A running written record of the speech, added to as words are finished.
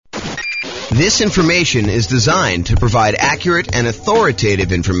This information is designed to provide accurate and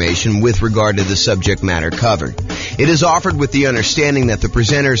authoritative information with regard to the subject matter covered. It is offered with the understanding that the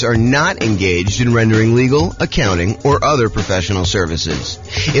presenters are not engaged in rendering legal, accounting, or other professional services.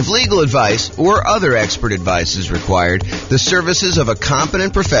 If legal advice or other expert advice is required, the services of a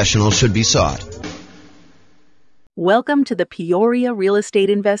competent professional should be sought. Welcome to the Peoria Real Estate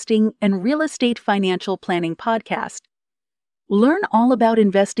Investing and Real Estate Financial Planning Podcast. Learn all about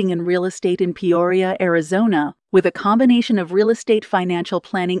investing in real estate in Peoria, Arizona, with a combination of real estate financial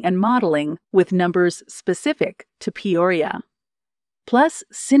planning and modeling with numbers specific to Peoria. Plus,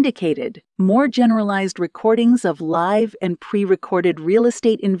 syndicated, more generalized recordings of live and pre-recorded real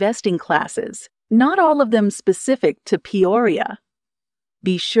estate investing classes, not all of them specific to Peoria.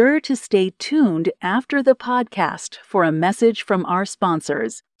 Be sure to stay tuned after the podcast for a message from our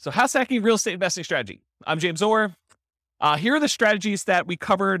sponsors. So, house hacking real estate investing strategy. I'm James Orr. Here are the strategies that we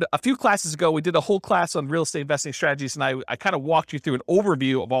covered a few classes ago. We did a whole class on real estate investing strategies, and I kind of walked you through an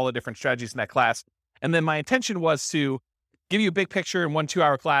overview of all the different strategies in that class. And then my intention was to give you a big picture in 1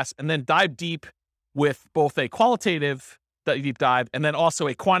 2-hour class and then dive deep with both a qualitative deep dive and then also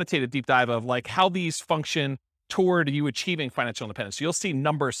a quantitative deep dive of like how these function toward you achieving financial independence. So you'll see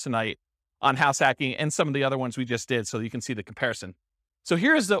numbers tonight on house hacking and some of the other ones we just did so you can see the comparison. So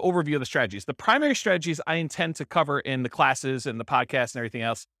here's the overview of the strategies. The primary strategies I intend to cover in the classes and the podcast and everything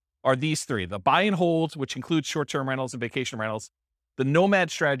else are these three: the buy and hold, which includes short-term rentals and vacation rentals, the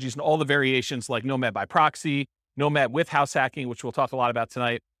nomad strategies and all the variations like nomad by proxy, nomad with house hacking, which we'll talk a lot about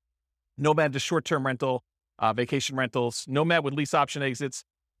tonight, nomad to short-term rental, vacation rentals, nomad with lease option exits,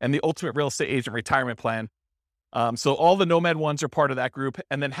 and the ultimate real estate agent retirement plan. So all the nomad ones are part of that group,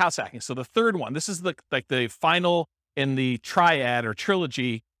 and then house hacking. So the third one, this is the final in the triad or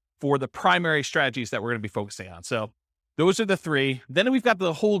trilogy for the primary strategies that we're going to be focusing on. So those are the three. Then we've got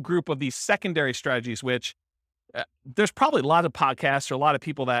the whole group of these secondary strategies, which there's probably a lot of podcasts or a lot of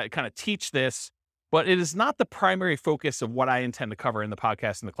people that kind of teach this, but it is not the primary focus of what I intend to cover in the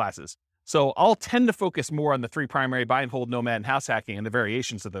podcast and the classes. So I'll tend to focus more on the three primary: buy and hold, nomad, and house hacking, and the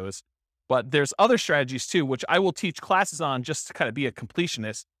variations of those. But there's other strategies too, which I will teach classes on just to kind of be a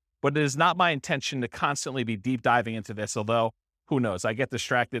completionist. But it is not my intention to constantly be deep diving into this, although who knows, I get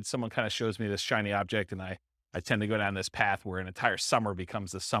distracted. Someone kind of shows me this shiny object and I tend to go down this path where an entire summer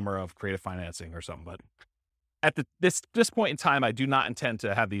becomes the summer of creative financing or something. But at this point in time, I do not intend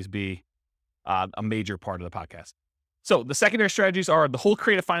to have these be a major part of the podcast. So the secondary strategies are the whole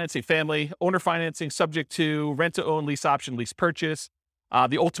creative financing family, owner financing subject to rent to own, lease option, lease purchase,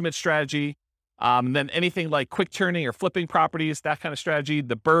 the ultimate strategy, and then anything like quick turning or flipping properties, that kind of strategy,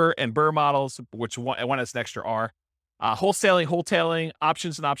 the BRRRR and BRRRR models, which one has an extra R, wholesaling, wholetailing,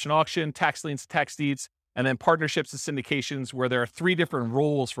 options and option auction, tax liens, tax deeds, and then partnerships and syndications, where there are 3 different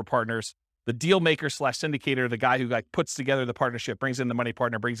roles for partners: the deal maker / syndicator, the guy who like puts together the partnership, brings in the money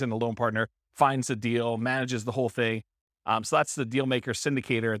partner, brings in the loan partner, finds the deal, manages the whole thing. So that's the deal maker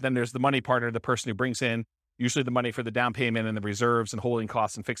syndicator. Then there's the money partner, the person who brings in usually the money for the down payment and the reserves and holding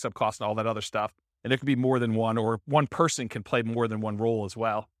costs and fixed up costs and all that other stuff. And there could be more than one, or one person can play more than one role as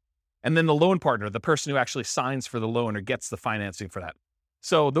well. And then the loan partner, the person who actually signs for the loan or gets the financing for that.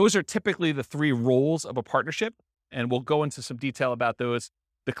 So those are typically the 3 roles of a partnership. And we'll go into some detail about those.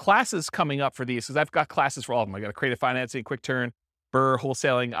 The classes coming up for these, because I've got classes for all of them. I got a creative financing, quick turn, BRRRR,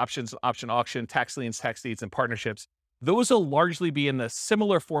 wholesaling, options, option auction, tax liens, tax deeds, and partnerships. Those will largely be in the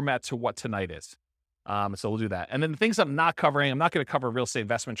similar format to what tonight is. So we'll do that. And then the things I'm not covering, I'm not going to cover real estate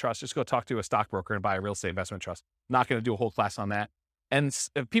investment trust. Just go talk to a stockbroker and buy a real estate investment trust. Not going to do a whole class on that. And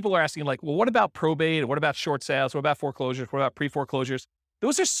if people are asking like, well, what about probate? What about short sales? What about foreclosures? What about pre-foreclosures?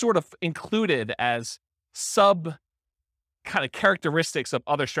 Those are sort of included as sub kind of characteristics of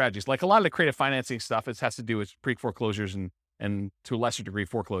other strategies. Like a lot of the creative financing stuff, it has to do with pre-foreclosures and to a lesser degree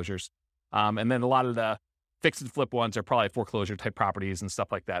foreclosures. And then a lot of the fix and flip ones are probably foreclosure type properties and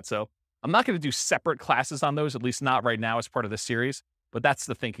stuff like that. So I'm not going to do separate classes on those, at least not right now as part of this series, but that's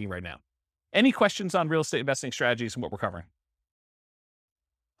the thinking right now. Any questions on real estate investing strategies and what we're covering?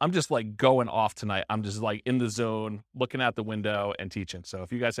 I'm just like going off tonight. I'm just like in the zone, looking out the window and teaching. So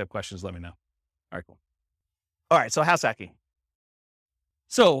if you guys have questions, let me know. All right, cool. All right, so house hacking.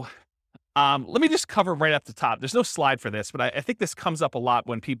 So let me just cover right off the top. There's no slide for this, but I think this comes up a lot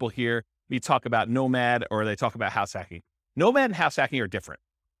when people hear me talk about nomad or they talk about house hacking. Nomad and house hacking are different.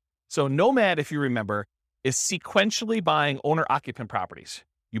 So nomad, if you remember, is sequentially buying owner-occupant properties.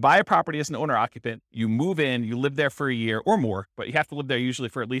 You buy a property as an owner-occupant, you move in, you live there for a year or more, but you have to live there usually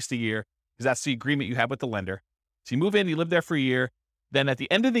for at least a year because that's the agreement you have with the lender. So you move in, you live there for a year. Then at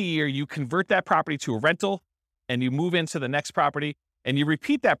the end of the year, you convert that property to a rental and you move into the next property. And you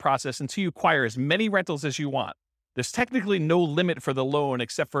repeat that process until you acquire as many rentals as you want. There's technically no limit for the loan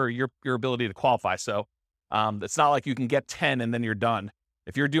except for your ability to qualify. So it's not like you can get 10 and then you're done.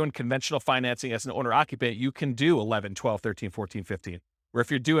 If you're doing conventional financing as an owner occupant, you can do 11, 12, 13, 14, 15. Where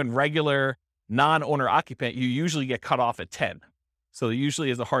if you're doing regular non-owner occupant, you usually get cut off at 10. So there usually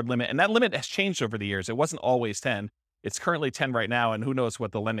is a hard limit. And that limit has changed over the years. It wasn't always 10. It's currently 10 right now. And who knows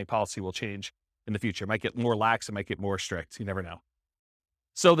what the lending policy will change in the future. It might get more lax. It might get more strict. You never know.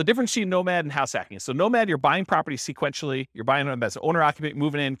 So the difference between nomad and house hacking. So nomad, you're buying property sequentially. You're buying them as an owner occupant,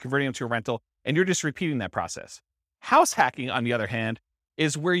 moving in, converting them to a rental, and you're just repeating that process. House hacking, on the other hand,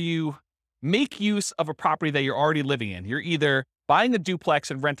 is where you make use of a property that you're already living in. You're either buying a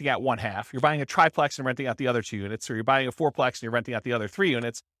duplex and renting out one half, you're buying a triplex and renting out the other 2 units, or you're buying a fourplex and you're renting out the other 3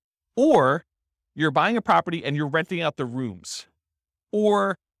 units, or you're buying a property and you're renting out the rooms,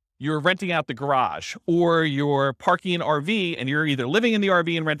 or you're renting out the garage, or you're parking an RV and you're either living in the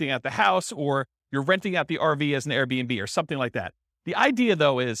RV and renting out the house, or you're renting out the RV as an Airbnb or something like that. The idea,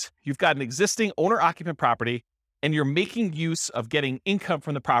 though, is you've got an existing owner-occupant property and you're making use of getting income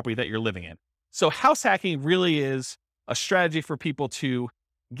from the property that you're living in. So house hacking really is a strategy for people to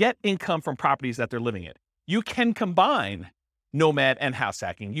get income from properties that they're living in. You can combine nomad and house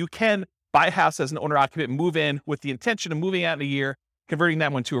hacking. You can buy a house as an owner-occupant, move in with the intention of moving out in a year, converting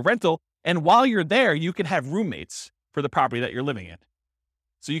that one to a rental. And while you're there, you can have roommates for the property that you're living in.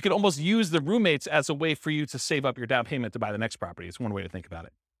 So you can almost use the roommates as a way for you to save up your down payment to buy the next property. It's one way to think about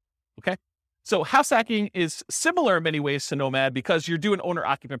it. Okay. So house hacking is similar in many ways to nomad because you're doing owner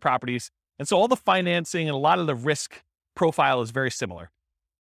occupant properties. And so all the financing and a lot of the risk profile is very similar.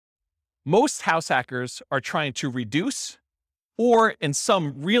 Most house hackers are trying to reduce, or in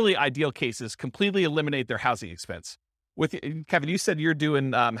some really ideal cases, completely eliminate their housing expense. With Kevin, you said you're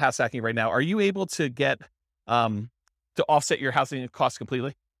doing house hacking right now. Are you able to get to offset your housing costs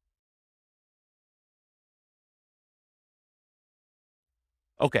completely?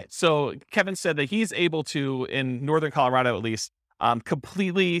 Okay, so Kevin said that he's able to, in Northern Colorado at least,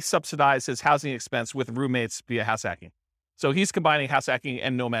 completely subsidize his housing expense with roommates via house hacking. So he's combining house hacking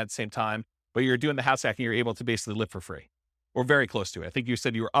and nomad at the same time, but you're doing the house hacking, you're able to basically live for free, or very close to it. I think you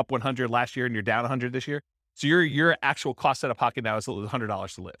said you were up 100 last year and you're down 100 this year. So your actual cost out of pocket now is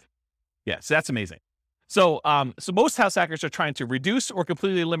 $100 to live. Yeah, so that's amazing. So most house hackers are trying to reduce or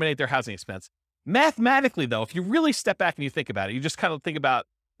completely eliminate their housing expense. Mathematically, though, if you really step back and you think about it, you just kind of think about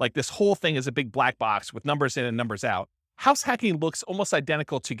like this whole thing is a big black box with numbers in and numbers out. House hacking looks almost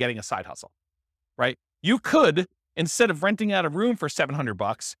identical to getting a side hustle, right? You could, instead of renting out a room for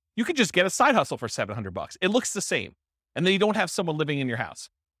 $700, you could just get a side hustle for $700. It looks the same. And then you don't have someone living in your house.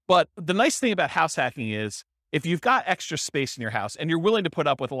 But the nice thing about house hacking is if you've got extra space in your house and you're willing to put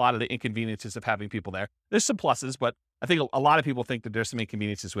up with a lot of the inconveniences of having people there, there's some pluses, but I think a lot of people think that there's some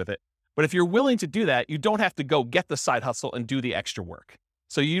inconveniences with it. But if you're willing to do that, you don't have to go get the side hustle and do the extra work.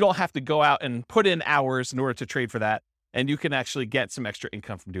 So you don't have to go out and put in hours in order to trade for that. And you can actually get some extra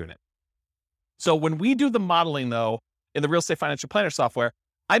income from doing it. So when we do the modeling, though, in the Real Estate Financial Planner software,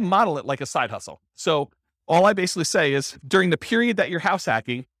 I model it like a side hustle. So all I basically say is during the period that you're house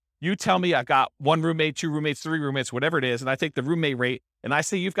hacking, you tell me I got 1 roommate, 2 roommates, 3 roommates, whatever it is. And I take the roommate rate and I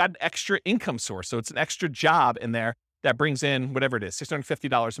say you've got an extra income source. So it's an extra job in there that brings in whatever it is,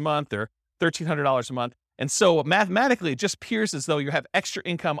 $650 a month or $1,300 a month. And so mathematically, it just appears as though you have extra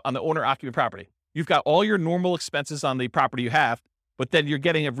income on the owner occupant property. You've got all your normal expenses on the property you have, but then you're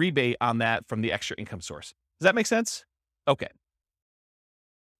getting a rebate on that from the extra income source. Does that make sense? Okay.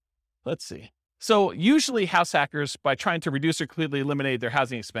 Let's see. So usually house hackers, by trying to reduce or completely eliminate their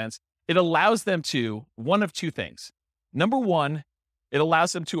housing expense, it allows them to, one of two things. Number one, it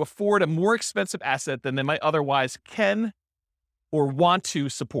allows them to afford a more expensive asset than they might otherwise can or want to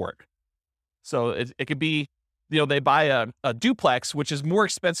support. So it could be, they buy a duplex, which is more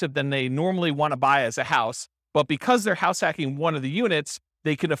expensive than they normally want to buy as a house. But because they're house hacking one of the units,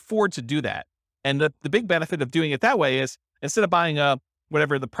 they can afford to do that. And the big benefit of doing it that way is instead of buying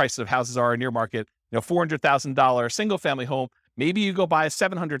whatever the price of houses are in your market, $400,000 single family home, maybe you go buy a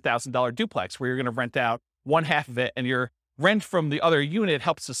 $700,000 duplex where you're going to rent out one half of it and your rent from the other unit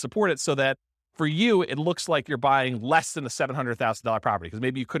helps to support it so that for you, it looks like you're buying less than a $700,000 property because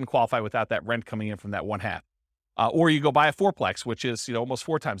maybe you couldn't qualify without that rent coming in from that one half. Or you go buy a fourplex, which is almost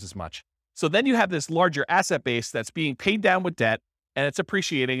 4 times as much. So then you have this larger asset base that's being paid down with debt and it's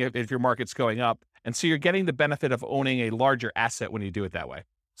appreciating if your market's going up. And so you're getting the benefit of owning a larger asset when you do it that way.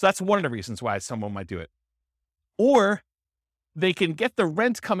 So that's one of the reasons why someone might do it. Or they can get the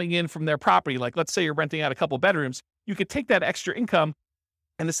rent coming in from their property. Like let's say you're renting out a couple bedrooms, you could take that extra income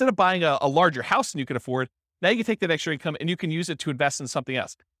and instead of buying a larger house than you can afford, Now you can take that extra income and you can use it to invest in something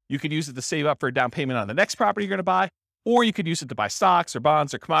else. You could use it to save up for a down payment on the next property you're going to buy, or you could use it to buy stocks or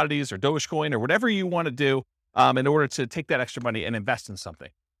bonds or commodities or Dogecoin or whatever you want to do in order to take that extra money and invest in something.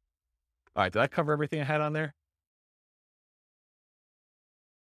 All right, did I cover everything I had on there?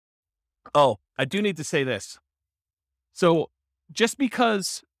 Oh, I do need to say this. So just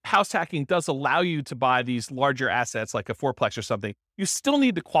because house hacking does allow you to buy these larger assets like a fourplex or something, you still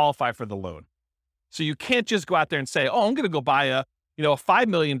need to qualify for the loan. So you can't just go out there and say, oh, I'm going to go buy a $5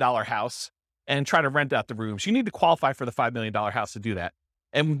 million house and try to rent out the rooms. You need to qualify for the $5 million house to do that.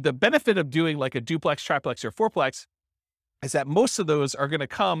 And the benefit of doing like a duplex, triplex, or fourplex is that most of those are going to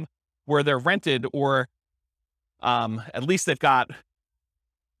come where they're rented, or at least they've got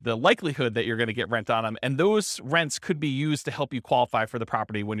the likelihood that you're going to get rent on them. And those rents could be used to help you qualify for the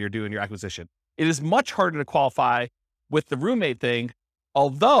property when you're doing your acquisition. It is much harder to qualify with the roommate thing.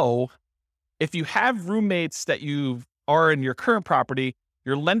 Although if you have roommates that you are in your current property,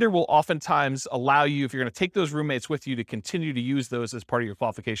 your lender will oftentimes allow you, if you're going to take those roommates with you, to continue to use those as part of your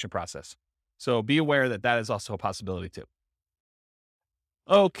qualification process. So be aware that that is also a possibility too.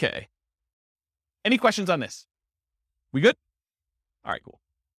 Okay. Any questions on this? We good? All right, cool.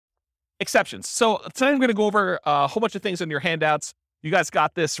 Exceptions. So tonight I'm going to go over a whole bunch of things on your handouts. You guys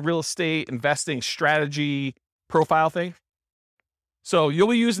got this real estate investing strategy profile thing. So you'll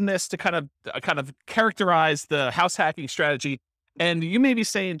be using this to kind of characterize the house hacking strategy. And you may be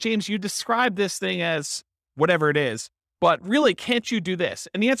saying, James, you described this thing as whatever it is, but really, can't you do this?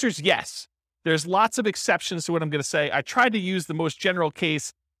 And the answer is yes. There's lots of exceptions to what I'm going to say. I tried to use the most general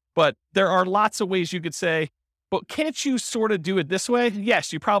case, but there are lots of ways you could say, but can't you sort of do it this way?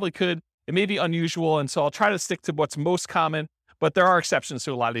 Yes, you probably could. It may be unusual, and so I'll try to stick to what's most common, but there are exceptions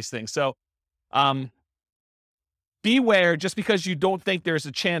to a lot of these things. So beware, just because you don't think there's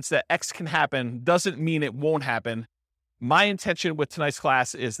a chance that X can happen doesn't mean it won't happen. My intention with tonight's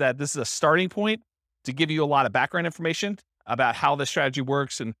class is that this is a starting point to give you a lot of background information about how the strategy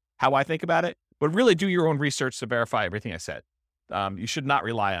works and how I think about it, but really do your own research to verify everything I said. You should not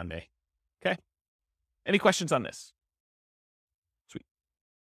rely on me. Okay? Any questions on this? Sweet.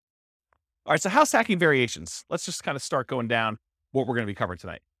 All right, so house hacking variations. Let's just kind of start going down what we're going to be covering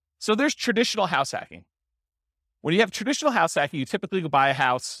tonight. So there's traditional house hacking. When you have traditional house hacking, you typically go buy a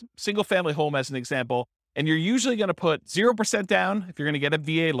house, single family home as an example, and you're usually going to put 0% down if you're going to get a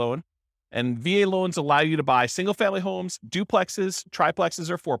VA loan. And VA loans allow you to buy single family homes, duplexes, triplexes,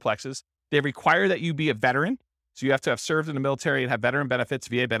 or fourplexes. They require that you be a veteran. So you have to have served in the military and have veteran benefits,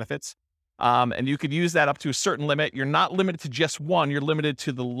 VA benefits. And you could use that up to a certain limit. You're not limited to just one. You're limited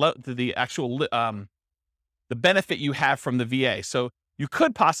to the actual the benefit you have from the VA. So you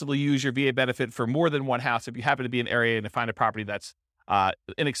could possibly use your VA benefit for more than one house if you happen to be in an area and to find a property that's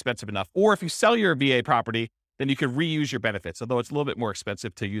inexpensive enough. Or if you sell your VA property, then you can reuse your benefits, although it's a little bit more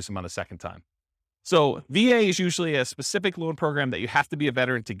expensive to use them on a second time. So VA is usually a specific loan program that you have to be a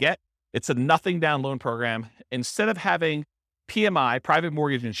veteran to get. It's a nothing down loan program. Instead of having PMI, private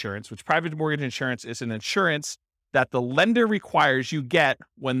mortgage insurance, which private mortgage insurance is an insurance that the lender requires you get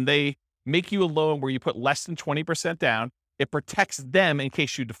when they make you a loan where you put less than 20% down, it protects them in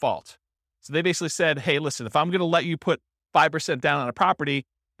case you default. So they basically said, hey, listen, if I'm going to let you put 5% down on a property,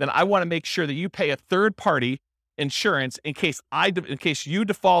 then I want to make sure that you pay a third party insurance in case you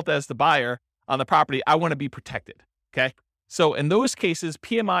default as the buyer on the property. I want to be protected. Okay. So in those cases,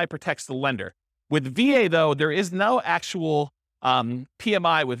 PMI protects the lender. With VA though, there is no actual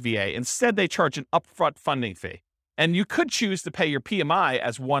PMI with VA. Instead, they charge an upfront funding fee. And you could choose to pay your PMI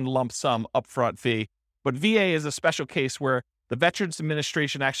as one lump sum upfront fee, but VA is a special case where the Veterans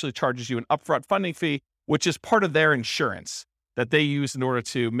Administration actually charges you an upfront funding fee, which is part of their insurance that they use in order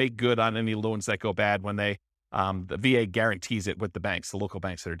to make good on any loans that go bad when the VA guarantees it with the banks, the local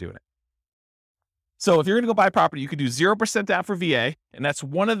banks that are doing it. So if you're going to go buy property, you could do 0% down for VA, and that's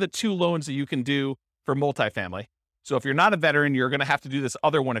one of the two loans that you can do for multifamily. So if you're not a veteran, you're going to have to do this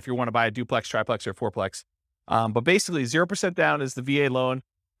other one if you want to buy a duplex, triplex, or fourplex. But basically 0% down is the VA loan,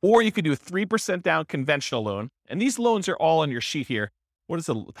 or you could do a 3% down conventional loan. And these loans are all on your sheet here. What does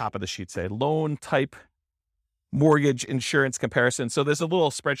the top of the sheet say? Loan type mortgage insurance comparison. So there's a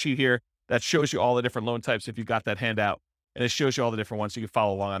little spreadsheet here that shows you all the different loan types if you got that handout, and it shows you all the different ones. So you can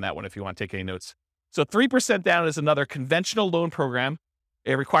follow along on that one if you want to take any notes. So 3% down is another conventional loan program.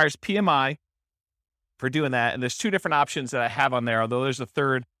 It requires PMI for doing that. And there's two different options that I have on there, although there's a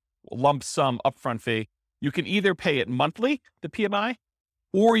third lump sum upfront fee. You can either pay it monthly, the PMI,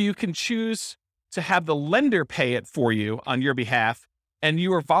 or you can choose to have the lender pay it for you on your behalf, and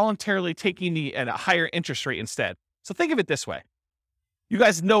you are voluntarily taking at a higher interest rate instead. So think of it this way. You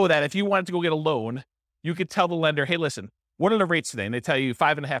guys know that if you wanted to go get a loan, you could tell the lender, hey, listen, what are the rates today? And they tell you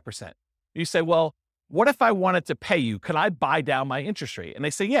 5.5%. You say, well, what if I wanted to pay you? Could I buy down my interest rate? And they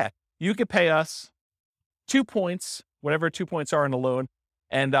say, yeah, you could pay us 2 points, whatever 2 points are in the loan,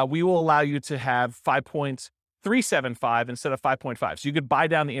 and we will allow you to have 5.375 instead of 5.5. So you could buy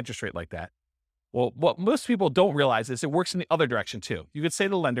down the interest rate like that. Well, what most people don't realize is it works in the other direction too. You could say to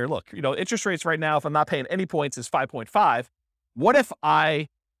the lender, look, interest rates right now, if I'm not paying any points, is 5.5.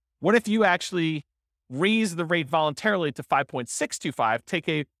 What if you actually raise the rate voluntarily to 5.625, take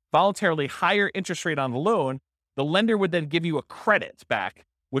a voluntarily higher interest rate on the loan? The lender would then give you a credit back,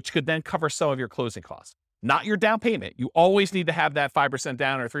 which could then cover some of your closing costs, not your down payment. You always need to have that 5%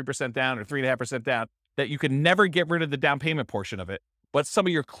 down or 3% down or 3.5% down, that you can never get rid of the down payment portion of it. But some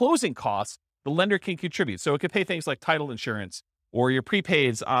of your closing costs, the lender can contribute. So it could pay things like title insurance or your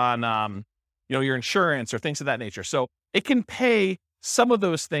prepaids on, your insurance or things of that nature. So it can pay some of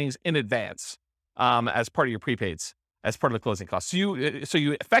those things in advance as part of your prepaids, as part of the closing costs. So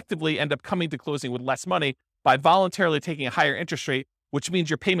you effectively end up coming to closing with less money by voluntarily taking a higher interest rate, which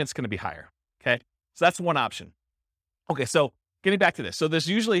means your payment's going to be higher. Okay, so that's one option. Okay, so getting back to this, so there's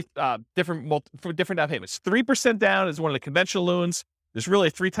usually different down payments. 3% down is one of the conventional loans. There's really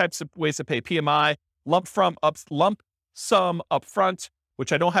 3 types of ways to pay PMI: lump sum upfront,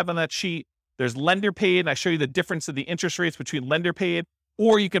 which I don't have on that sheet. There's lender paid, and I show you the difference of the interest rates between lender paid,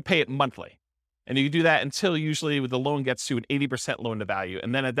 or you can pay it monthly. And you can do that until usually the loan gets to an 80% loan to value.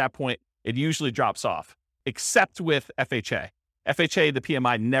 And then at that point, it usually drops off, except with FHA. FHA, the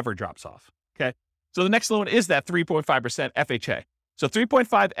PMI never drops off. Okay. So the next loan is that 3.5% FHA. So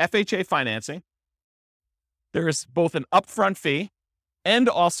 3.5 FHA financing. There is both an upfront fee and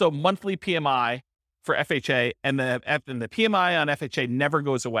also monthly PMI for FHA, and the PMI on FHA never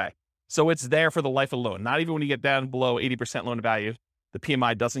goes away. So it's there for the life of the loan. Not even when you get down below 80% loan to value, the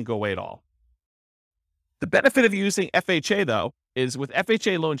PMI doesn't go away at all. The benefit of using FHA, though, is with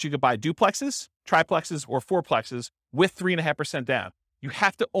FHA loans, you could buy duplexes, triplexes, or fourplexes with 3.5% down. You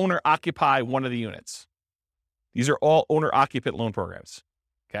have to owner-occupy one of the units. These are all owner-occupant loan programs,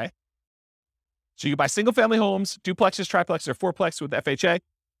 okay? So you can buy single-family homes, duplexes, triplexes, or fourplex with FHA,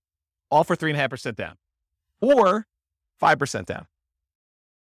 all for 3.5% down, or 5% down.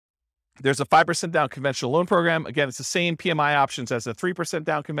 There's a 5% down conventional loan program. Again, it's the same PMI options as a 3%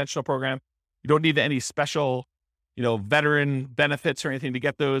 down conventional program. You don't need any special, veteran benefits or anything to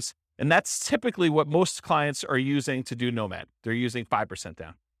get those. And that's typically what most clients are using to do Nomad. They're using 5%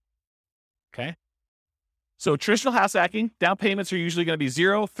 down. Okay. So traditional house hacking, down payments are usually going to be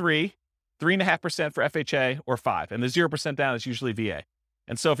 0, 3, 3.5% for FHA, or 5. And the 0% down is usually VA.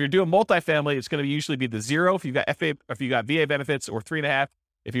 And so if you're doing multifamily, it's going to usually be the 0 if you got VA benefits, or 3.5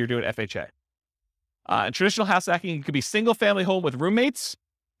 if you're doing FHA. In traditional house hacking, it could be single family home with roommates,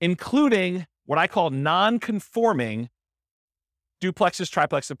 including what I call non-conforming duplexes,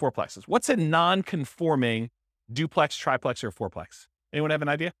 triplexes, and fourplexes. What's a non-conforming duplex, triplex, or fourplex? Anyone have an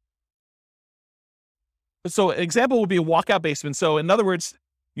idea? So an example would be a walkout basement. So in other words,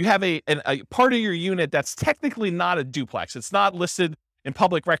 you have a part of your unit that's technically not a duplex. It's not listed in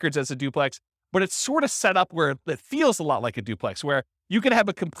public records as a duplex, but it's sort of set up where it feels a lot like a duplex, where you can have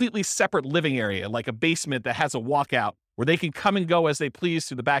a completely separate living area, like a basement that has a walkout where they can come and go as they please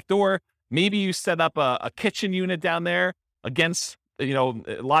through the back door. Maybe you set up a kitchen unit down there against, a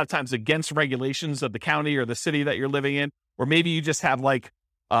lot of times against regulations of the county or the city that you're living in. Or maybe you just have like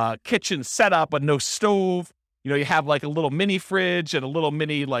a kitchen set up, but no stove. You have like a little mini fridge and a little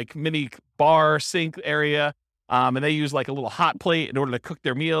mini bar sink area. And they use like a little hot plate in order to cook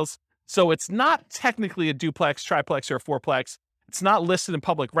their meals. So it's not technically a duplex, triplex, or fourplex. It's not listed in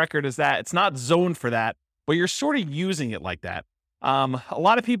public record as that. It's not zoned for that, but you're sort of using it like that. A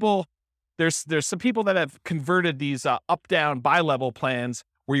lot of people, there's some people that have converted these up-down bi-level plans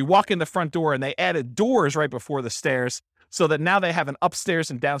where you walk in the front door and they added doors right before the stairs so that now they have an upstairs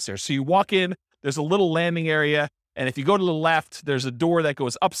and downstairs. So you walk in, there's a little landing area, and if you go to the left, there's a door that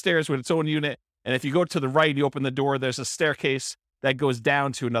goes upstairs with its own unit. And if you go to the right, you open the door, there's a staircase that goes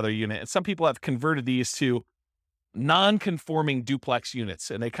down to another unit. And some people have converted these to non-conforming duplex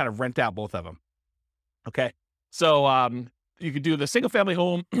units, and they kind of rent out both of them. Okay. So you could do the single family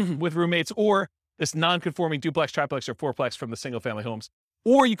home with roommates, or this non-conforming duplex, triplex, or fourplex from the single family homes.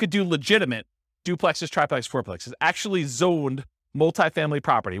 Or you could do legitimate duplexes, triplexes, fourplexes, actually zoned multifamily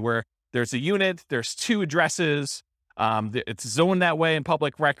property where there's a unit, there's 2 addresses, it's zoned that way in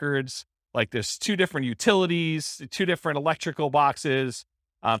public records. Like there's 2 different utilities, 2 different electrical boxes,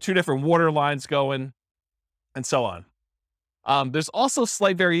 2 different water lines going, and so on. There's also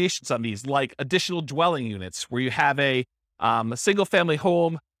slight variations on these, like additional dwelling units, where you have a single family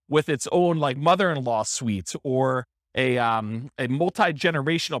home with its own like mother-in-law suite or a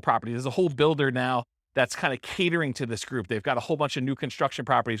multi-generational property. There's a whole builder now that's kind of catering to this group. They've got a whole bunch of new construction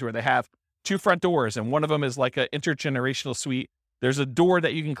properties where they have 2 front doors, and one of them is like an intergenerational suite. There's a door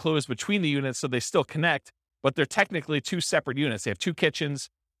that you can close between the units so they still connect, but they're technically 2 separate units. They have 2 kitchens,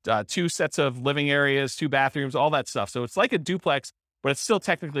 2 sets of living areas, 2 bathrooms, all that stuff. So it's like a duplex, but it's still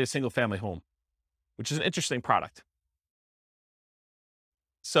technically a single family home, which is an interesting product.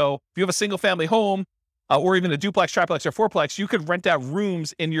 So if you have a single family home, or even a duplex, triplex, or fourplex, you could rent out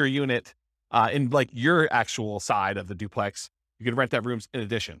rooms in your unit, in like your actual side of the duplex. You could rent out rooms in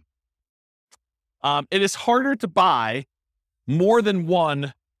addition. It is harder to buy more than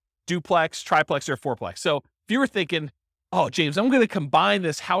one duplex, triplex, or fourplex. So if you were thinking, oh, James, I'm going to combine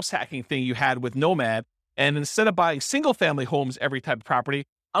this house hacking thing you had with Nomad, and instead of buying single family homes, every type of property,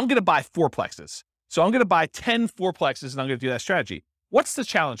 I'm going to buy fourplexes. So I'm going to buy 10 fourplexes, and I'm going to do that strategy. What's the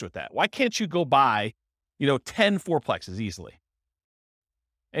challenge with that? Why can't you go buy 10 fourplexes easily?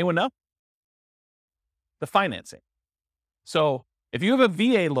 Anyone know? The financing. So if you have a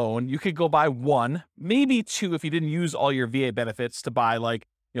VA loan, you could go buy 1, maybe 2 if you didn't use all your VA benefits to buy 2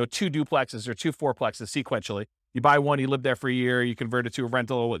 duplexes or 2 fourplexes sequentially. You buy 1, you live there for a year, you convert it to a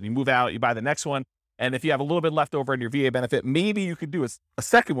rental, you move out, you buy the next one. And if you have a little bit left over in your VA benefit, maybe you could do a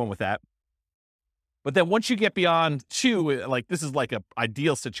second one with that. But then once you get beyond 2, this is like an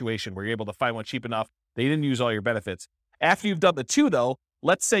ideal situation where you're able to find one cheap enough that you didn't use all your benefits. After you've done the 2 though,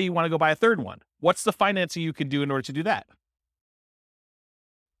 let's say you want to go buy a third one. What's the financing you can do in order to do that?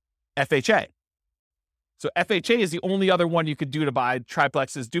 FHA. So FHA is the only other one you could do to buy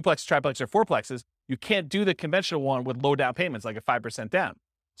triplexes, duplexes, triplexes, or fourplexes. You can't do the conventional one with low down payments, like a 5% down.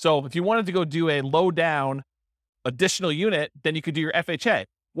 So if you wanted to go do a low down additional unit, then you could do your FHA.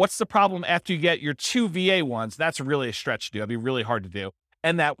 What's the problem after you get your 2 VA ones? That's really a stretch to do. That'd be really hard to do.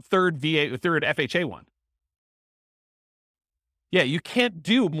 And that third FHA one. Yeah, you can't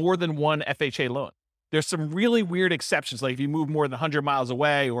do more than 1 FHA loan. There's some really weird exceptions, like if you move more than 100 miles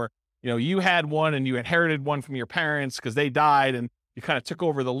away, or you had one and you inherited one from your parents because they died and you kind of took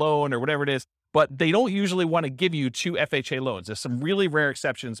over the loan or whatever it is. But they don't usually want to give you 2 FHA loans. There's some really rare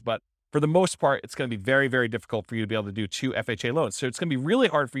exceptions, but for the most part, it's going to be very, very difficult for you to be able to do 2 FHA loans. So it's going to be really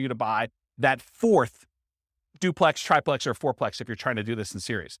hard for you to buy that 4th duplex, triplex, or fourplex if you're trying to do this in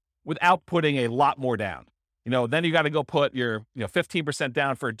series without putting a lot more down. Then you got to go put your 15%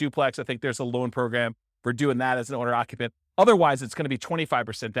 down for a duplex. I think there's a loan program for doing that as an owner occupant. Otherwise, it's going to be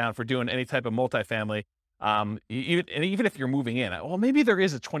 25% down for doing any type of multifamily. Even if you're moving in, well, maybe there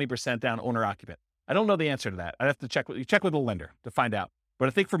is a 20% down owner occupant. I don't know the answer to that. I'd have to check with a lender to find out. But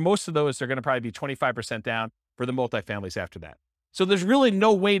I think for most of those, they're going to probably be 25% down for the multifamilies after that. So there's really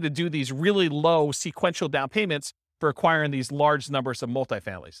no way to do these really low sequential down payments for acquiring these large numbers of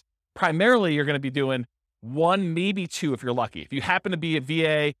multifamilies. Primarily, you're going to be doing 1, maybe 2 if you're lucky. If you happen to be a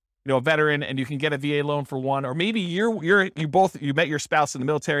VA, a veteran, and you can get a VA loan for 1, or maybe you met your spouse in the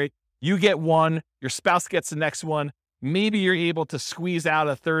military, you get 1, your spouse gets the next one. Maybe you're able to squeeze out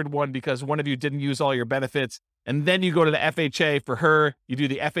a third one because one of you didn't use all your benefits. And then you go to the FHA for her, you do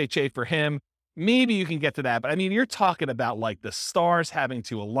the FHA for him. Maybe you can get to that. But you're talking about like the stars having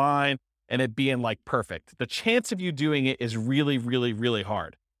to align and it being like perfect. The chance of you doing it is really, really, really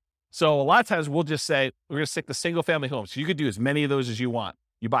hard. So a lot of times we'll just say, we're going to stick to single family homes. So you could do as many of those as you want.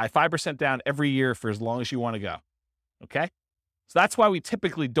 You buy 5% down every year for as long as you want to go. Okay. So that's why we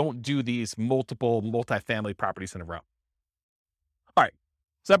typically don't do these multiple multifamily properties in a row. All right.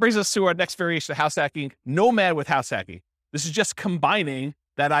 So that brings us to our next variation of house hacking, Nomad with house hacking. This is just combining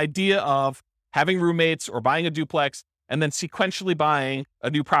that idea of having roommates or buying a duplex and then sequentially buying a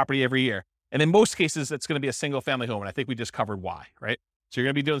new property every year. And in most cases, it's going to be a single family home. And I think we just covered why, right? So you're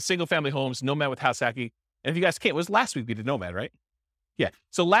going to be doing single family homes, Nomad with house hacking. And if you guys can't, it was last week we did Nomad, right? Yeah.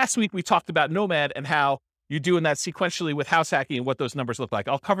 So last week we talked about Nomad and how you're doing that sequentially with house hacking and what those numbers look like.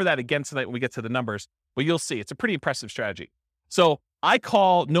 I'll cover that again tonight when we get to the numbers, but you'll see it's a pretty impressive strategy. So I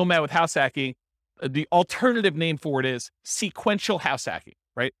call Nomad with house hacking, the alternative name for it is sequential house hacking,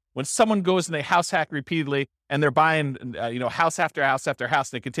 right? When someone goes and they house hack repeatedly and they're buying, house after house after house,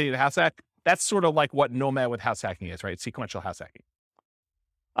 they continue to house hack. That's sort of like what Nomad with house hacking is, right? Sequential house hacking.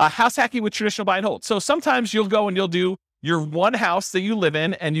 House hacking with traditional buy and hold. So sometimes you'll go and you'll do your one house that you live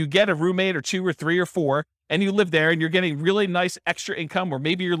in and you get a roommate or 2 or 3 or 4 and you live there and you're getting really nice extra income, or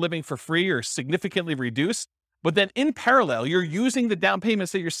maybe you're living for free or significantly reduced. But then in parallel, you're using the down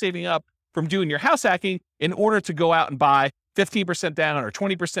payments that you're saving up from doing your house hacking in order to go out and buy 15% down or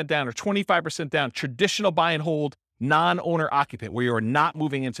 20% down or 25% down traditional buy and hold non-owner occupant where you're not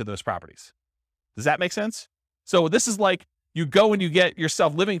moving into those properties. Does that make sense? So this is like you go and you get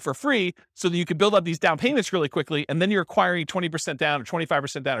yourself living for free so that you can build up these down payments really quickly. And then you're acquiring 20% down or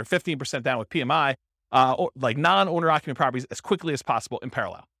 25% down or 15% down with PMI, like non-owner occupant properties as quickly as possible in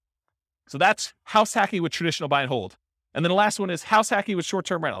parallel. So that's house hacking with traditional buy and hold. And then the last one is house hacking with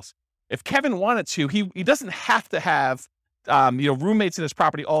short-term rentals. If Kevin wanted to, he doesn't have to have roommates in his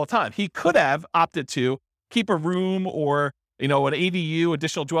property all the time. He could have opted to keep a room or an ADU,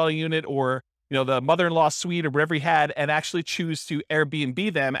 additional dwelling unit, or the mother-in-law suite or whatever he had, and actually choose to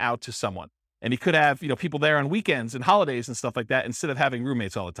Airbnb them out to someone. And he could have people there on weekends and holidays and stuff like that instead of having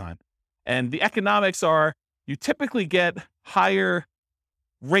roommates all the time. And the economics are you typically get higher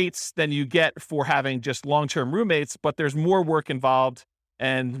rates than you get for having just long-term roommates, but there's more work involved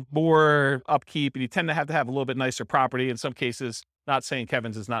and more upkeep, and you tend to have a little bit nicer property in some cases. Not saying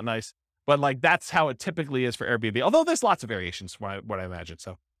Kevin's is not nice, but like that's how it typically is for Airbnb. Although there's lots of variations from what I imagine.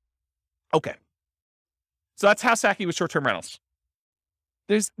 So, okay. So that's house hacking with short-term rentals.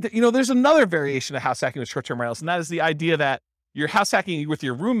 There's another variation of house hacking with short-term rentals, and that is the idea that you're house hacking with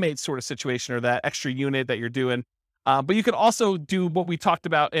your roommate sort of situation or that extra unit that you're doing. But you could also do what we talked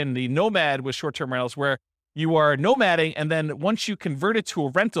about in the nomad with short-term rentals, where you are nomading, and then once you convert it to a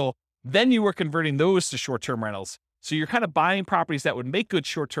rental, then you are converting those to short-term rentals. So you're kind of buying properties that would make good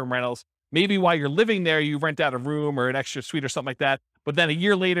short-term rentals. Maybe while you're living there, you rent out a room or an extra suite or something like that. But then a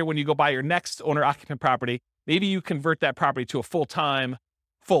year later, when you go buy your next owner-occupant property, maybe you convert that property to a full-time,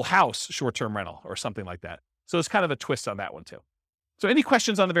 full house short-term rental or something like that. So it's kind of a twist on that one too. So any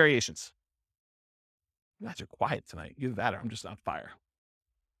questions on the variations? You guys are quiet tonight. Either that or I'm just on fire.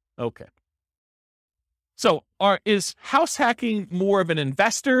 Okay. So is house hacking more of an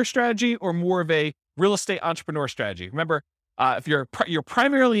investor strategy or more of a real estate entrepreneur strategy? Remember, if you're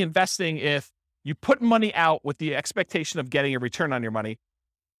primarily investing if you put money out with the expectation of getting a return on your money,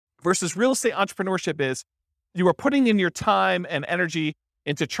 versus real estate entrepreneurship is you are putting in your time and energy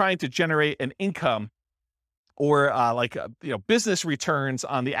into trying to generate an income or business returns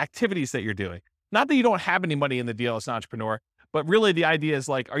on the activities that you're doing. Not that you don't have any money in the deal as an entrepreneur, but really the idea is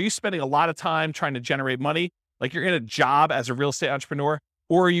like, are you spending a lot of time trying to generate money? Like you're in a job as a real estate entrepreneur,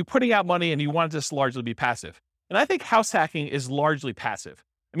 or are you putting out money and you want it to just largely be passive? And I think house hacking is largely passive.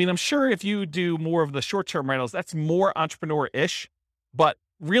 I mean, I'm sure if you do more of the short-term rentals, that's more entrepreneur-ish, but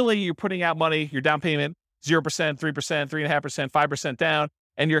really you're putting out money, your down payment, 0%, 3%, 3.5%, 5% down,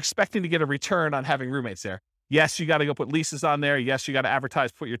 and you're expecting to get a return on having roommates there. Yes, you got to go put leases on there. Yes, you got to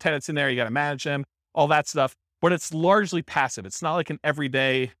advertise, put your tenants in there. You got to manage them, all that stuff. But it's largely passive. It's not like an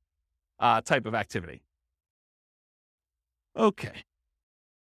everyday type of activity. Okay.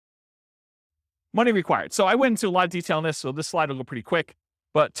 Money required. So I went into a lot of detail on this, so this slide will go pretty quick.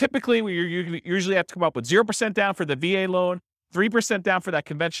 But typically, you usually have to come up with 0% down for the VA loan, 3% down for that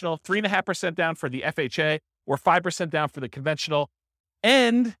conventional, 3.5% down for the FHA, or 5% down for the conventional,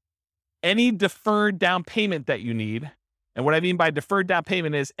 and any deferred down payment that you need. And what I mean by deferred down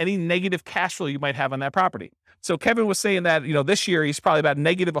payment is any negative cash flow you might have on that property. So Kevin was saying that, this year he's probably about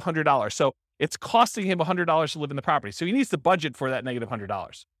negative $100. So it's costing him $100 to live in the property. So he needs to budget for that negative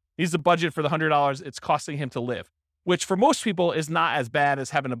 $100. He needs to budget for the $100 it's costing him to live, which for most people is not as bad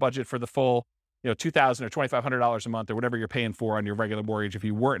as having a budget for the full, $2,000 or $2,500 a month or whatever you're paying for on your regular mortgage if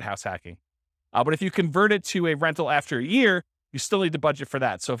you weren't house hacking. But if you convert it to a rental after a year, you still need to budget for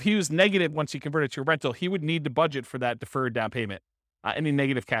that. So if he was negative once he converted to a rental, he would need to budget for that deferred down payment, any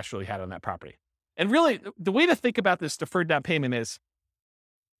negative cash flow he had on that property. And really, the way to think about this deferred down payment is,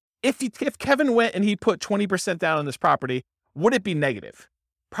 if Kevin went and he put 20% down on this property, would it be negative?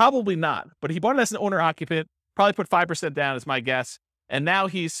 Probably not. But he bought it as an owner occupant, probably put 5% down is my guess. And now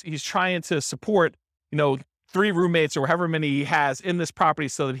he's trying to support, 3 roommates or however many he has in this property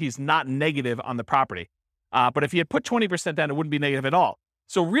so that he's not negative on the property. But if he had put 20% down, it wouldn't be negative at all.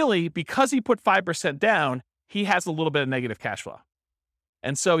 So really, because he put 5% down, he has a little bit of negative cash flow.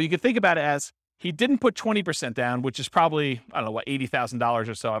 And so you could think about it as he didn't put 20% down, which is probably, $80,000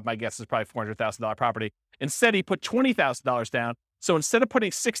 or so. My guess is probably $400,000 property. Instead, he put $20,000 down. So instead of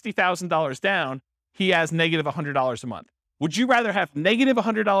putting $60,000 down, he has negative $100 a month. Would you rather have negative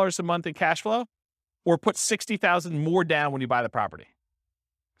 $100 a month in cash flow or put $60,000 more down when you buy the property?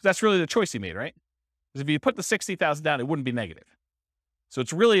 Because that's really the choice he made, right? Because if you put the $60,000 down, it wouldn't be negative. So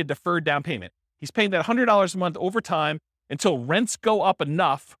it's really a deferred down payment. He's paying that $100 a month over time until rents go up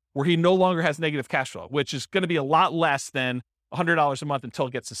enough where he no longer has negative cash flow, which is going to be a lot less than $100 a month until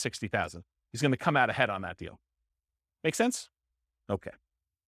it gets to $60,000. He's going to come out ahead on that deal. Make sense? Okay.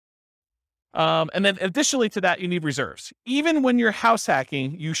 And then additionally to that, you need reserves. Even when you're house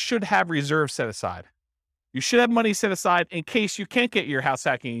hacking, you should have reserves set aside. You should have money set aside in case you can't get your house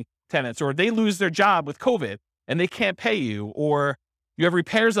hacking tenants or they lose their job with COVID and they can't pay you, or you have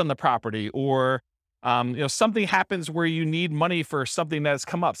repairs on the property, or something happens where you need money for something that has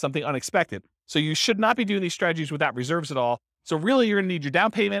come up, something unexpected. So you should not be doing these strategies without reserves at all. So really, you're going to need your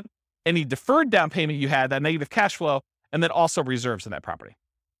down payment, any deferred down payment you had, that negative cash flow, and then also reserves in that property.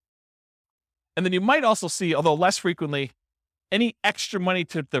 And then you might also see, although less frequently, any extra money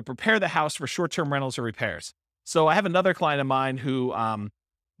to prepare the house for short-term rentals or repairs. So I have another client of mine who,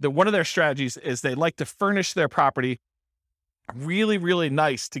 one of their strategies is they like to furnish their property really, really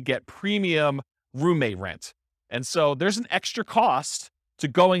nice to get premium roommate rent. And so there's an extra cost to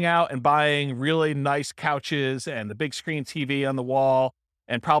going out and buying really nice couches and the big screen TV on the wall,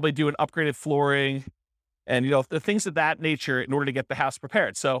 and probably doing upgraded flooring and, the things of that nature in order to get the house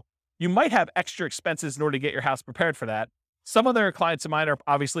prepared. So you might have extra expenses in order to get your house prepared for that. Some other clients of mine are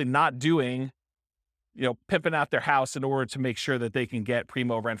obviously not doing, pimping out their house in order to make sure that they can get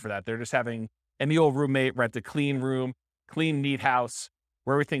primo rent for that. They're just having any old roommate rent a clean room, clean, neat house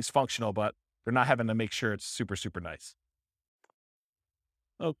where everything's functional, but they're not having to make sure it's super, super nice.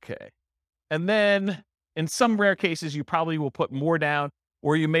 Okay. And then in some rare cases, you probably will put more down,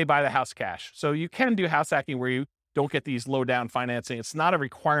 or you may buy the house cash. So you can do house hacking where you don't get these low down financing. It's not a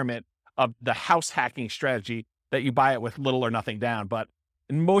requirement of the house hacking strategy that you buy it with little or nothing down. But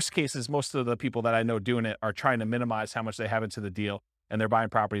in most cases, most of the people that I know doing it are trying to minimize how much they have into the deal, and they're buying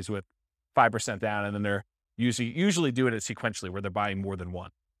properties with 5% down, and then they're usually doing it sequentially where they're buying more than one.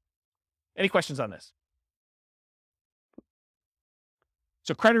 Any questions on this?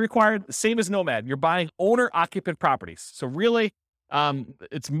 So credit required, the same as Nomad. You're buying owner-occupant properties. So really,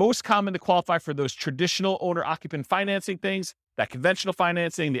 it's most common to qualify for those traditional owner-occupant financing things, that conventional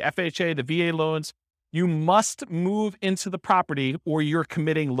financing, the FHA, the VA loans. You must move into the property or you're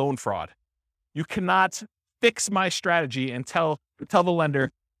committing loan fraud. You cannot fix my strategy and tell the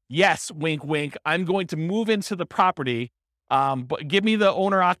lender, yes, wink, wink, I'm going to move into the property, but give me the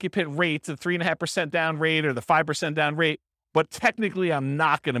owner-occupant rate, the 3.5% down rate or the 5% down rate, but technically I'm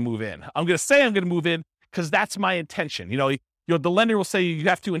not going to move in. I'm going to say I'm going to move in because that's my intention. The lender will say you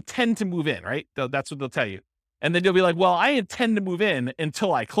have to intend to move in, right? That's what they'll tell you. And then you'll be like, well, I intend to move in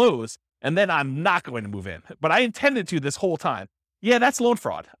until I close, and then I'm not going to move in. But I intended to this whole time. Yeah, that's loan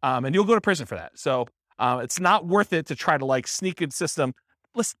fraud. And you'll go to prison for that. So it's not worth it to try to sneak in system.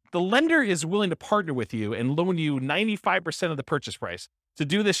 Listen, the lender is willing to partner with you and loan you 95% of the purchase price to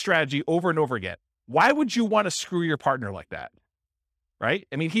do this strategy over and over again. Why would you want to screw your partner like that? Right?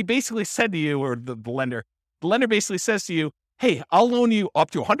 I mean, he basically said to you, or the lender basically says to you, hey, I'll loan you up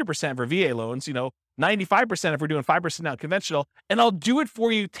to 100% for VA loans, 95% if we're doing 5% now conventional, and I'll do it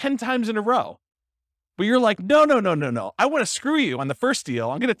for you 10 times in a row. But you're like, no. I want to screw you on the first deal.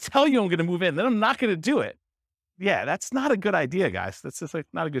 I'm going to tell you I'm going to move in, then I'm not going to do it. Yeah, that's not a good idea, guys. That's just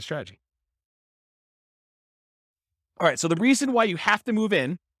not a good strategy. All right, so the reason why you have to move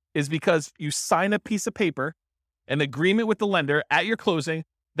in is because you sign a piece of paper, an agreement with the lender at your closing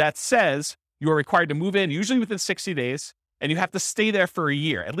that says you are required to move in, usually within 60 days, and you have to stay there for a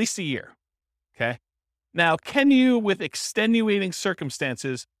year, at least a year. Okay. Now, can you, with extenuating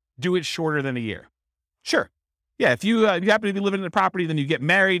circumstances, do it shorter than a year? Sure. Yeah. If you happen to be living in a property, then you get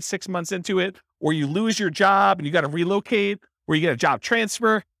married 6 months into it, or you lose your job and you got to relocate, or you get a job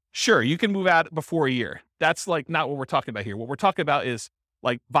transfer. Sure. You can move out before a year. That's not what we're talking about here. What we're talking about is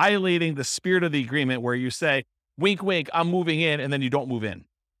violating the spirit of the agreement where you say, wink, wink, I'm moving in, and then you don't move in.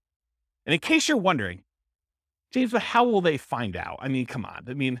 And in case you're wondering, James, but how will they find out? I mean, come on.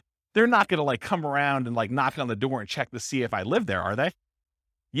 I mean, they're not going to come around and knock on the door and check to see if I live there, are they?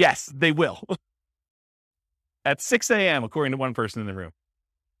 Yes, they will. At 6 a.m., according to one person in the room.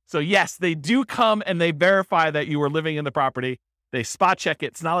 So yes, they do come and they verify that you are living in the property. They spot check it.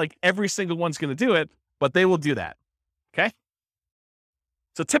 It's not like every single one's going to do it, but they will do that. Okay.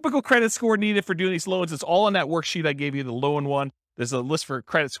 So typical credit score needed for doing these loans. It's all on that worksheet I gave you, the loan one. There's a list for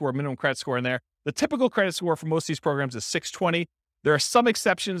credit score, minimum credit score in there. The typical credit score for most of these programs is 620. There are some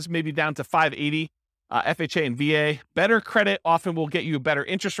exceptions, maybe down to 580, FHA and VA. Better credit often will get you a better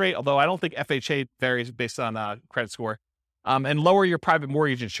interest rate, although I don't think FHA varies based on credit score, and lower your private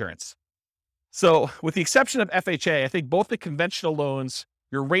mortgage insurance. So with the exception of FHA, I think both the conventional loans,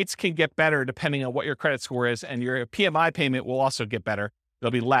 your rates can get better depending on what your credit score is, and your PMI payment will also get better.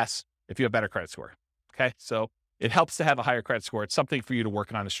 It'll be less if you have better credit score. Okay, so it helps to have a higher credit score. It's something for you to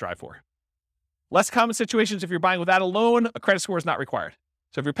work on and strive for. Less common situations, if you're buying without a loan, a credit score is not required.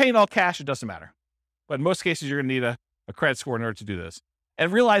 So if you're paying all cash, it doesn't matter. But in most cases, you're going to need a credit score in order to do this.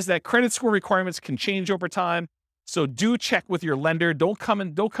 And realize that credit score requirements can change over time. So do check with your lender. Don't come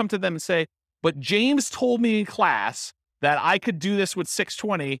to them and say, but James told me in class that I could do this with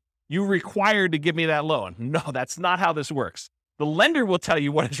 620. you're required to give me that loan. No, that's not how this works. The lender will tell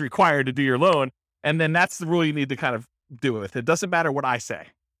you what is required to do your loan, and then that's the rule you need to kind of do it with. It doesn't matter what I say.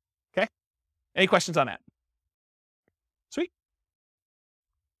 Okay? Any questions on that? Sweet.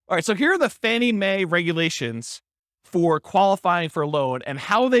 All right, so here are the Fannie Mae regulations for qualifying for a loan and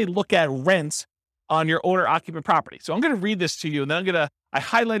how they look at rents on your owner-occupant property. So I'm going to read this to you, and then I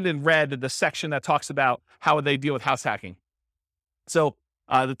highlighted in red the section that talks about how they deal with house hacking. So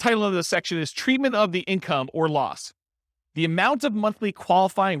the title of the section is Treatment of the Income or Loss. The amount of monthly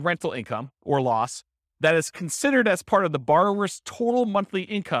qualifying rental income or loss that is considered as part of the borrower's total monthly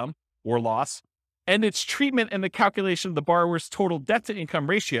income or loss, and its treatment in the calculation of the borrower's total debt-to-income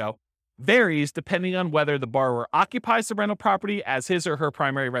ratio varies depending on whether the borrower occupies the rental property as his or her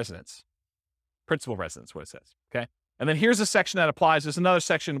primary residence. Principal residence, what it says, okay? And then here's a section that applies. There's another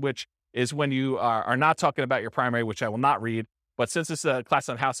section which is when you are not talking about your primary, which I will not read. But since it's a class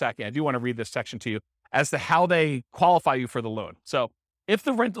on house hacking, I do want to read this section to you as to how they qualify you for the loan. So if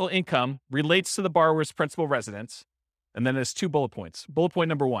the rental income relates to the borrower's principal residence, and then there's 2 bullet points. Bullet point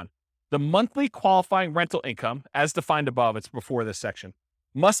number 1, the monthly qualifying rental income, as defined above, it's before this section,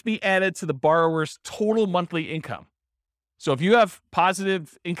 must be added to the borrower's total monthly income. So if you have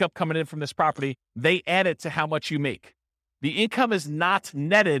positive income coming in from this property, they add it to how much you make. The income is not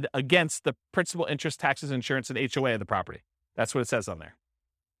netted against the principal, interest, taxes, insurance, and HOA of the property. That's what it says on there.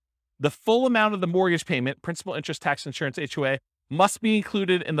 The full amount of the mortgage payment, principal, interest, tax, insurance, HOA, must be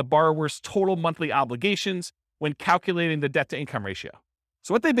included in the borrower's total monthly obligations when calculating the debt-to-income ratio.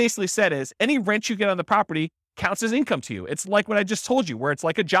 So what they basically said is any rent you get on the property counts as income to you. It's like what I just told you, where it's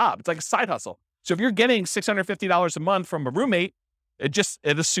like a job. It's like a side hustle. So if you're getting $650 a month from a roommate, it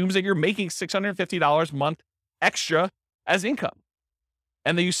assumes that you're making $650 a month extra as income.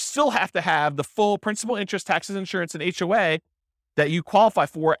 And then you still have to have the full principal, interest, taxes, insurance, and HOA that you qualify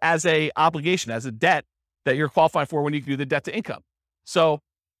for as a obligation, as a debt that you're qualifying for when you do the debt to income. So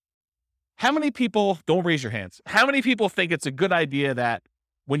how many people, don't raise your hands, how many people think it's a good idea that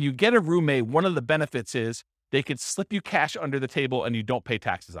when you get a roommate, one of the benefits is they can slip you cash under the table and you don't pay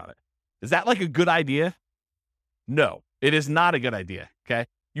taxes on it? Is that like a good idea? No, it is not a good idea, okay?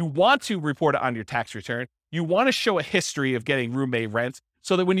 You want to report it on your tax return. You want to show a history of getting roommate rent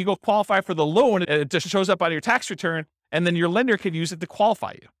so that when you go qualify for the loan, it just shows up on your tax return and then your lender can use it to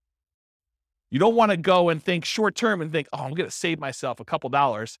qualify you. You don't want to go and think short term and think, oh, I'm going to save myself a couple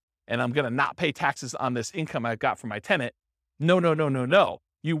dollars and I'm going to not pay taxes on this income I got from my tenant. No.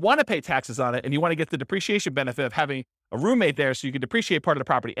 You want to pay taxes on it and you want to get the depreciation benefit of having a roommate there so you can depreciate part of the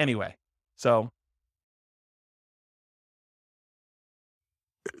property anyway. So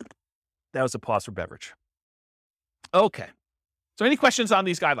that was a pause for beverage. Okay. So any questions on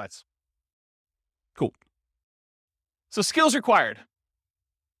these guidelines? Cool. So skills required.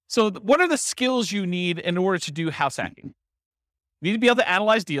 So what are the skills you need in order to do house hacking? You need to be able to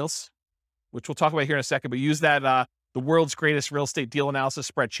analyze deals, which we'll talk about here in a second, but use that the world's greatest real estate deal analysis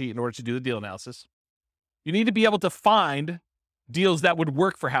spreadsheet in order to do the deal analysis. You need to be able to find deals that would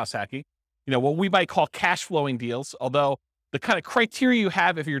work for house hacking. You know, what we might call cash flowing deals, although the kind of criteria you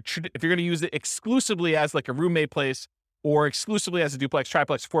have if you're going to use it exclusively as like a roommate place or exclusively as a duplex,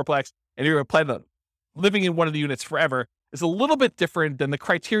 triplex, fourplex, and you're planning on living in one of the units forever is a little bit different than the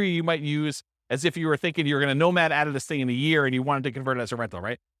criteria you might use as if you were thinking you're going to nomad out of this thing in a year and you wanted to convert it as a rental,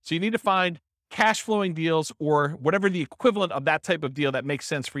 right? So you need to find cash flowing deals or whatever the equivalent of that type of deal that makes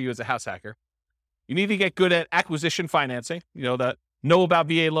sense for you as a house hacker. You need to get good at acquisition financing, know about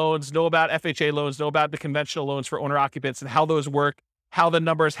VA loans, know about FHA loans, know about the conventional loans for owner occupants and how those work, how the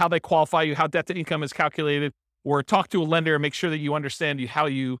numbers, how they qualify you, how debt to income is calculated, or talk to a lender and make sure that you understand how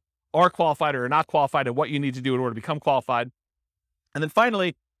you are qualified or not qualified and what you need to do in order to become qualified. And then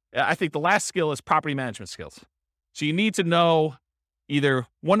finally, I think the last skill is property management skills. So you need to know either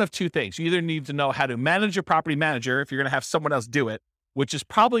one of two things. You either need to know how to manage your property manager if you're going to have someone else do it, which is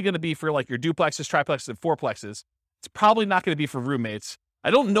probably going to be for like your duplexes, triplexes, and fourplexes. It's probably not going to be for roommates.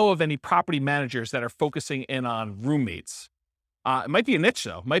 I don't know of any property managers that are focusing in on roommates. It might be a niche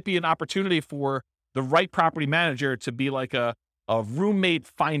though. It might be an opportunity for the right property manager to be like a roommate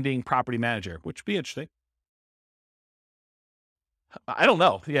finding property manager, which would be interesting. I don't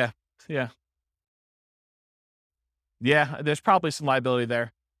know. Yeah. There's probably some liability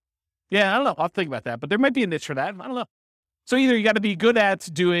there. Yeah, I don't know. I'll think about that, but there might be a niche for that. I don't know. So either you got to be good at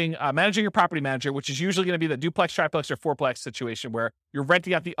doing managing your property manager, which is usually going to be the duplex, triplex, or fourplex situation where you're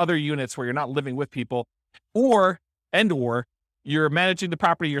renting out the other units where you're not living with people, or you're managing the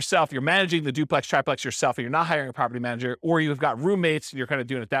property yourself. You're managing the duplex, triplex yourself, and you're not hiring a property manager, or you've got roommates and you're kind of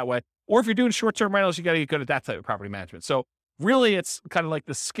doing it that way. Or if you're doing short-term rentals, you got to get good at that type of property management. So really it's kind of like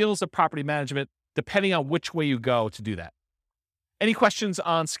the skills of property management, depending on which way you go to do that. Any questions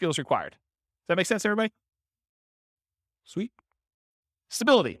on skills required? Does that make sense, everybody? Sweet.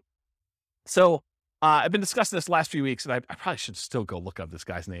 Stability. So I've been discussing this last few weeks, and I probably should still go look up this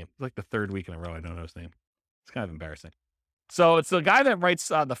guy's name. It's like the third week in a row I don't know his name. It's kind of embarrassing. So it's the guy that writes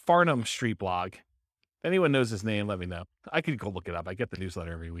the Farnham Street blog. If anyone knows his name, let me know. I could go look it up. I get the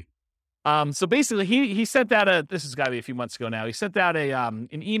newsletter every week. So basically, he sent out this has got to be a few months ago now. He sent out an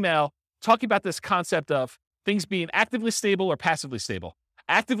email talking about this concept of things being actively stable or passively stable.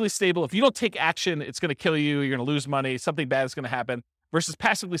 Actively stable, if you don't take action, it's going to kill you. You're going to lose money. Something bad is going to happen. Versus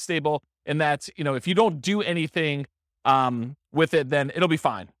passively stable, in that, if you don't do anything with it, then it'll be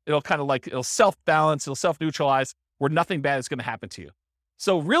fine. It'll kind of like, it'll self-balance, it'll self-neutralize, where nothing bad is going to happen to you.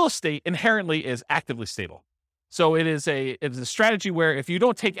 So real estate inherently is actively stable. So it's a strategy where if you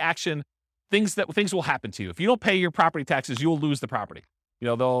don't take action, things will happen to you. If you don't pay your property taxes, you'll lose the property.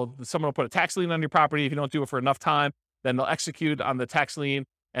 Someone will put a tax lien on your property. If you don't do it for enough time, then they'll execute on the tax lien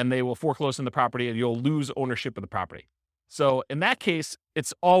and they will foreclose on the property and you'll lose ownership of the property. So in that case,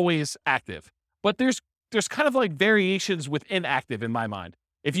 it's always active. But there's kind of like variations within active in my mind.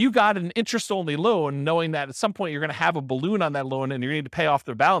 If you got an interest-only loan, knowing that at some point you're going to have a balloon on that loan and you need to pay off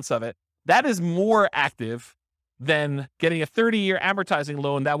the balance of it, that is more active than getting a 30-year amortizing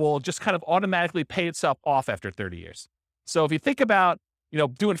loan that will just kind of automatically pay itself off after 30 years. So if you think about,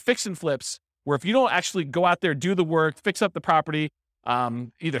 doing fix and flips, where if you don't actually go out there, do the work, fix up the property,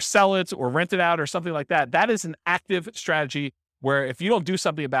 either sell it or rent it out or something like that, that is an active strategy where if you don't do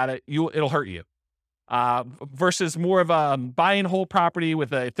something about it, it'll hurt you. Versus more of a buy and hold property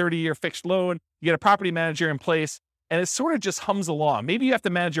with a 30-year fixed loan, you get a property manager in place, and it sort of just hums along. Maybe you have to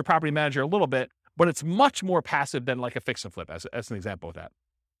manage your property manager a little bit, but it's much more passive than like a fix and flip as an example of that.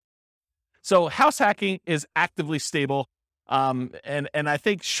 So house hacking is actively stable. And I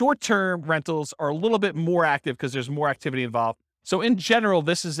think short-term rentals are a little bit more active because there's more activity involved. So in general,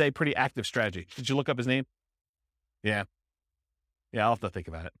 this is a pretty active strategy. Did you look up his name? Yeah, I'll have to think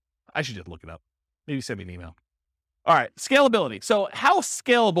about it. I should just look it up. Maybe send me an email. All right, scalability. So how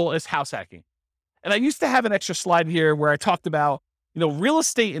scalable is house hacking? And I used to have an extra slide here where I talked about, real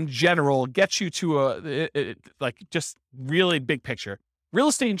estate in general gets you to just really big picture. Real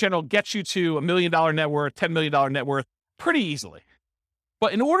estate in general gets you to $1 million net worth, $10 million net worth pretty easily.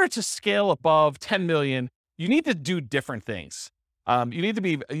 But in order to scale above 10 million, you need to do different things. You need to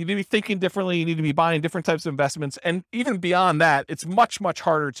be thinking differently. You need to be buying different types of investments. And even beyond that, it's much, much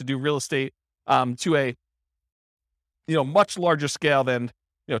harder to do real estate to a, much larger scale than,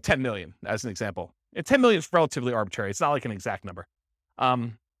 10 million as an example. And 10 million is relatively arbitrary. It's not like an exact number.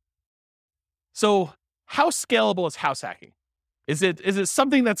 So how scalable is house hacking? Is it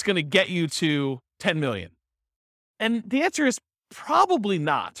something that's going to get you to 10 million? And the answer is probably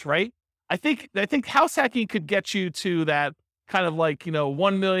not, right? I think house hacking could get you to that kind of like,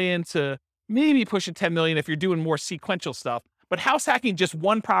 1 million to maybe pushing 10 million if you're doing more sequential stuff. But house hacking just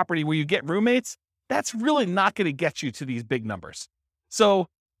one property where you get roommates, that's really not going to get you to these big numbers. So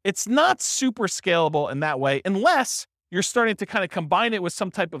it's not super scalable in that way, unless you're starting to kind of combine it with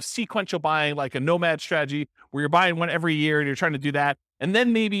some type of sequential buying, like a nomad strategy where you're buying one every year and you're trying to do that. And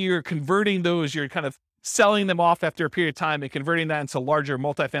then maybe you're converting those, you're kind of selling them off after a period of time and converting that into larger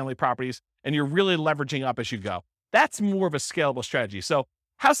multifamily properties. And you're really leveraging up as you go. That's more of a scalable strategy. So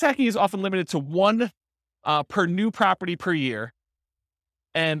house hacking is often limited to one per new property per year.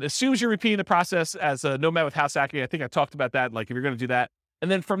 And as soon as you're repeating the process as a nomad with house hacking, I think I talked about that, like if you're going to do that. And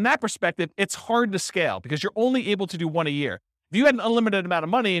then from that perspective, it's hard to scale because you're only able to do one a year. If you had an unlimited amount of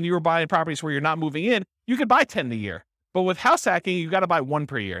money and you were buying properties where you're not moving in, you could buy 10 a year. But with house hacking, you got to buy one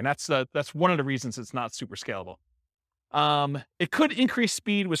per year. And that's one of the reasons it's not super scalable. It could increase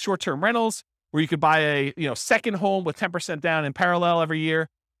speed with short-term rentals where you could buy a second home with 10% down in parallel every year.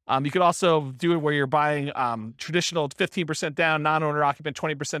 You could also do it where you're buying traditional 15% down, non-owner occupant,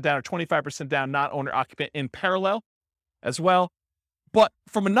 20% down, or 25% down, non-owner occupant in parallel as well. But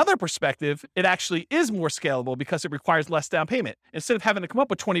from another perspective, it actually is more scalable because it requires less down payment. Instead of having to come up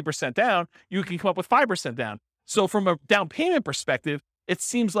with 20% down, you can come up with 5% down. So from a down payment perspective, it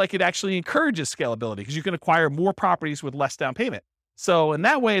seems like it actually encourages scalability because you can acquire more properties with less down payment. So in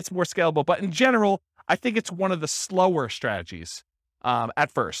that way, it's more scalable. But in general, I think it's one of the slower strategies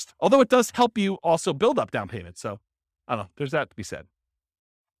at first, although it does help you also build up down payment. So I don't know, there's that to be said.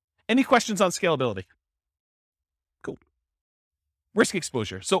 Any questions on scalability? Cool. Risk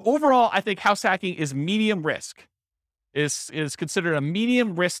exposure. So overall, I think house hacking is medium risk, is considered a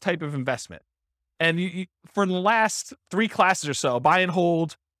medium risk type of investment. And for the last 3 classes or so, buy and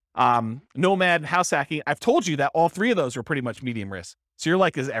hold, Nomad, and house hacking, I've told you that all three of those are pretty much medium risk. So you're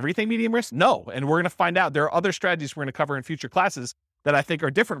like, is everything medium risk? No. And we're going to find out. There are other strategies we're going to cover in future classes that I think are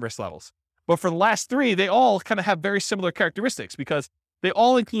different risk levels. But for the last three, they all kind of have very similar characteristics because they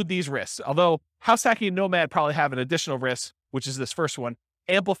all include these risks. Although house hacking and Nomad probably have an additional risk, which is this first one,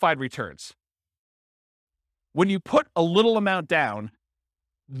 amplified returns. When you put a little amount down,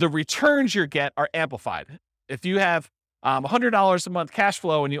 the returns you get are amplified. If you have $100 a month cash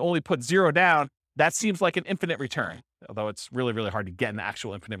flow and you only put $0 down, that seems like an infinite return, although it's really, really hard to get an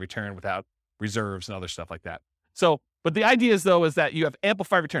actual infinite return without reserves and other stuff like that. But the idea is that you have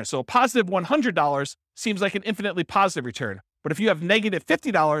amplified returns. So a positive $100 seems like an infinitely positive return. But if you have negative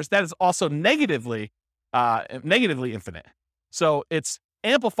 $50, that is also negatively infinite. So it's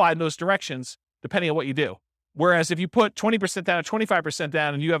amplified in those directions depending on what you do. Whereas if you put 20% down or 25%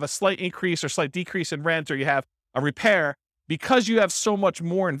 down and you have a slight increase or slight decrease in rent, or you have a repair, because you have so much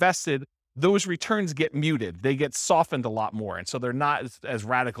more invested, those returns get muted. They get softened a lot more. And so they're not as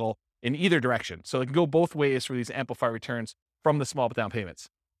radical in either direction. So it can go both ways for these amplified returns from the small down payments.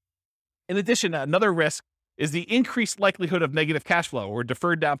 In addition, another risk is the increased likelihood of negative cash flow or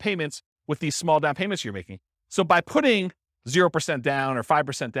deferred down payments with these small down payments you're making. So by putting 0% down or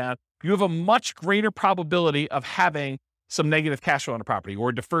 5% down, you have a much greater probability of having some negative cash flow on a property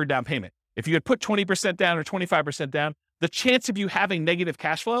or deferred down payment. If you had put 20% down or 25% down, the chance of you having negative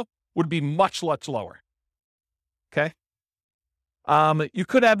cash flow would be much, much lower. Okay. You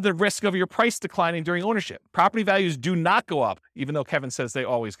could have the risk of your price declining during ownership. Property values do not go up, even though Kevin says they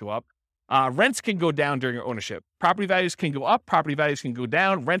always go up. Rents can go down during your ownership. Property values can go up, property values can go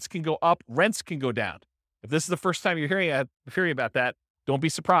down, rents can go up, rents can go down. If this is the first time you're hearing about that, don't be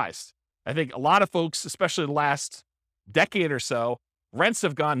surprised. I think a lot of folks, especially the last decade or so, rents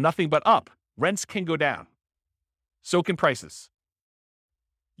have gone nothing but up. Rents can go down. So can prices.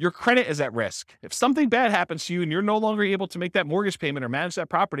 Your credit is at risk. If something bad happens to you and you're no longer able to make that mortgage payment or manage that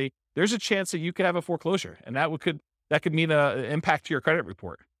property, there's a chance that you could have a foreclosure, and that could mean an impact to your credit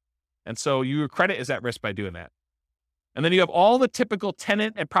report. And so your credit is at risk by doing that. And then you have all the typical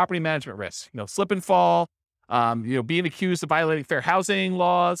tenant and property management risks, slip and fall, being accused of violating fair housing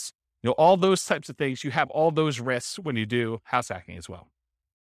laws, all those types of things. You have all those risks when you do house hacking as well.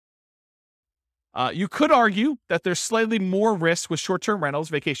 You could argue that there's slightly more risk with short-term rentals,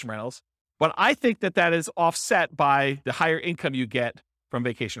 vacation rentals, but I think that is offset by the higher income you get from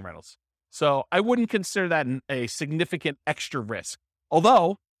vacation rentals. So I wouldn't consider that a significant extra risk.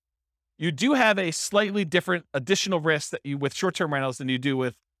 Although you do have a slightly different additional risk that you with short-term rentals than you do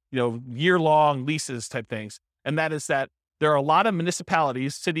with, year-long leases type things. And that is that there are a lot of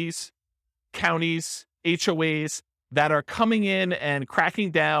municipalities, cities, counties, HOAs that are coming in and cracking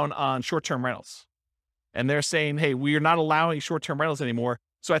down on short-term rentals. And they're saying, hey, we are not allowing short-term rentals anymore.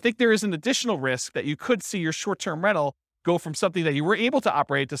 So I think there is an additional risk that you could see your short-term rental go from something that you were able to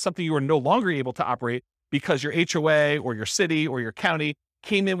operate to something you are no longer able to operate because your HOA or your city or your county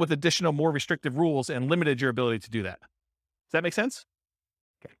came in with additional, more restrictive rules and limited your ability to do that. Does that make sense?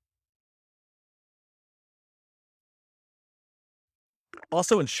 Okay.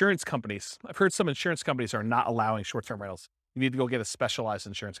 Also, insurance companies. I've heard some insurance companies are not allowing short-term rentals. You need to go get a specialized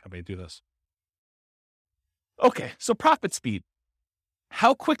insurance company to do this. Okay, so profit speed.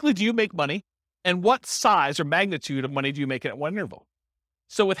 How quickly do you make money? And what size or magnitude of money do you make at one interval?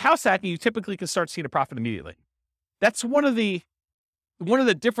 So with house hacking, you typically can start seeing a profit immediately. That's one of the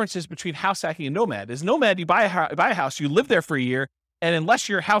differences between house hacking and nomad. Is nomad, you buy a house, you live there for a year, and unless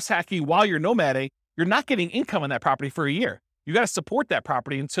you're house hacking while you're nomading, you're not getting income on that property for a year. You got to support that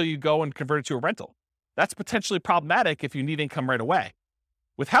property until you go and convert it to a rental. That's potentially problematic if you need income right away.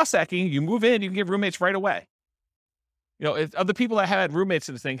 With house hacking, you move in, you can get roommates right away. Of the people that had roommates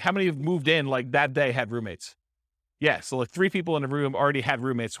in this thing, how many have moved in like that day had roommates? Yeah, so like 3 people in the room already had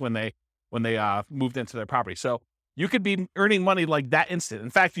roommates when they moved into their property. So you could be earning money like that instant.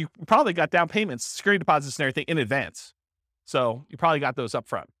 In fact, you probably got down payments, security deposits and everything in advance. So you probably got those up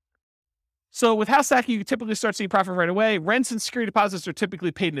front. So with house hacking, you typically start seeing profit right away. Rents and security deposits are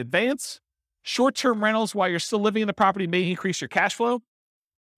typically paid in advance. Short-term rentals while you're still living in the property may increase your cash flow.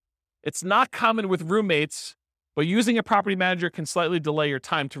 It's not common with roommates, but using a property manager can slightly delay your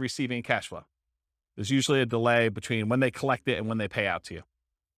time to receiving cash flow. There's usually a delay between when they collect it and when they pay out to you.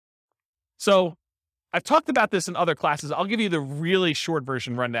 So I've talked about this in other classes. I'll give you the really short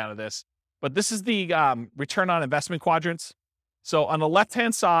version rundown of this, but this is the return on investment quadrants. So on the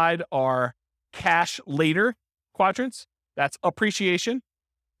left-hand side are cash later quadrants. That's appreciation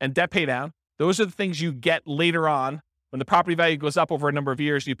and debt pay down. Those are the things you get later on when the property value goes up over a number of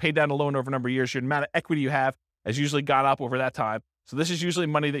years. You pay down a loan over a number of years. Your amount of equity you have has usually gone up over that time. So this is usually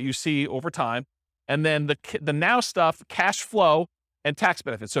money that you see over time. And then the now stuff, cash flow and tax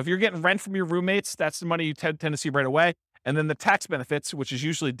benefits. So if you're getting rent from your roommates, that's the money you tend to see right away. And then the tax benefits, which is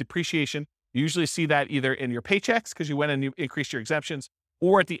usually depreciation, you usually see that either in your paychecks because you went and you increased your exemptions,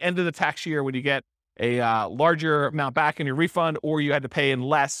 or at the end of the tax year when you get a larger amount back in your refund, or you had to pay in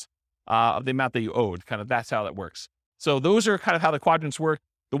less of the amount that you owed. Kind of that's how that works. So those are kind of how the quadrants work.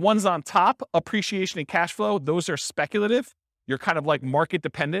 The ones on top, appreciation and cash flow, those are speculative. You're kind of like market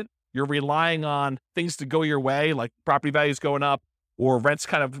dependent. You're relying on things to go your way, like property values going up or rents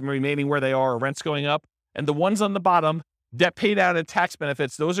kind of remaining where they are or rents going up. And the ones on the bottom, debt pay down and tax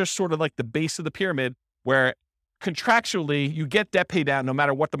benefits, those are sort of like the base of the pyramid where contractually you get debt pay down no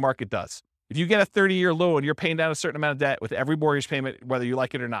matter what the market does. If you get a 30-year loan, you're paying down a certain amount of debt with every mortgage payment, whether you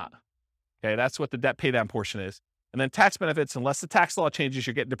like it or not. Okay, that's what the debt pay down portion is. And then tax benefits, unless the tax law changes,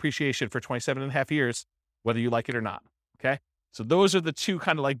 you're getting depreciation for 27 and a half years, whether you like it or not. Okay, so those are the two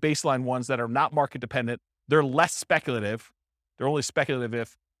kind of like baseline ones that are not market dependent. They're less speculative. They're only speculative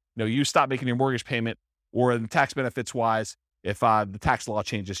if you stop making your mortgage payment, or in tax benefits wise, if the tax law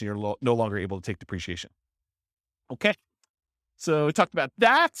changes and you're no longer able to take depreciation. Okay, so we talked about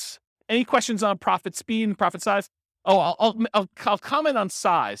that. Any questions on profit speed and profit size? Oh, I'll comment on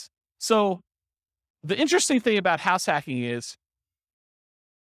size. So the interesting thing about house hacking is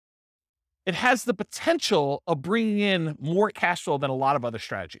it has the potential of bringing in more cash flow than a lot of other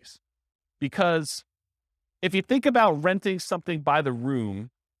strategies. Because if you think about renting something by the room,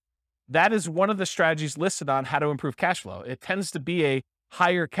 that is one of the strategies listed on how to improve cash flow. It tends to be a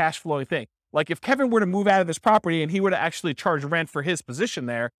higher cash flowing thing. Like if Kevin were to move out of his property and he were to actually charge rent for his position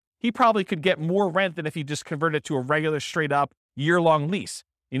there, he probably could get more rent than if he just converted it to a regular straight up year-long lease.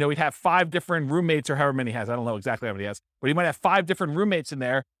 He'd have 5 different roommates or however many he has. I don't know exactly how many he has, but he might have 5 different roommates in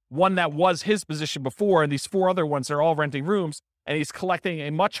there. One that was his position before, and these 4 other ones are all renting rooms, and he's collecting a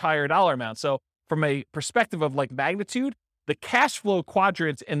much higher dollar amount. So from a perspective of like magnitude, the cash flow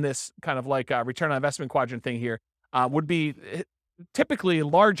quadrant in this kind of like return on investment quadrant thing here would be typically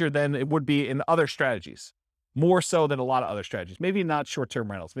larger than it would be in other strategies, more so than a lot of other strategies. Maybe not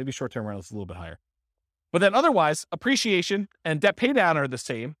short-term rentals. Maybe short-term rentals is a little bit higher. But then otherwise, appreciation and debt pay down are the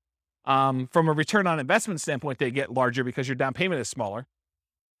same. From a return on investment standpoint, they get larger because your down payment is smaller.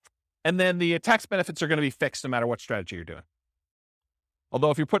 And then the tax benefits are going to be fixed no matter what strategy you're doing.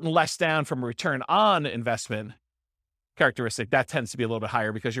 Although if you're putting less down from a return on investment characteristic, that tends to be a little bit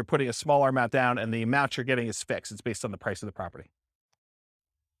higher because you're putting a smaller amount down and the amount you're getting is fixed. It's based on the price of the property.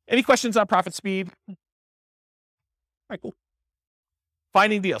 Any questions on profit speed? All right, cool.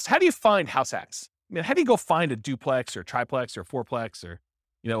 Finding deals. How do you find house hacks? How do you go find a duplex or triplex or fourplex or,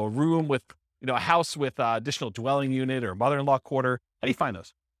 a room with, a house with additional dwelling unit or mother-in-law quarter? How do you find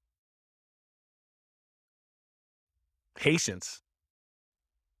those? Patience.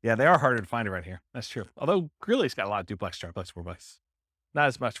 Yeah, they are harder to find around here. That's true. Although Greeley's got a lot of duplex, triplex, fourplex. Not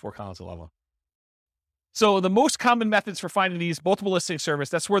as much Fort Collins, a lot of them. So the most common methods for finding these, multiple listing service,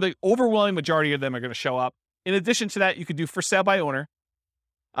 that's where the overwhelming majority of them are going to show up. In addition to that, you could do for sale by owner.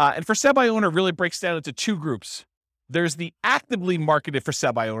 And for sale by owner really breaks down into 2 groups. There's the actively marketed for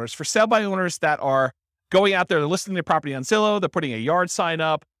sale by owners that are going out there, they're listing their property on Zillow, they're putting a yard sign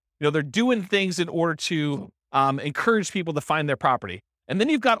up, they're doing things in order to encourage people to find their property. And then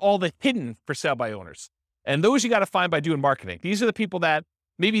you've got all the hidden for sale by owners. And those you got to find by doing marketing. These are the people that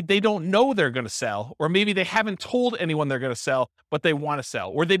maybe they don't know they're going to sell, or maybe they haven't told anyone they're going to sell, but they want to sell,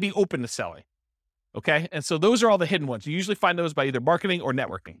 or they'd be open to selling. Okay. And so those are all the hidden ones. You usually find those by either marketing or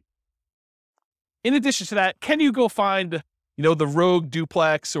networking. In addition to that, can you go find, the rogue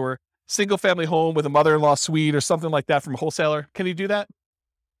duplex or single family home with a mother-in-law suite or something like that from a wholesaler? Can you do that?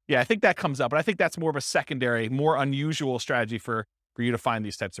 Yeah, I think that comes up, but I think that's more of a secondary, more unusual strategy for you to find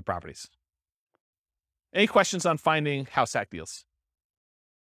these types of properties. Any questions on finding house hack deals?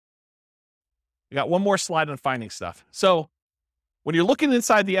 We got one more slide on finding stuff. So when you're looking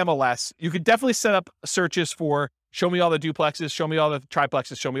inside the MLS, you could definitely set up searches for show me all the duplexes, show me all the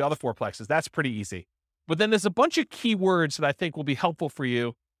triplexes, show me all the fourplexes. That's pretty easy. But then there's a bunch of keywords that I think will be helpful for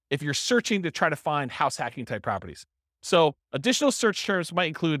you if you're searching to try to find house hacking type properties. So additional search terms might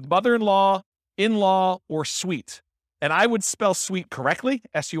include mother-in-law, in-law, or suite. And I would spell suite correctly,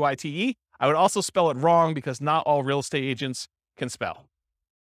 S-U-I-T-E. I would also spell it wrong because not all real estate agents can spell.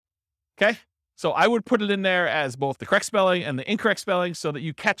 Okay? So I would put it in there as both the correct spelling and the incorrect spelling so that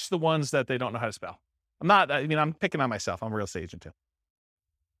you catch the ones that they don't know how to spell. I'm picking on myself. I'm a real estate agent too.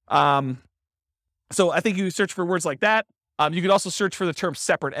 So I think you search for words like that. You could also search for the term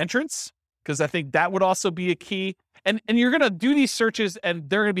separate entrance, because I think that would also be a key. And you're going to do these searches and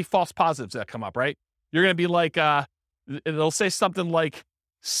there are going to be false positives that come up, right? You're going to be like, It'll say something like,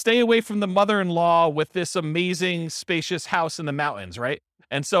 stay away from the mother-in-law with this amazing spacious house in the mountains, right?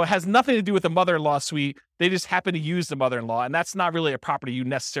 And so it has nothing to do with the mother-in-law suite. They just happen to use the mother-in-law, and that's not really a property you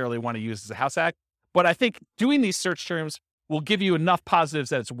necessarily want to use as a house hack. But I think doing these search terms will give you enough positives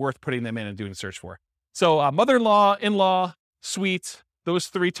that it's worth putting them in and doing a search for. So mother-in-law, in-law, suite, those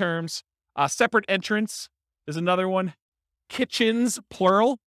three terms. Separate entrance is another one. Kitchens,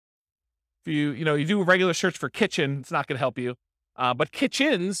 plural. If you do a regular search for kitchen, it's not going to help you. But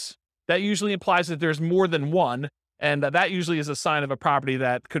kitchens, that usually implies that there's more than one, and that usually is a sign of a property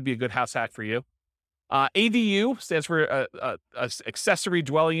that could be a good house hack for you. ADU stands for accessory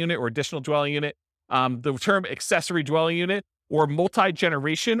dwelling unit or additional dwelling unit. The term accessory dwelling unit or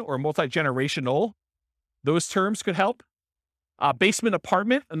multi-generation or multi-generational, those terms could help. Basement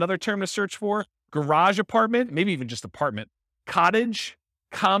apartment, another term to search for. Garage apartment, maybe even just apartment. Cottage,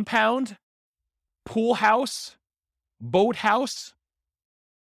 compound, pool house, boat house,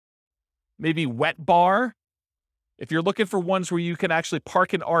 maybe wet bar. If you're looking for ones where you can actually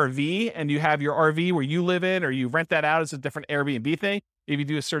park an RV and you have your RV where you live in, or you rent that out as a different Airbnb thing, maybe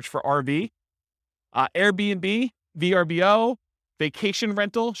do a search for RV. Airbnb, VRBO, vacation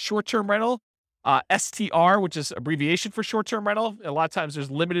rental, short-term rental, STR, which is abbreviation for short-term rental. A lot of times there's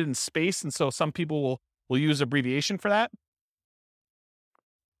limited in space, and so some people will use abbreviation for that.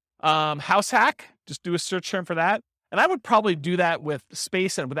 House hack, just do a search term for that. And I would probably do that with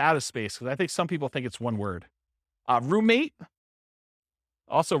space and without a space, because I think some people think it's one word. Roommate,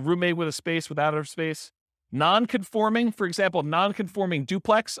 also roommate with a space, without a space. Non-conforming, for example, non-conforming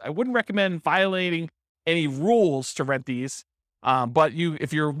duplex. I wouldn't recommend violating any rules to rent these, but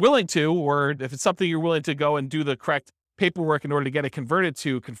if you're willing to, or if it's something you're willing to go and do the correct paperwork in order to get it converted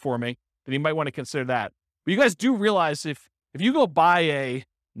to conforming, then you might want to consider that. But you guys do realize if you go buy a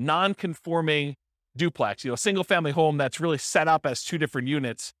non-conforming duplex, a single family home that's really set up as two different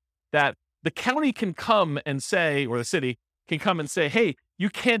units, that the county can come and say, or the city can come and say, hey, you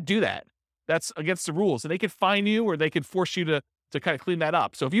can't do that. That's against the rules. And they could fine you, or they could force you to kind of clean that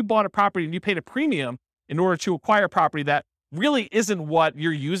up. So if you bought a property and you paid a premium in order to acquire a property that really isn't what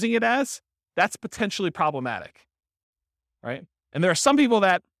you're using it as, that's potentially problematic, right? And there are some people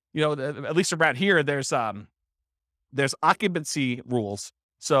that, at least around here, there's occupancy rules.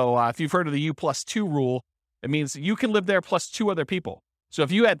 So if you've heard of the U+2 rule, it means you can live there plus two other people. So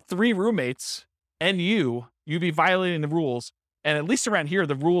if you had 3 roommates and you'd be violating the rules. And at least around here,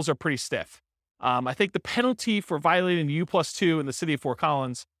 the rules are pretty stiff. I think the penalty for violating the U+2 in the city of Fort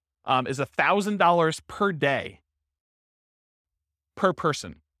Collins is $1,000 per day per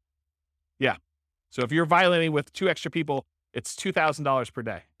person. Yeah. So if you're violating with 2 extra people, it's $2,000 per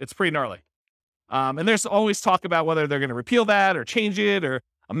day. It's pretty gnarly. And there's always talk about whether they're going to repeal that or change it or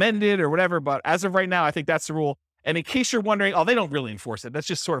amend it or whatever. But as of right now, I think that's the rule. And in case you're wondering, they don't really enforce it. That's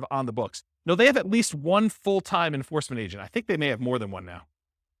just sort of on the books. No, they have at least one full-time enforcement agent. I think they may have more than one now,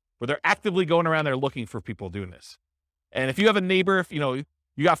 where they're actively going around there looking for people doing this. And if you have a neighbor, if you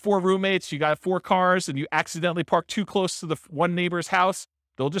got 4 roommates, you got 4 cars, and you accidentally park too close to the one neighbor's house,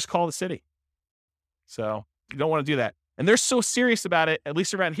 they'll just call the city. So you don't want to do that. And they're so serious about it, at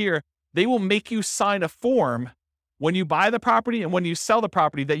least around here, they will make you sign a form when you buy the property and when you sell the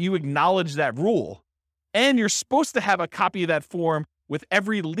property that you acknowledge that rule. And you're supposed to have a copy of that form with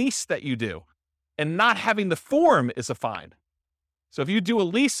every lease that you do. And not having the form is a fine. So if you do a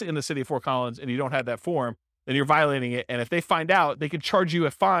lease in the city of Fort Collins and you don't have that form, then you're violating it. And if they find out, they could charge you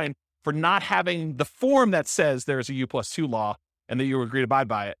a fine for not having the form that says there's a U+2 law and that you agree to abide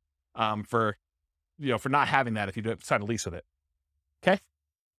by it, for not having that if you don't sign a lease with it. Okay?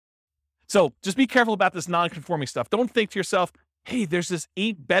 So just be careful about this non-conforming stuff. Don't think to yourself, hey, there's this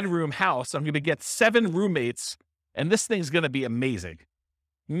 8-bedroom house. I'm going to get 7 roommates, and this thing's going to be amazing.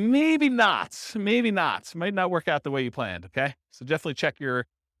 Maybe not. Maybe not. Might not work out the way you planned, okay? So definitely check your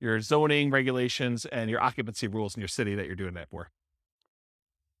zoning regulations and your occupancy rules in your city that you're doing that for.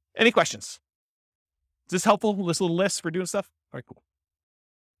 Any questions? Is this helpful, this little list for doing stuff? All right, cool.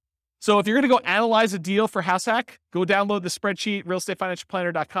 So if you're going to go analyze a deal for House Hack, go download the spreadsheet,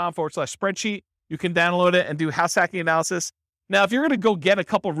 realestatefinancialplanner.com/spreadsheet. You can download it and do house hacking analysis. Now, if you're going to go get a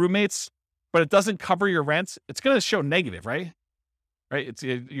couple roommates, but it doesn't cover your rent, it's going to show negative, right? Right?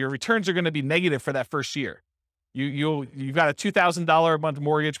 Your returns are going to be negative for that first year. You've got a $2,000 a month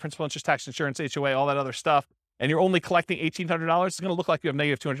mortgage, principal, interest, tax, insurance, HOA, all that other stuff, and you're only collecting $1,800. It's going to look like you have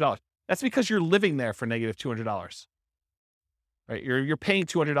negative $200. That's because you're living there for negative $200. Right? You're paying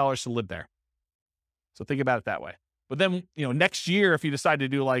 $200 to live there. So think about it that way. But then, next year, if you decide to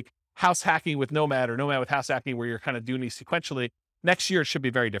do like house hacking with Nomad or Nomad with house hacking, where you're kind of doing these sequentially, next year it should be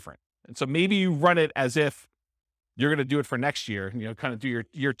very different. And so maybe you run it as if you're going to do it for next year, kind of do your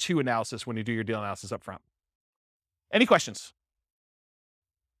year 2 analysis when you do your deal analysis up front. Any questions?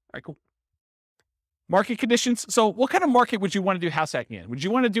 All right, cool. Market conditions. So what kind of market would you want to do house hacking in? Would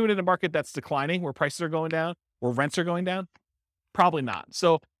you want to do it in a market that's declining, where prices are going down, where rents are going down? Probably not.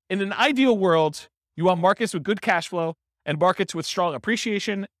 So in an ideal world, you want markets with good cash flow and markets with strong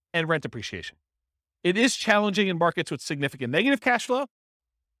appreciation and rent appreciation. It is challenging in markets with significant negative cash flow,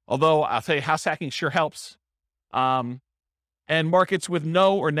 although I'll tell you, house hacking sure helps. And markets with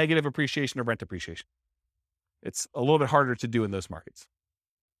no or negative appreciation or rent appreciation. It's a little bit harder to do in those markets.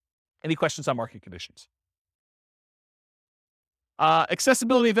 Any questions on market conditions?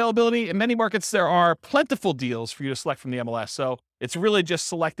 Accessibility, availability. In many markets, there are plentiful deals for you to select from the MLS. So it's really just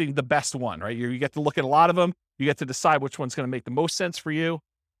selecting the best one, right? You get to look at a lot of them. You get to decide which one's going to make the most sense for you.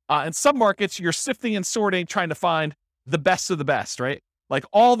 In some markets, you're sifting and sorting, trying to find the best of the best, right? Like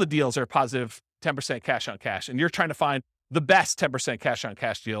all the deals are positive 10% cash on cash, and you're trying to find the best 10% cash on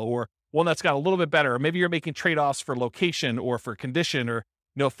cash deal, or one that's got a little bit better. Or maybe you're making trade-offs for location or for condition, or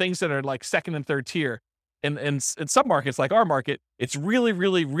things that are like second and third tier. And in some markets, like our market, it's really,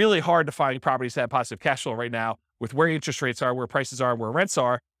 really, really hard to find properties that have positive cash flow right now with where interest rates are, where prices are, where rents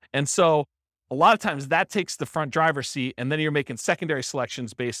are. And so a lot of times that takes the front driver's seat, and then you're making secondary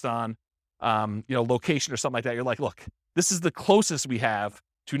selections based on, location or something like that. You're like, look, this is the closest we have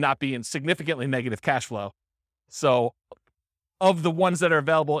to not being significantly negative cash flow. So of the ones that are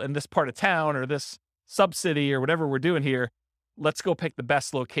available in this part of town or this sub-city or whatever we're doing here, let's go pick the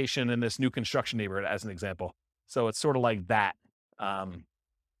best location in this new construction neighborhood as an example. So it's sort of like that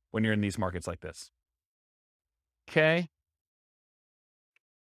when you're in these markets like this. Okay.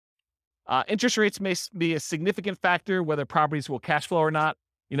 Interest rates may be a significant factor whether properties will cash flow or not.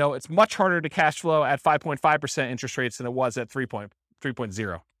 It's much harder to cash flow at 5.5% interest rates than it was at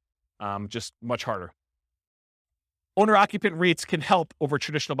 3.0. Just much harder. Owner-occupant REITs can help over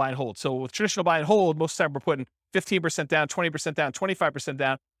traditional buy and hold. So with traditional buy and hold, most of the time we're putting 15% down, 20% down, 25%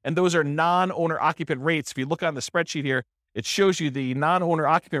 down, and those are non-owner-occupant rates. If you look on the spreadsheet here, it shows you the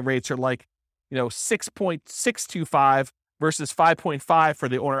non-owner-occupant rates are like, 6.625 versus 5.5 for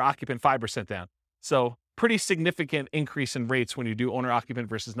the owner-occupant 5% down. So pretty significant increase in rates when you do owner-occupant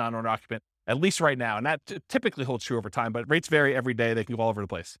versus non-owner-occupant, at least right now. And that typically holds true over time, but rates vary every day. They can go all over the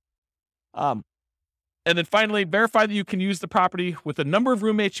place. And then finally, verify that you can use the property with the number of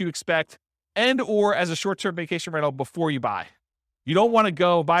roommates you expect and or as a short-term vacation rental before you buy. You don't want to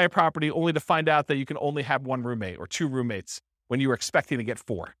go buy a property only to find out that you can only have one roommate or two roommates when you were expecting to get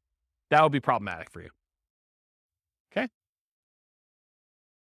four. That would be problematic for you. Okay?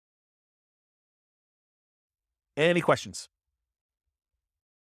 Any questions?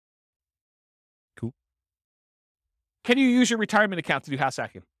 Cool. Can you use your retirement account to do house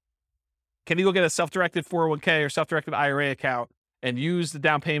hacking? Can you go get a self-directed 401k or self-directed IRA account and use the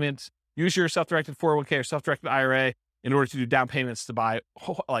down payments, use your self-directed 401k or self-directed IRA in order to do down payments to buy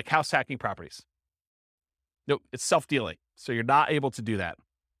like house hacking properties? Nope, it's self-dealing. So you're not able to do that.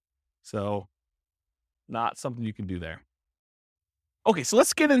 So not something you can do there. Okay, so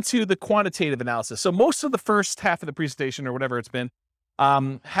let's get into the quantitative analysis. So most of the first half of the presentation or whatever it's been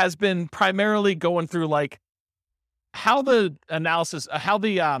has been primarily going through like how the analysis, how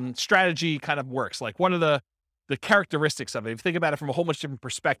the strategy kind of works. Like what are the characteristics of it? If you think about it from a whole bunch of different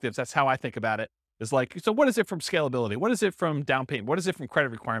perspectives, that's how I think about it. Is like, so what is it from scalability? What is it from down payment? What is it from credit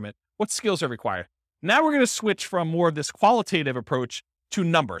requirement? What skills are required? Now we're going to switch from more of this qualitative approach to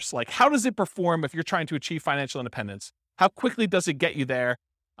numbers. Like how does it perform if you're trying to achieve financial independence? How quickly does it get you there?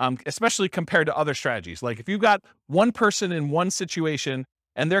 Especially compared to other strategies. Like if you've got one person in one situation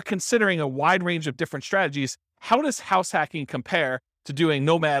and they're considering a wide range of different strategies, how does house hacking compare to doing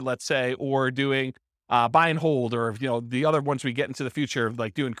Nomad, let's say, or doing buy and hold, or the other ones we get into the future,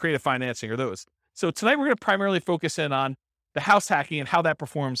 like doing creative financing or those? So tonight we're going to primarily focus in on the house hacking and how that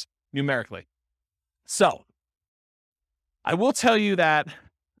performs numerically. So I will tell you that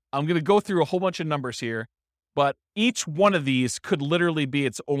I'm going to go through a whole bunch of numbers here, but each one of these could literally be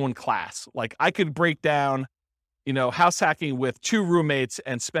its own class. Like I could break down, house hacking with two roommates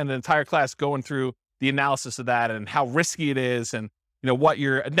and spend an entire class going through the analysis of that and how risky it is and, what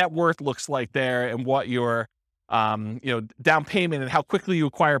your net worth looks like there and what your, down payment and how quickly you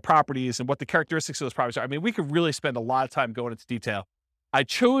acquire properties and what the characteristics of those properties are. I mean, we could really spend a lot of time going into detail. I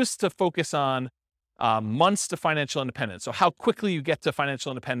chose to focus on months to financial independence. So how quickly you get to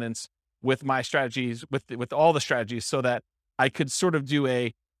financial independence with my strategies, with all the strategies, so that I could sort of do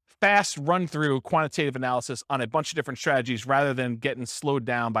a fast run through quantitative analysis on a bunch of different strategies rather than getting slowed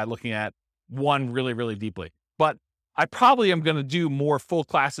down by looking at one really, really deeply. But I probably am going to do more full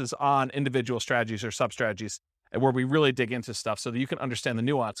classes on individual strategies or sub-strategies and where we really dig into stuff so that you can understand the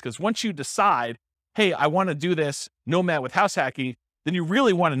nuance. Because once you decide, hey, I want to do this nomad with house hacking, then you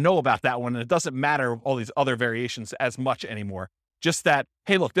really want to know about that one. And it doesn't matter all these other variations as much anymore. Just that,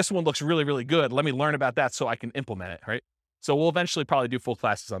 hey, look, this one looks really, really good. Let me learn about that so I can implement it, right? So we'll eventually probably do full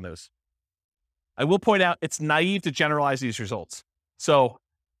classes on those. I will point out it's naive to generalize these results. So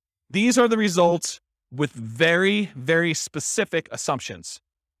these are the results with very, very specific assumptions.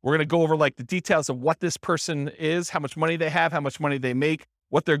 We're going to go over like the details of what this person is, how much money they have, how much money they make,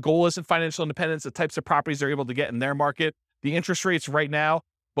 what their goal is in financial independence, the types of properties they're able to get in their market, the interest rates right now.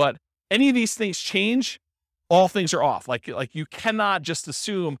 But any of these things change, all things are off. Like you cannot just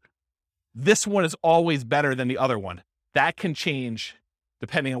assume this one is always better than the other one. That can change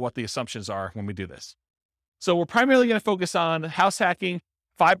depending on what the assumptions are when we do this. So we're primarily going to focus on house hacking,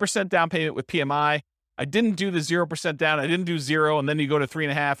 5% down payment with PMI. I didn't do the 0% down. I didn't do 0. And then you go to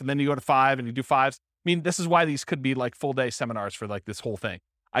 3.5 and then you go to 5 and you do 5s. I mean, this is why these could be like full day seminars for like this whole thing.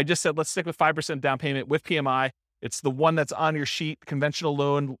 I just said, let's stick with 5% down payment with PMI. It's the one that's on your sheet, conventional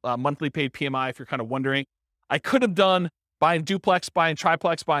loan, monthly paid PMI, if you're kind of wondering. I could have done buying duplex, buying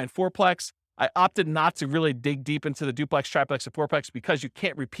triplex, buying fourplex. I opted not to really dig deep into the duplex, triplex, and fourplex because you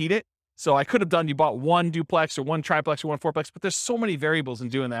can't repeat it. So I could have done, you bought one duplex or one triplex or one fourplex, but there's so many variables in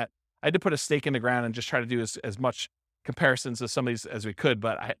doing that. I had to put a stake in the ground and just try to do as much comparisons of some of these as we could.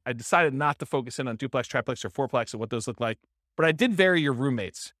 But I decided not to focus in on duplex, triplex, or fourplex and what those look like. But I did vary your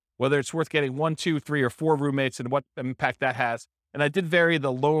roommates, whether it's worth getting 1, 2, 3, or 4 roommates and what impact that has. And I did vary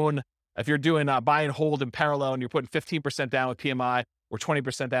the loan. If you're doing buy and hold in parallel and you're putting 15% down with PMI or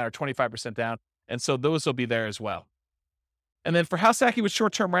 20% down or 25% down. And so those will be there as well. And then for house hacking with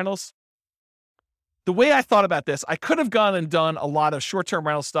short-term rentals, the way I thought about this, I could have gone and done a lot of short-term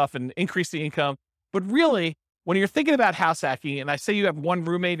rental stuff and increased the income. But really, when you're thinking about house hacking, and I say you have one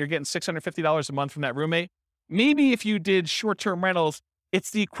roommate, you're getting $650 a month from that roommate, maybe if you did short-term rentals,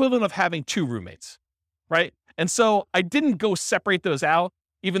 it's the equivalent of having 2 roommates, right? And so I didn't go separate those out,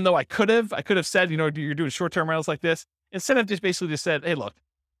 even though I could have said, you're doing short-term rentals like this. Instead of just basically just said, hey, look,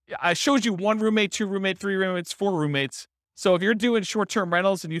 I showed you 1 roommate, 2 roommate, 3 roommates, 4 roommates. So if you're doing short-term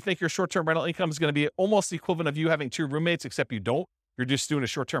rentals and you think your short-term rental income is going to be almost the equivalent of you having 2 roommates, except you don't, you're just doing a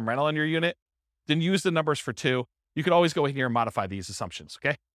short-term rental on your unit, then use the numbers for 2. You can always go in here and modify these assumptions,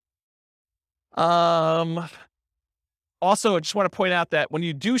 okay? Also, I just want to point out that when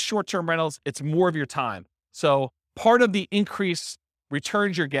you do short-term rentals, it's more of your time. So part of the increased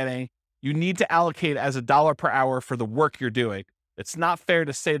returns you're getting, you need to allocate as $1 per hour for the work you're doing. It's not fair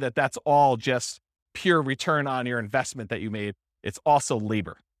to say that that's all just pure return on your investment that you made. It's also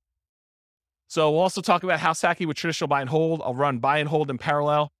labor. So we'll also talk about house hacking with traditional buy and hold. I'll run buy and hold in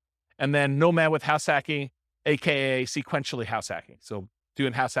parallel. And then nomad with house hacking, AKA sequentially house hacking. So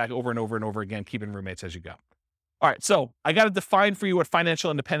doing house hack over and over and over again, keeping roommates as you go. All right, so I got to define for you what financial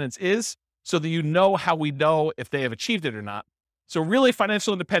independence is so that you know how we know if they have achieved it or not. So really,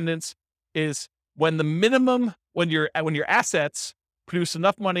 financial independence is when your assets produce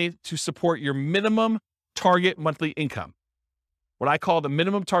enough money to support your minimum target monthly income. What I call the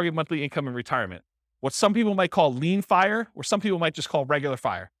minimum target monthly income in retirement. What some people might call lean fire, or some people might just call regular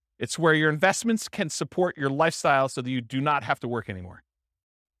fire. It's where your investments can support your lifestyle so that you do not have to work anymore.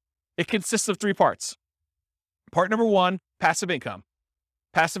 It consists of 3 parts. Part number 1, passive income.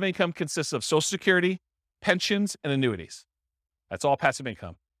 Passive income consists of Social Security, pensions, and annuities. That's all passive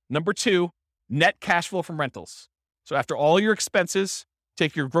income. Number 2, net cash flow from rentals. So after all your expenses,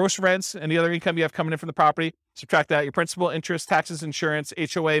 take your gross rents and the other income you have coming in from the property, subtract out your principal, interest, taxes, insurance,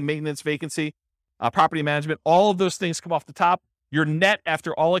 HOA, maintenance, vacancy, property management, all of those things come off the top. Your net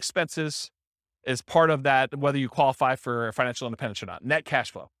after all expenses is part of that, whether you qualify for financial independence or not, net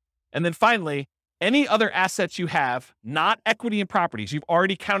cash flow. And then finally, any other assets you have, not equity in properties, you've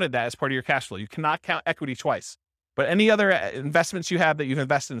already counted that as part of your cash flow. You cannot count equity twice. But any other investments you have that you've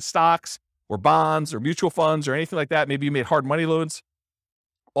invested in stocks or bonds or mutual funds or anything like that, maybe you made hard money loans,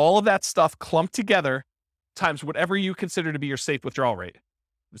 all of that stuff clumped together times whatever you consider to be your safe withdrawal rate.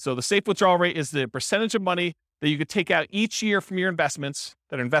 So the safe withdrawal rate is the percentage of money that you could take out each year from your investments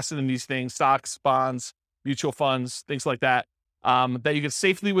that are invested in these things, stocks, bonds, mutual funds, things like that, that you can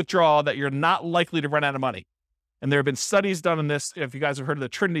safely withdraw that you're not likely to run out of money. And there have been studies done on this. If you guys have heard of the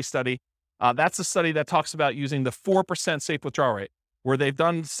Trinity study, that's a study that talks about using the 4% safe withdrawal rate, where they've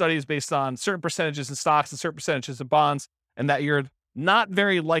done studies based on certain percentages in stocks and certain percentages in bonds, and that you're not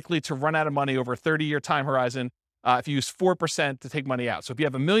very likely to run out of money over a 30-year time horizon if you use 4% to take money out. So if you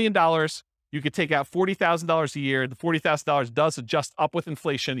have $1 million, you could take out $40,000 a year. The $40,000 does adjust up with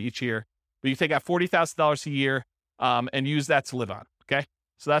inflation each year, but you take out $40,000 a year and use that to live on, okay?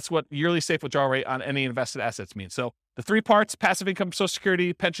 So that's what yearly safe withdrawal rate on any invested assets means. So the three parts: passive income, Social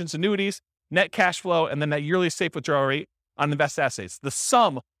Security, pensions, annuities, net cash flow, and then that yearly safe withdrawal rate on invested assets. The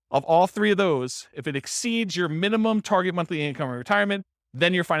sum of all three of those, if it exceeds your minimum target monthly income in retirement,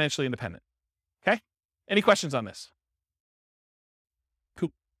 then you're financially independent. Okay? Any questions on this?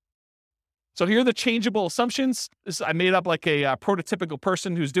 Cool. So here are the changeable assumptions. I made up like a prototypical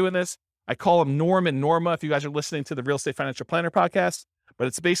person who's doing this. I call them Norm and Norma if you guys are listening to the Real Estate Financial Planner podcast, but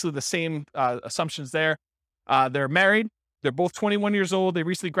it's basically the same assumptions there. They're married. They're both 21 years old. They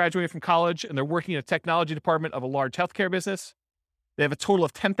recently graduated from college, and they're working in a technology department of a large healthcare business. They have a total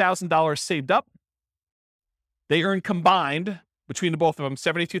of $10,000 saved up. They earn combined between the both of them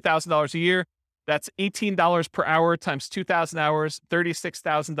 $72,000 a year. That's $18 per hour times 2,000 hours,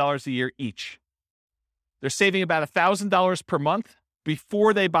 $36,000 a year each. They're saving about $1,000 per month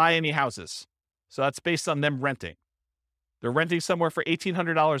before they buy any houses. So that's based on them renting. They're renting somewhere for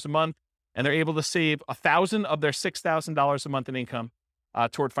 $1,800 a month, and they're able to save $1,000 of their $6,000 a month in income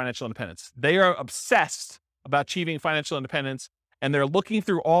toward financial independence. They are obsessed about achieving financial independence, and they're looking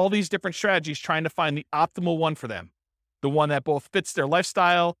through all these different strategies, trying to find the optimal one for them, the one that both fits their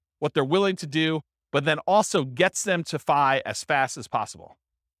lifestyle, what they're willing to do, but then also gets them to FI as fast as possible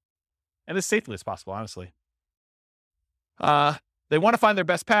and as safely as possible, honestly. They want to find their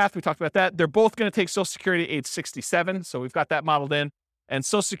best path. We talked about that. They're both going to take Social Security at age 67. So we've got that modeled in. And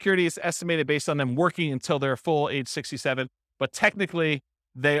Social Security is estimated based on them working until they're full age 67. But technically,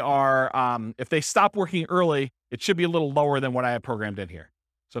 they are, if they stop working early, it should be a little lower than what I have programmed in here.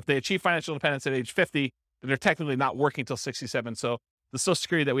 So if they achieve financial independence at age 50, then they're technically not working until 67. So the Social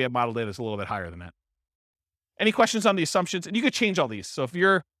Security that we have modeled in is a little bit higher than that. Any questions on the assumptions? And you could change all these. So if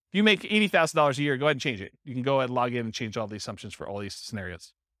you make $80,000 a year, go ahead and change it. You can go ahead and log in and change all the assumptions for all these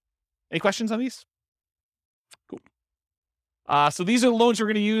scenarios. Any questions on these? Cool. So these are the loans we're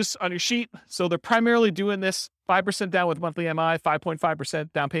going to use on your sheet. So they're primarily doing this 5% down with monthly MI,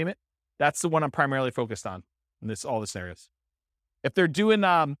 5.5% down payment. That's the one I'm primarily focused on in all the scenarios. If they're doing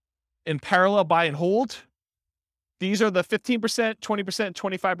in parallel buy and hold, these are the 15%, 20%,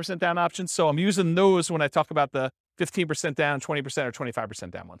 25% down options. So I'm using those when I talk about the 15% down, 20% or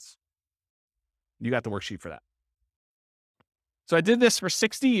 25% down ones. You got the worksheet for that. So I did this for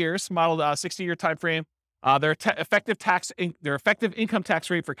 60 years, modeled 60-year time frame. Their effective income tax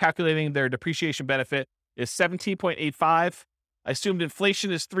rate for calculating their depreciation benefit is 17.85. I assumed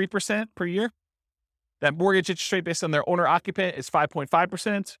inflation is 3% per year. That mortgage interest rate based on their owner occupant is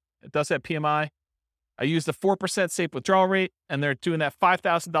 5.5%. It does have PMI. I used the 4% safe withdrawal rate, and they're doing that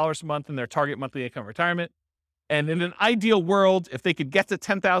 $5,000 a month in their target monthly income retirement. And in an ideal world, if they could get to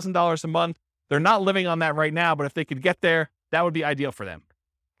 $10,000 a month, they're not living on that right now, but if they could get there, that would be ideal for them.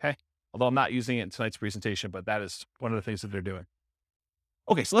 Okay. Although I'm not using it in tonight's presentation, but that is one of the things that they're doing.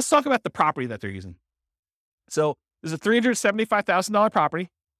 Okay. So let's talk about the property that they're using. So there's a $375,000 property.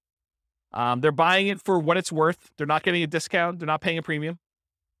 They're buying it for what it's worth. They're not getting a discount. They're not paying a premium.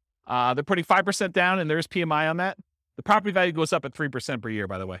 They're putting 5% down, and there's PMI on that. The property value goes up at 3% per year,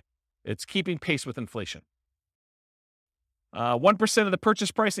 by the way. It's keeping pace with inflation. 1% of the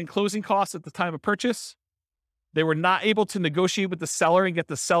purchase price and closing costs at the time of purchase. They were not able to negotiate with the seller and get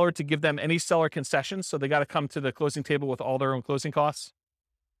the seller to give them any seller concessions, so they got to come to the closing table with all their own closing costs.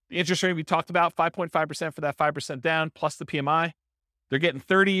 The interest rate we talked about, 5.5% for that 5% down, plus the PMI. They're getting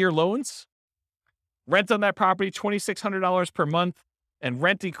 30-year loans. Rent on that property, $2,600 per month, and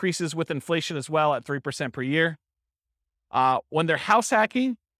rent increases with inflation as well at 3% per year. When they're house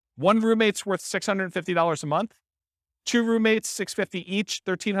hacking, one roommate's worth $650 a month. Two roommates, $650 each,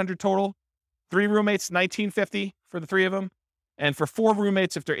 $1,300 total. Three roommates, $1,950 for the three of them. And for four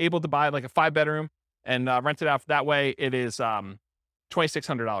roommates, if they're able to buy like a 5-bedroom and rent it out that way, it is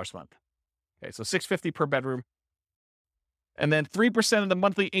 $2,600 a month. Okay, so $650 per bedroom. And then 3% of the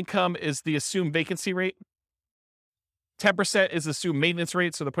monthly income is the assumed vacancy rate. 10% is assumed maintenance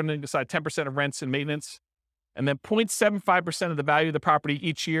rate, so they're putting aside 10% of rents and maintenance. And then 0.75% of the value of the property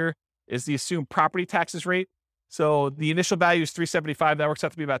each year is the assumed property taxes rate. So the initial value is $375. That works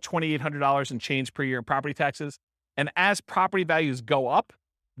out to be about $2,800 and change per year in property taxes. And as property values go up,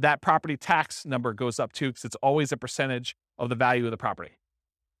 that property tax number goes up too, because it's always a percentage of the value of the property.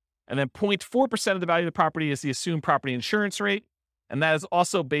 And then 0.4% of the value of the property is the assumed property insurance rate. And that is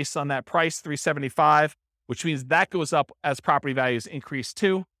also based on that price, $375, which means that goes up as property values increase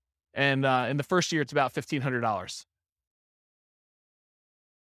too. And in the first year, it's about $1,500.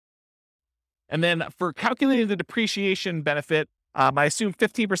 And then for calculating the depreciation benefit, I assume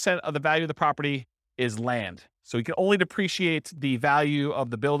 15% of the value of the property is land. So you can only depreciate the value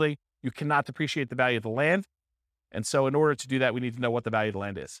of the building. You cannot depreciate the value of the land. And so in order to do that, we need to know what the value of the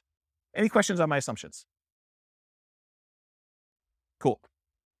land is. Any questions on my assumptions? Cool.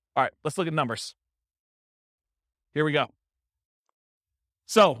 All right, let's look at numbers. Here we go.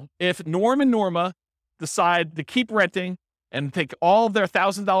 So if Norm and Norma decide to keep renting and take all of their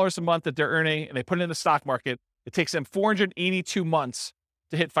 $1,000 a month that they're earning and they put it in the stock market, it takes them 482 months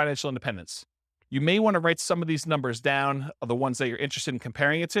to hit financial independence. You may want to write some of these numbers down, of the ones that you're interested in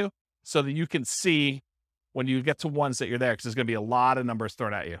comparing it to, so that you can see when you get to ones that you're there, because there's going to be a lot of numbers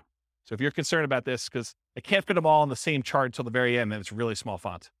thrown at you. So if you're concerned about this, because I can't fit them all in the same chart until the very end, and it's really small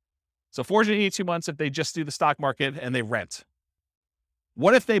font. So 482 months if they just do the stock market and they rent.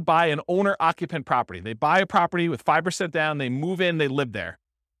 What if they buy an owner-occupant property? They buy a property with 5% down, they move in, they live there.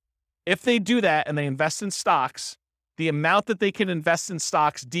 If they do that and they invest in stocks, the amount that they can invest in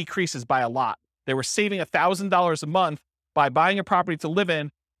stocks decreases by a lot. They were saving $1,000 a month by buying a property to live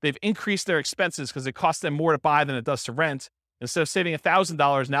in. They've increased their expenses because it costs them more to buy than it does to rent. Instead of saving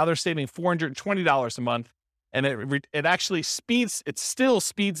 $1,000, now they're saving $420 a month. And it actually still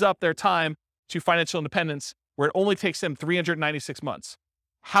speeds up their time to financial independence, where it only takes them 396 months.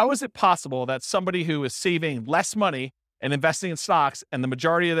 How is it possible that somebody who is saving less money and investing in stocks, and the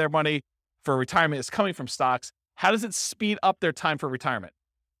majority of their money for retirement is coming from stocks, how does it speed up their time for retirement?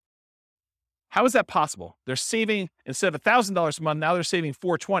 How is that possible? They're saving, instead of $1,000 a month, now they're saving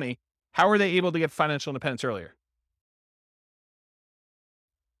 $420. How are they able to get financial independence earlier?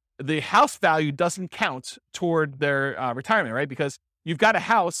 The house value doesn't count toward their retirement, right? Because you've got a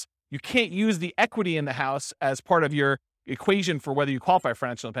house, you can't use the equity in the house as part of your equation for whether you qualify for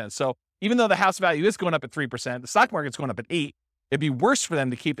financial independence. So even though the house value is going up at 3%, the stock market's going up at 8%, it'd be worse for them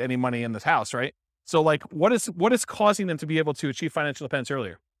to keep any money in this house, right? So like, what is causing them to be able to achieve financial independence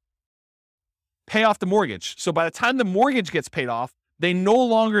earlier? Pay off the mortgage. So by the time the mortgage gets paid off, they no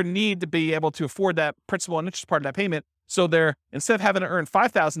longer need to be able to afford that principal and interest part of that payment. So they're, instead of having to earn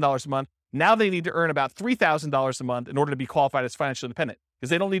 $5,000 a month, now they need to earn about $3,000 a month in order to be qualified as financially independent, because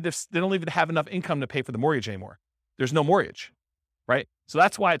they don't even have enough income to pay for the mortgage anymore. There's no mortgage, right? So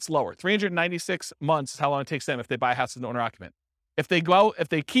that's why it's lower. 396 months is how long it takes them if they buy a house as an owner occupant. If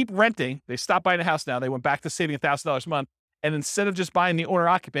they keep renting, they stop buying a house now, they went back to saving $1,000 a month, and instead of just buying the owner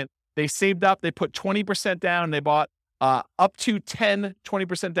occupant, they saved up, they put 20% down, and they bought up to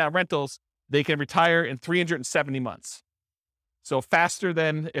 20% down rentals. They can retire in 370 months. So faster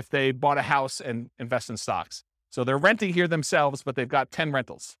than if they bought a house and invest in stocks. So they're renting here themselves, but they've got 10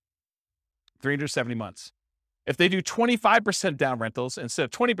 rentals, 370 months. If they do 25% down rentals instead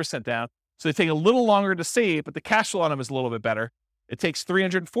of 20% down, so they take a little longer to save, but the cash flow on them is a little bit better, it takes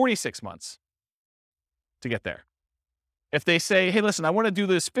 346 months to get there. If they say, hey, listen, I want to do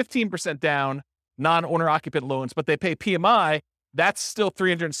this 15% down non-owner occupant loans, but they pay PMI, that's still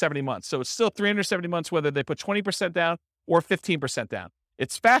 370 months. So it's still 370 months whether they put 20% down or 15% down.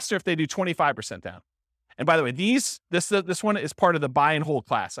 It's faster if they do 25% down. And by the way, this one is part of the buy and hold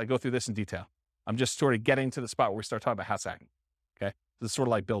class. I go through this in detail. I'm just sort of getting to the spot where we start talking about house hacking. Okay. This is sort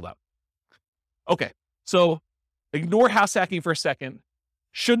of like build up. Okay. So ignore house hacking for a second.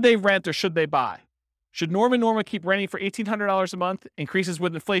 Should they rent or should they buy? Should Norm and Norma keep renting for $1,800 a month, increases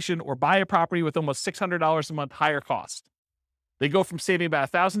with inflation, or buy a property with almost $600 a month higher cost? They go from saving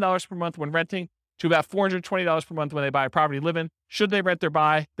about $1,000 per month when renting to about $420 per month when they buy a property to live in. Should they rent or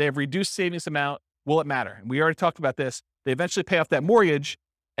buy? They have reduced savings amount. Will it matter? And we already talked about this. They eventually pay off that mortgage.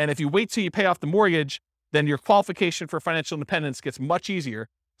 And if you wait till you pay off the mortgage, then your qualification for financial independence gets much easier.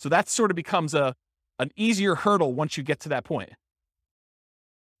 So that sort of becomes an easier hurdle once you get to that point.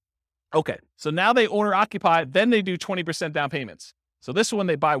 Okay, so now they owner occupy, then they do 20% down payments. So this one,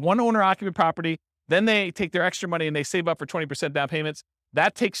 they buy one owner occupant property, then they take their extra money and they save up for 20% down payments.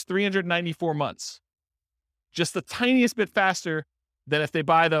 That takes 394 months. Just the tiniest bit faster than if they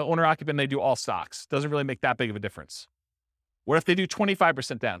buy the owner occupant and they do all stocks. Doesn't really make that big of a difference. What if they do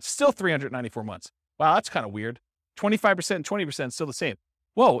 25% down? Still 394 months. Wow, that's kind of weird. 25% and 20% is still the same.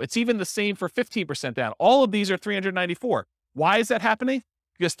 Whoa, it's even the same for 15% down. All of these are 394. Why is that happening?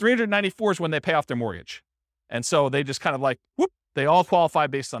 Because 394 is when they pay off their mortgage. And so they just kind of like, whoop, they all qualify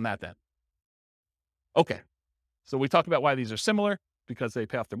based on that then. Okay, so we talked about why these are similar, because they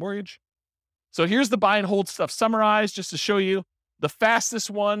pay off their mortgage. So here's the buy and hold stuff summarized just to show you the fastest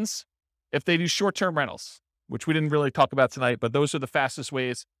ones if they do short-term rentals, which we didn't really talk about tonight, but those are the fastest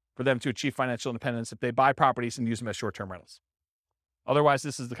ways for them to achieve financial independence if they buy properties and use them as short-term rentals. Otherwise,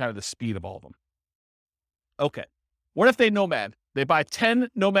 this is the kind of the speed of all of them. Okay, what if they nomad? They buy 10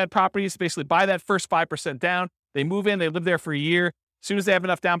 nomad properties, basically buy that first 5% down. They move in, they live there for a year. As soon as they have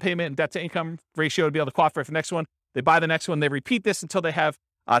enough down payment and debt to income ratio to be able to qualify for the next one, they buy the next one. They repeat this until they have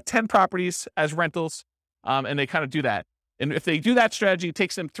 10 properties as rentals. And they kind of do that. And if they do that strategy, it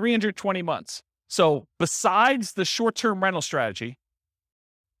takes them 320 months. So besides the short-term rental strategy,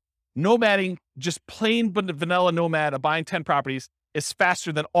 nomading, just plain vanilla nomad of buying 10 properties, is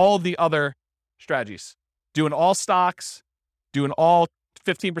faster than all the other strategies. Doing all stocks, doing all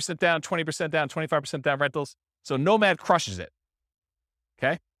 15% down, 20% down, 25% down rentals. So nomad crushes it.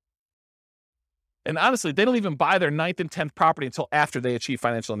 Okay? And honestly, they don't even buy their 9th and 10th property until after they achieve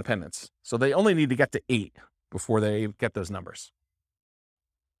financial independence. So they only need to get to 8 before they get those numbers.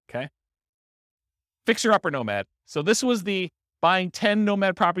 Okay? Fixer Upper Nomad. So this was the buying 10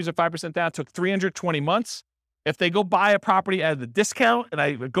 nomad properties at 5% down, took 320 months. If they go buy a property at the discount, and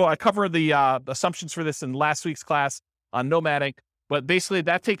I cover the assumptions for this in last week's class on nomading, but basically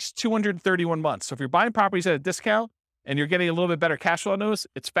that takes 231 months. So if you're buying properties at a discount and you're getting a little bit better cash flow on those,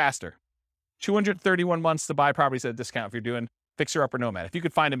 it's faster. 231 months to buy properties at a discount if you're doing Fixer Upper Nomad, if you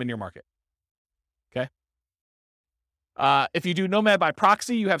could find them in your market. Okay. If you do nomad by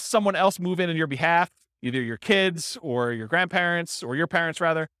proxy, you have someone else move in on your behalf, either your kids or your grandparents, or your parents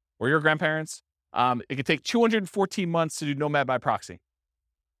rather, or your grandparents. It could take 214 months to do nomad by proxy.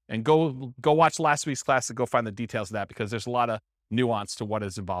 And go watch last week's class and go find the details of that, because there's a lot of nuance to what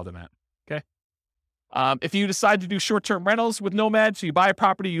is involved in that. Okay. If you decide to do short-term rentals with nomad, so you buy a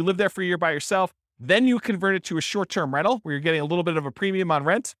property, you live there for a year by yourself, then you convert it to a short-term rental where you're getting a little bit of a premium on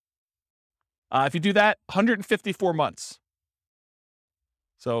rent. If you do that, 154 months.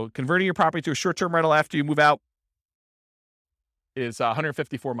 So converting your property to a short-term rental after you move out is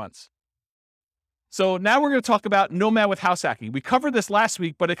 154 months. So now we're going to talk about nomad with house hacking. We covered this last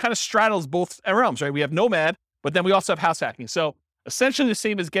week, but it kind of straddles both realms, right? We have nomad, but then we also have house hacking. So essentially the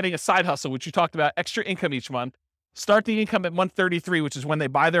same as getting a side hustle, which you talked about, extra income each month. Start the income at month 33, which is when they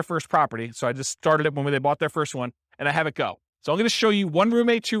buy their first property. So I just started it when they bought their first one, and I have it go. So I'm going to show you 1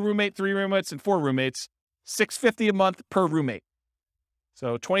 roommate, 2 roommate, 3 roommates, and 4 roommates, $650 a month per roommate.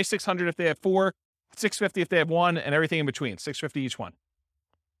 So $2,600 if they have 4, $650 if they have 1, and everything in between, $650 each one.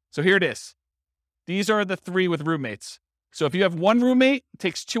 So here it is. These are the 3 with roommates. So if you have 1 roommate, it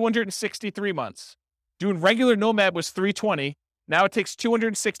takes 263 months. Doing regular nomad was 320. Now it takes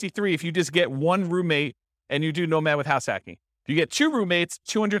 263 if you just get 1 roommate and you do nomad with house hacking. If you get 2 roommates,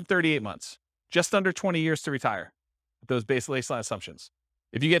 238 months, just under 20 years to retire with those baseline assumptions.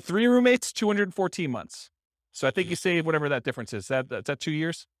 If you get 3 roommates, 214 months. So I think you save whatever that difference is. That's 2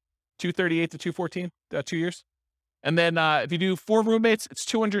 years, 238 to 214, 2 years. And then if you do 4 roommates, it's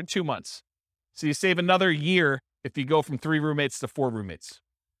 202 months. So you save another year if you go from 3 roommates to 4 roommates.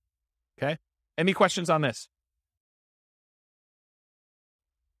 Okay. Any questions on this?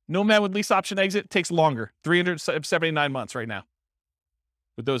 Nomad with lease option exit takes longer, 379 months right now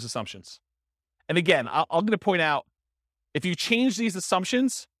with those assumptions. And again, I'm going to point out, if you change these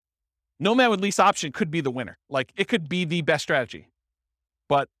assumptions, nomad with lease option could be the winner. Like, it could be the best strategy.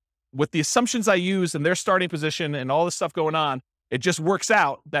 But with the assumptions I use and their starting position and all this stuff going on, it just works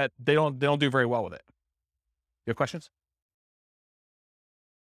out that they don't do very well with it. You have questions?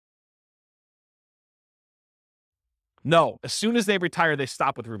 No. As soon as they retire, they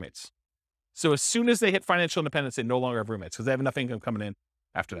stop with roommates. So as soon as they hit financial independence, they no longer have roommates because they have enough income coming in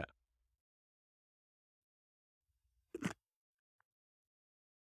after that.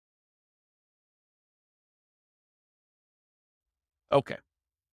 Okay.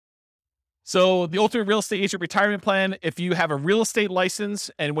 So the ultimate real estate agent retirement plan, if you have a real estate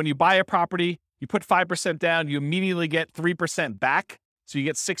license and when you buy a property, you put 5% down, you immediately get 3% back. So you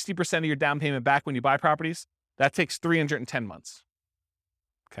get 60% of your down payment back when you buy properties. That takes 310 months.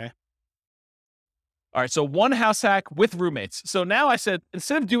 Okay. All right. So 1 house hack with roommates. So now I said,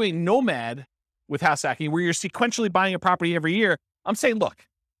 instead of doing nomad with house hacking, where you're sequentially buying a property every year, I'm saying, look,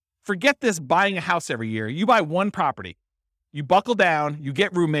 forget this buying a house every year. You buy 1 property. You buckle down, you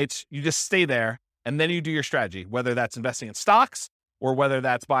get roommates, you just stay there, and then you do your strategy, whether that's investing in stocks or whether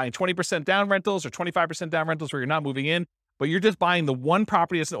that's buying 20% down rentals or 25% down rentals where you're not moving in, but you're just buying the 1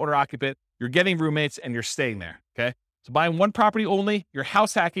 property as an owner occupant, you're getting roommates, and you're staying there, okay? So buying 1 property only, you're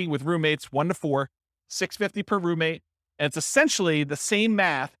house hacking with roommates, 1 to 4, $650 per roommate, and it's essentially the same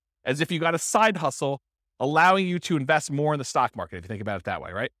math as if you got a side hustle allowing you to invest more in the stock market, if you think about it that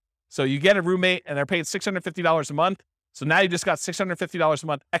way, right? So you get a roommate and they're paying $650 a month. So now you just got $650 a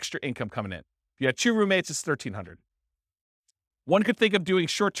month extra income coming in. If you had 2 roommates, it's $1,300. One could think of doing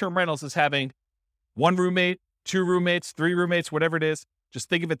short-term rentals as having 1 roommate, 2 roommates, 3 roommates, whatever it is. Just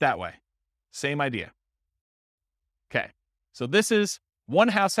think of it that way. Same idea. Okay. So this is 1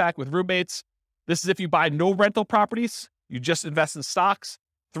 house hack with roommates. This is if you buy no rental properties, you just invest in stocks,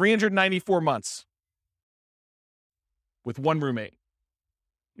 394 months with 1 roommate.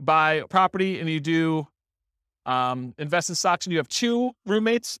 You buy a property and you do Invest in stocks and you have 2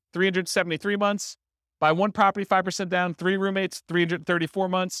 roommates, 373 months. Buy 1 property, 5% down, 3 roommates, 334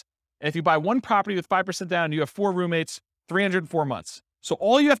 months. And if you buy 1 property with 5% down, you have 4 roommates, 304 months. So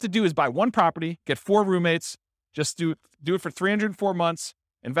all you have to do is buy 1 property, get 4 roommates, just do it for 304 months,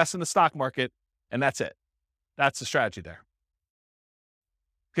 invest in the stock market, and that's it. That's the strategy there.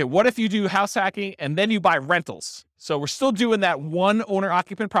 Okay, what if you do house hacking and then you buy rentals? So we're still doing that 1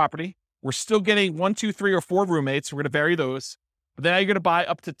 owner-occupant property. We're still getting 1, 2, 3, or 4 roommates. We're going to vary those. But then you're going to buy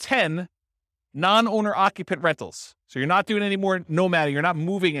up to 10 non-owner occupant rentals. So you're not doing any more nomading. You're not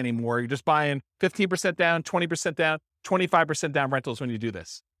moving anymore. You're just buying 15% down, 20% down, 25% down rentals when you do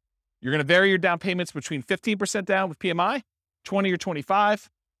this. You're going to vary your down payments between 15% down with PMI, 20 or 25.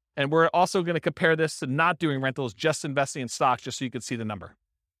 And we're also going to compare this to not doing rentals, just investing in stocks, just so you can see the number.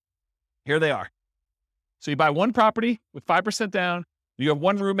 Here they are. So you buy 1 property with 5% down. You have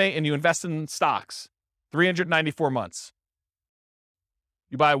 1 roommate and you invest in stocks, 394 months.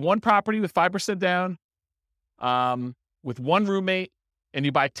 You buy 1 property with 5% down, with 1 roommate, and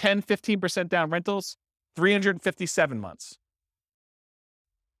you buy 10, 15% down rentals, 357 months.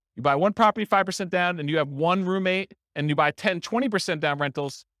 You buy 1 property, 5% down, and you have 1 roommate, and you buy 10, 20% down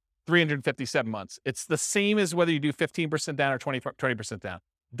rentals, 357 months. It's the same as whether you do 15% down or 20% down.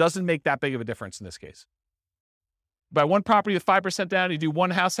 Doesn't make that big of a difference in this case. You buy 1 property with 5% down, you do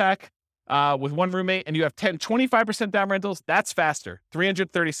 1 house hack, with 1 roommate, and you have 10, 25% down rentals, that's faster,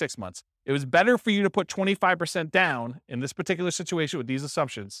 336 months. It was better for you to put 25% down in this particular situation with these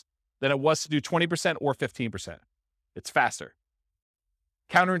assumptions than it was to do 20% or 15%. It's faster.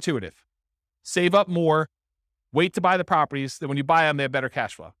 Counterintuitive. Save up more, wait to buy the properties, then when you buy them, they have better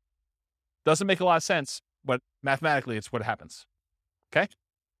cash flow. Doesn't make a lot of sense, but mathematically, it's what happens. Okay?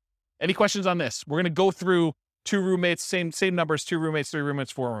 Any questions on this? We're going to go through 2 roommates, same numbers, 2 roommates, 3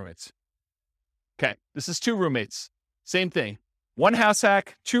 roommates, 4 roommates. Okay, this is 2 roommates. Same thing. 1 house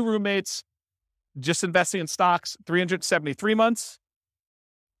hack, 2 roommates, just investing in stocks, 373 months.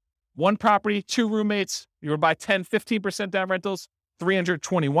 1 property, 2 roommates, you would buy 10, 15% down rentals,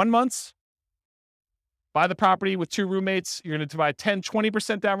 321 months. Buy the property with 2 roommates, you're going to buy 10,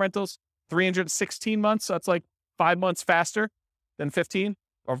 20% down rentals, 316 months. So that's like 5 months faster than 15.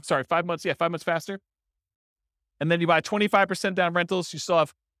 Or sorry, 5 months. Yeah, 5 months faster. And then you buy 25% down rentals. You still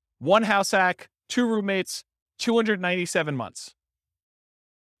have 1 house hack, 2 roommates, 297 months.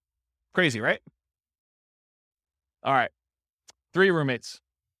 Crazy, right? All right. 3 roommates.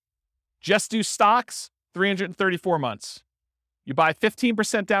 Just do stocks, 334 months. You buy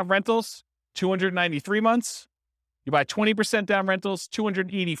 15% down rentals, 293 months. You buy 20% down rentals,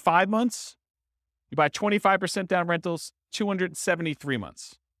 285 months. You buy 25% down rentals, 273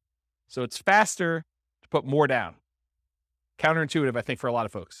 months. So it's faster to put more down. Counterintuitive, I think, for a lot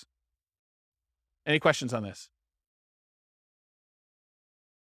of folks. Any questions on this?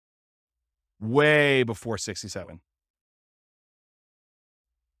 Way before 67.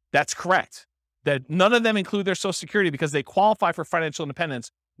 That's correct. That none of them include their Social Security because they qualify for financial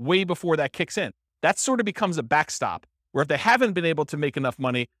independence way before that kicks in. That sort of becomes a backstop, where if they haven't been able to make enough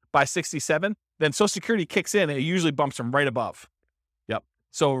money by 67, then Social Security kicks in and it usually bumps them right above. Yep.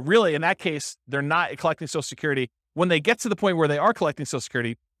 So really, in that case, they're not collecting Social Security. When they get to the point where they are collecting Social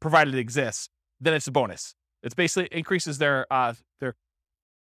Security, provided it exists, then it's a bonus. It's basically increases their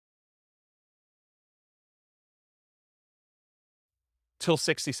till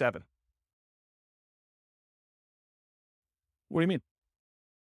 67. What do you mean?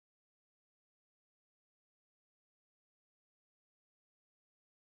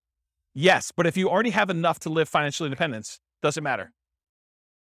 Yes, but if you already have enough to live financial independence, doesn't matter.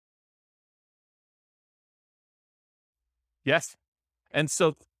 Yes. And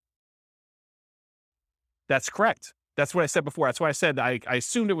so that's correct. That's what I said before. That's why I said I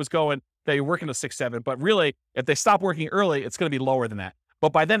assumed it was going that you're working to 6-7, but really, if they stop working early, it's going to be lower than that.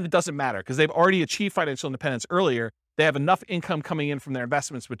 But by then, it doesn't matter because they've already achieved financial independence earlier. They have enough income coming in from their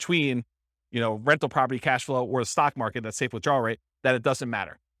investments between, rental property cash flow or the stock market, that safe withdrawal rate, that it doesn't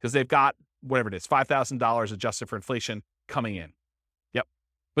matter because they've got whatever it is, $5,000 adjusted for inflation coming in. Yep.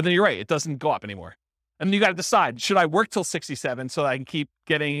 But then you're right. It doesn't go up anymore. And then you got to decide, should I work till 67 so that I can keep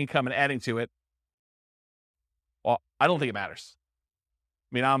getting income and adding to it? Well, I don't think it matters.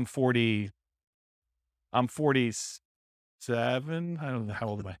 I mean, I'm 47. I don't know. How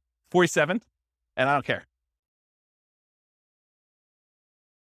old am I? 47. And I don't care.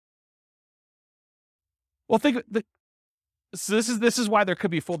 Well, so this is why there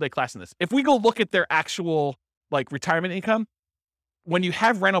could be a full day class in this. If we go look at their actual retirement income, when you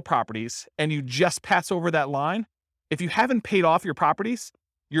have rental properties and you just pass over that line, if you haven't paid off your properties,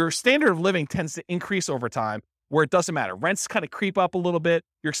 your standard of living tends to increase over time where it doesn't matter. Rents kind of creep up a little bit.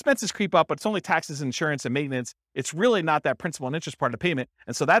 Your expenses creep up, but it's only taxes, insurance, and maintenance. It's really not that principal and interest part of the payment.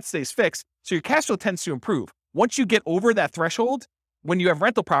 And so that stays fixed. So your cash flow tends to improve. Once you get over that threshold, when you have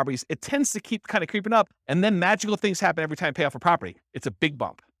rental properties, it tends to keep kind of creeping up. And then magical things happen every time you pay off a property. It's a big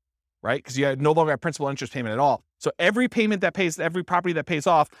bump, right? Because you no longer have principal and interest payment at all. So every payment that pays, every property that pays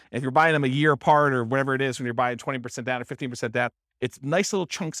off, if you're buying them a year apart or whatever it is, when you're buying 20% down or 15% down, it's nice little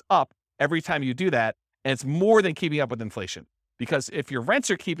chunks up every time you do that. And it's more than keeping up with inflation. Because if your rents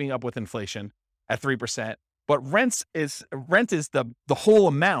are keeping up with inflation at 3%, but rent is the whole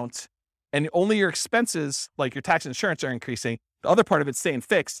amount, and only your expenses, like your tax and insurance, are increasing, the other part of it's staying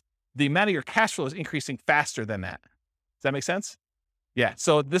fixed, the amount of your cash flow is increasing faster than that. Does that make sense? Yeah.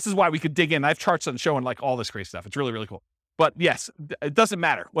 So this is why we could dig in. I have charts on showing like all this great stuff. It's really, really cool. But yes, it doesn't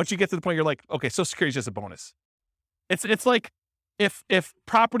matter. Once you get to the point, you're like, okay, Social Security is just a bonus. It's like if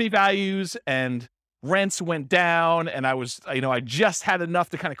property values and rents went down and I just had enough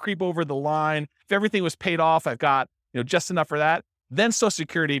to kind of creep over the line. If everything was paid off, I've got, just enough for that. Then Social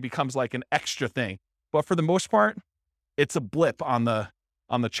Security becomes like an extra thing. But for the most part, it's a blip on the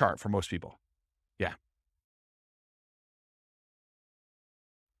chart for most people. Yeah.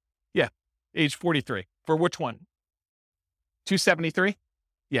 Yeah. Age 43. For which one? 273?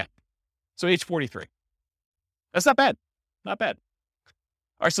 Yeah. So age 43. That's not bad. Not bad.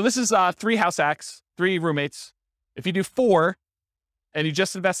 All right. So this is 3 house hacks, 3 roommates. If you do 4 and you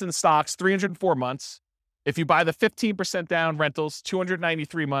just invest in stocks, 304 months. If you buy the 15% down rentals,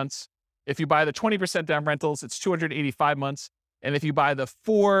 293 months. If you buy the 20% down rentals, it's 285 months. And if you buy the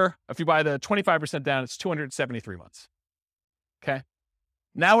 25% down, it's 273 months. Okay.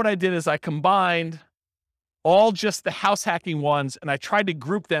 Now what I did is I combined all just the house hacking ones, and I tried to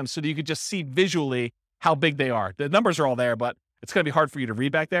group them so that you could just see visually how big they are. The numbers are all there, but it's going to be hard for you to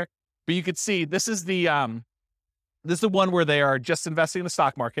read back there. But you could see this is the one where they are just investing in the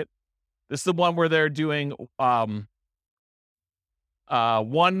stock market. This is the one where they're doing one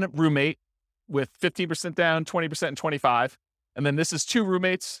roommate with 15% down, 20% and 25. And then this is 2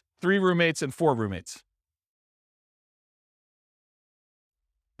 roommates, 3 roommates, and 4 roommates.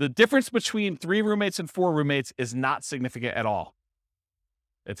 The difference between 3 roommates and 4 roommates is not significant at all.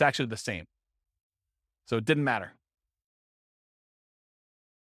 It's actually the same. So it didn't matter.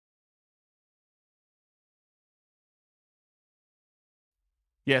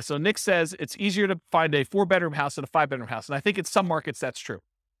 Yeah, so Nick says it's easier to find a 4-bedroom house than a 5-bedroom house. And I think in some markets that's true.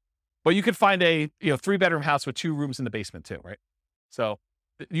 But you could find a 3-bedroom house with 2 rooms in the basement too, right? So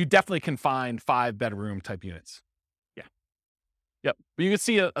you definitely can find 5-bedroom type units. Yeah. Yep. But you can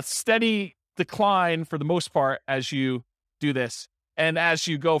see a steady decline for the most part as you do this. And as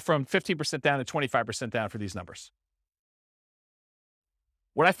you go from 15% down to 25% down for these numbers.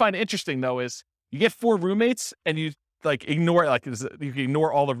 What I find interesting though is you get 4 roommates and you ignore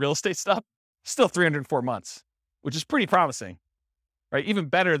all the real estate stuff, still 304 months, which is pretty promising, right? Even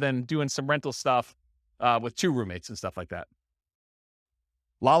better than doing some rental stuff with 2 roommates and stuff like that.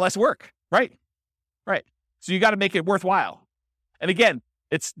 A lot less work, right? Right. So you got to make it worthwhile. And again,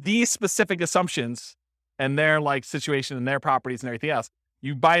 it's these specific assumptions and their situation and their properties and everything else.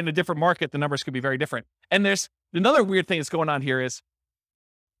 You buy in a different market, the numbers could be very different. And there's another weird thing that's going on here is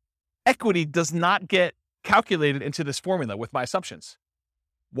equity does not get calculated into this formula with my assumptions.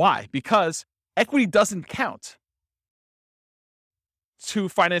 Why? Because equity doesn't count to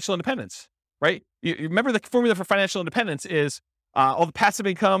financial independence, right? You remember the formula for financial independence is all the passive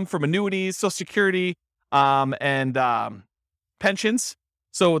income from annuities, Social Security, and pensions.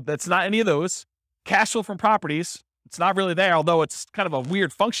 So that's not any of those. Cash flow from properties, it's not really there, although it's kind of a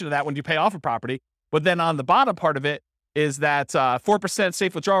weird function of that when you pay off a property. But then on the bottom part of it is that 4%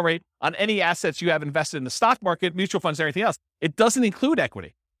 safe withdrawal rate on any assets you have invested in the stock market, mutual funds, and everything else. It doesn't include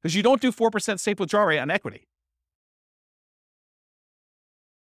equity because you don't do 4% safe withdrawal rate on equity.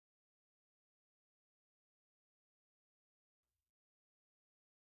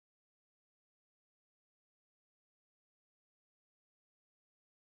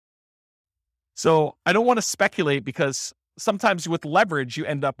 So I don't want to speculate because sometimes with leverage, you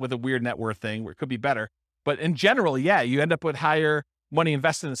end up with a weird net worth thing where it could be better. But in general, yeah, you end up with higher money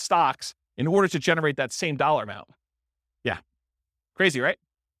invested in stocks in order to generate that same dollar amount. Yeah. Crazy, right?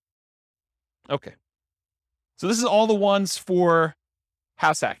 Okay. So this is all the ones for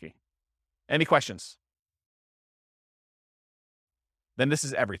house hacking. Any questions? Then this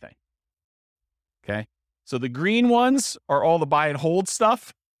is everything. Okay. So the green ones are all the buy and hold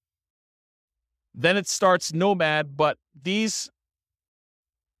stuff. Then it starts Nomad, but these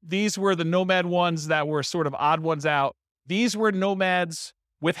were the Nomad ones that were sort of odd ones out. These were Nomads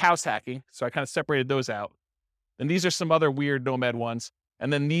with house hacking. So I kind of separated those out. And these are some other weird Nomad ones.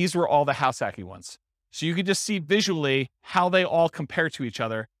 And then these were all the house hacking ones. So you could just see visually how they all compare to each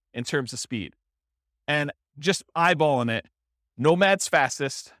other in terms of speed. And just eyeballing it, Nomad's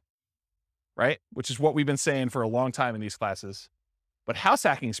fastest, right? Which is what we've been saying for a long time in these classes. But house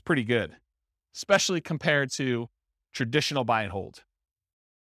hacking is pretty good, especially compared to traditional buy and hold,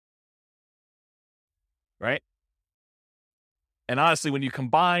 right? And honestly, when you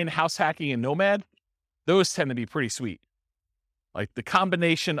combine house hacking and Nomad, those tend to be pretty sweet. Like the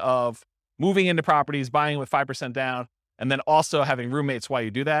combination of moving into properties, buying with 5% down, and then also having roommates while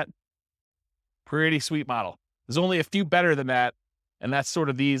you do that, pretty sweet model. There's only a few better than that, and that's sort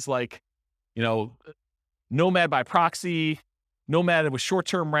of these like, Nomad by proxy, Nomad with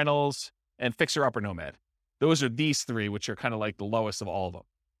short-term rentals, and fixer-upper Nomad. Those are these three, which are kind of like the lowest of all of them.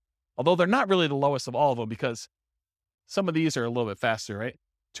 Although they're not really the lowest of all of them because some of these are a little bit faster, right?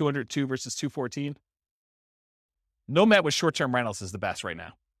 202 versus 214. Nomad with short-term rentals is the best right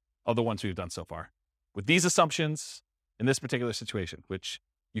now of the ones we've done so far. With these assumptions in this particular situation, which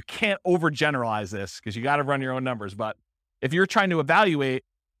you can't overgeneralize this because you got to run your own numbers. But if you're trying to evaluate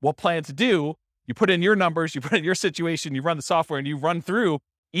what plan to do, you put in your numbers, you put in your situation, you run the software, and you run through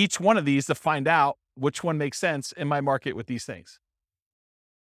each one of these to find out which one makes sense in my market with these things.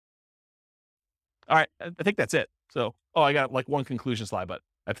 All right, I think that's it. So, I got like one conclusion slide, but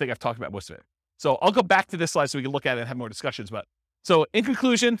I think I've talked about most of it. So I'll go back to this slide so we can look at it and have more discussions. But so in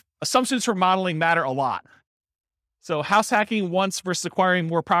conclusion, assumptions for modeling matter a lot. So house hacking once versus acquiring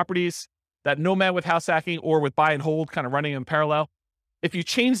more properties, that Nomad with house hacking or with buy and hold kind of running in parallel. If you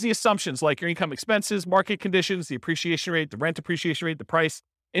change the assumptions like your income expenses, market conditions, the appreciation rate, the rent appreciation rate, the price,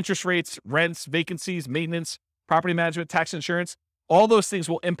 interest rates, rents, vacancies, maintenance, property management, tax insurance, all those things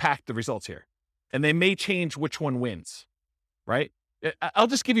will impact the results here. And they may change which one wins, right? I'll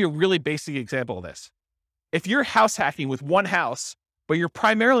just give you a really basic example of this. If you're house hacking with one house, but you're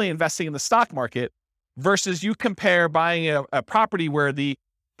primarily investing in the stock market versus you compare buying a property where the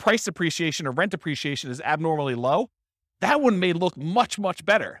price appreciation or rent appreciation is abnormally low, that one may look much, much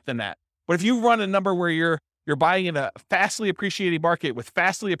better than that. But if you run a number where you're buying in a fastly appreciating market with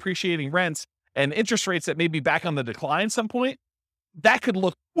fastly appreciating rents and interest rates that may be back on the decline at some point, that could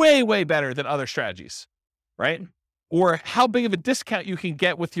look way, way better than other strategies, right? Or how big of a discount you can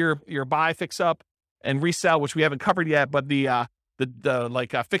get with your buy, fix up, and resell, which we haven't covered yet, but the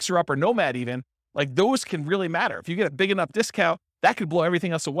fixer up or Nomad even, like those can really matter. If you get a big enough discount, that could blow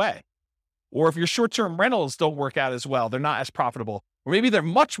everything else away. Or if your short-term rentals don't work out as well, they're not as profitable, or maybe they're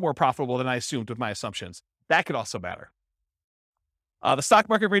much more profitable than I assumed with my assumptions. That could also matter. The stock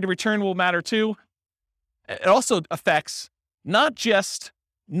market rate of return will matter too. It also affects not just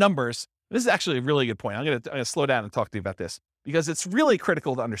numbers. This is actually a really good point. I'm going to slow down and talk to you about this because it's really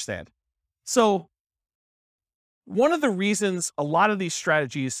critical to understand. So one of the reasons a lot of these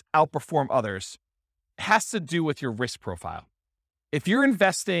strategies outperform others has to do with your risk profile. If you're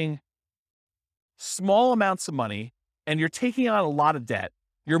investing small amounts of money and you're taking on a lot of debt,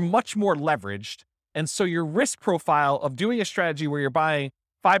 you're much more leveraged. And so your risk profile of doing a strategy where you're buying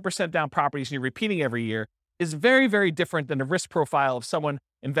 5% down properties and you're repeating every year is very, very different than the risk profile of someone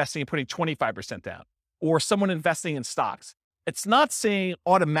investing and putting 25% down or someone investing in stocks. It's not saying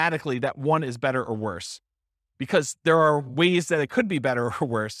automatically that one is better or worse because there are ways that it could be better or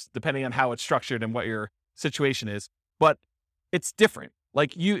worse depending on how it's structured and what your situation is, but it's different.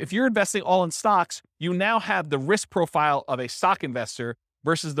 Like if you're investing all in stocks, you now have the risk profile of a stock investor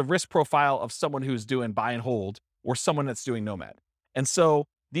versus the risk profile of someone who's doing buy and hold or someone that's doing Nomad. And so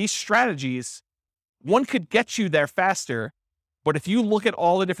these strategies, one could get you there faster, but if you look at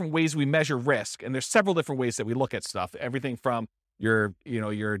all the different ways we measure risk, and there's several different ways that we look at stuff, everything from your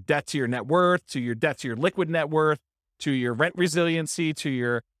debt to your net worth, to your debt to your liquid net worth, to your rent resiliency, to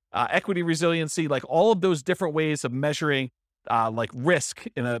your equity resiliency, like all of those different ways of measuring like risk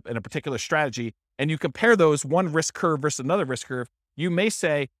in a particular strategy, and you compare those one risk curve versus another risk curve, you may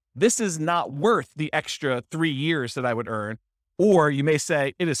say, this is not worth the extra 3 years that I would earn. Or you may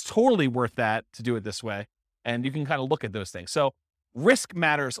say, it is totally worth that to do it this way. And you can kind of look at those things. So risk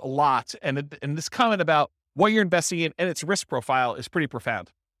matters a lot. And this comment about what you're investing in and its risk profile is pretty profound.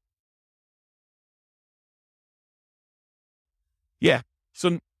 Yeah.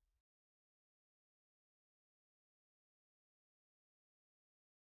 So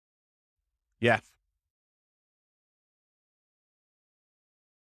yeah.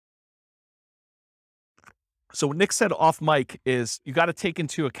 So what Nick said off mic is you got to take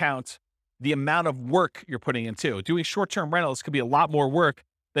into account the amount of work you're putting into. Doing short-term rentals could be a lot more work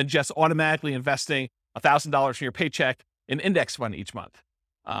than just automatically investing $1,000 from your paycheck in index fund each month.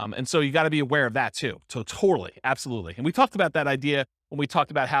 And so you got to be aware of that too. So totally, absolutely. And we talked about that idea when we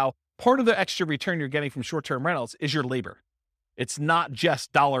talked about how part of the extra return you're getting from short-term rentals is your labor. It's not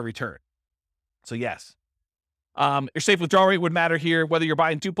just dollar return. So yes. Your safe withdrawal rate would matter here. Whether you're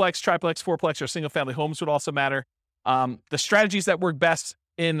buying duplex, triplex, fourplex, or single-family homes would also matter. The strategies that work best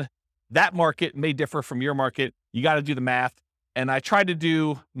in that market may differ from your market. You got to do the math. And I tried to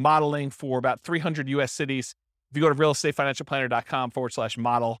do modeling for about 300 U.S. cities. If you go to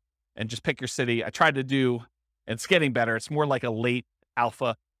realestatefinancialplanner.com/model and just pick your city, I tried to do, and it's getting better. It's more like a late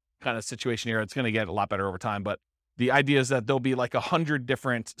alpha kind of situation here. It's going to get a lot better over time. But the idea is that there'll be like 100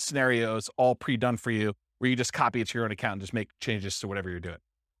 different scenarios all pre-done for you where you just copy it to your own account and just make changes to whatever you're doing.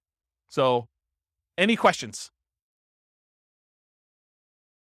 So any questions?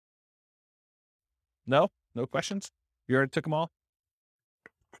 No questions? You already took them all?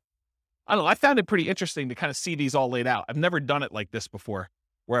 I don't know. I found it pretty interesting to kind of see these all laid out. I've never done it like this before,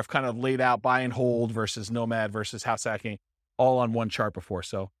 where I've kind of laid out buy and hold versus nomad versus house hacking all on one chart before.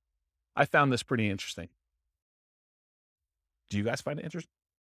 So I found this pretty interesting. Do you guys find it interesting?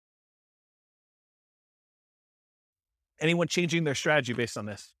 Anyone changing their strategy based on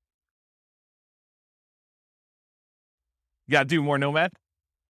this? You got to do more nomad?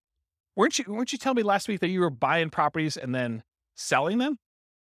 Weren't you telling me last week that you were buying properties and then selling them?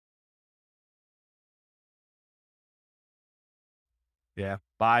 Yeah.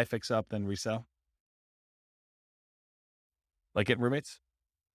 Buy, fix up, then resell. Like getting roommates?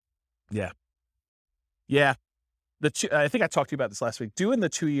 Yeah. Yeah. I think I talked to you about this last week. Doing the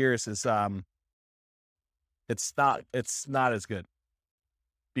 2 years is, it's not as good,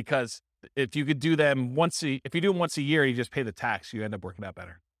 because if you could do them if you do them once a year, you just pay the tax, you end up working out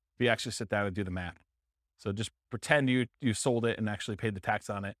better. If you actually sit down and do the math. So just pretend you sold it and actually paid the tax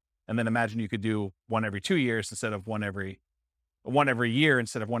on it. And then imagine you could do one every 2 years instead of one every year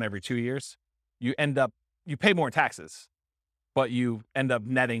instead of one every 2 years. You pay more taxes, but you end up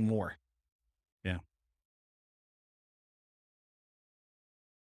netting more. Yeah.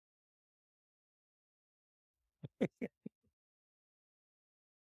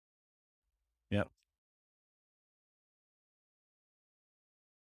 Yep.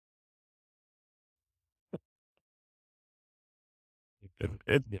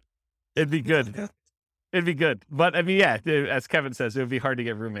 It'd be good. It'd be good. But I mean, yeah, as Kevin says, it would be hard to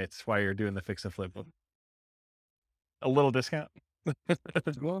get roommates while you're doing the fix and flip. A little discount.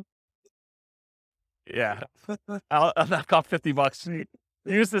 Yeah. I'll knock off $50.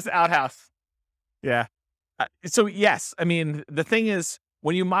 Use this outhouse. Yeah. So yes, I mean, the thing is,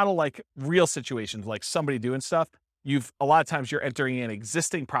 when you model like real situations, like somebody doing stuff, a lot of times you're entering in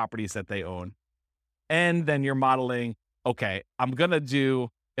existing properties that they own. And then you're modeling, okay,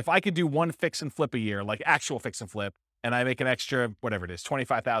 if I could do one fix and flip a year, like actual fix and flip, and I make an extra, whatever it is,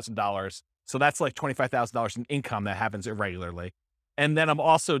 $25,000. So that's like $25,000 in income that happens irregularly. And then I'm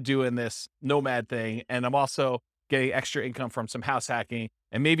also doing this nomad thing, and I'm also getting extra income from some house hacking,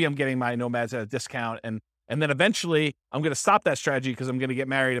 and maybe I'm getting my nomads at a discount. And then eventually I'm going to stop that strategy because I'm going to get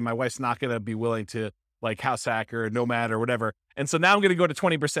married and my wife's not going to be willing to like house hack or nomad or whatever. And so now I'm going to go to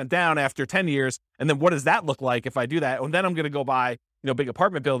 20% down after 10 years. And then what does that look like if I do that? And then I'm going to go buy, big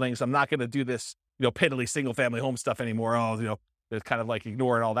apartment buildings. I'm not going to do this, piddly single family home stuff anymore. It's kind of like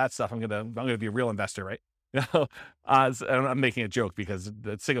ignoring all that stuff. I'm going to be a real investor, right? I'm making a joke because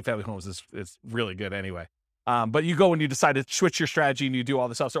the single family homes is really good anyway. But you go and you decide to switch your strategy and you do all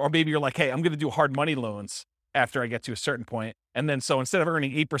this stuff. Or maybe you're like, hey, I'm going to do hard money loans after I get to a certain point. And then so instead of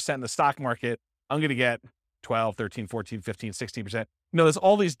earning 8% in the stock market, I'm going to get 12, 13, 14, 15, 16%. There's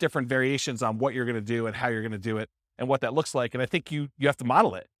all these different variations on what you're going to do and how you're going to do it and what that looks like. And I think you have to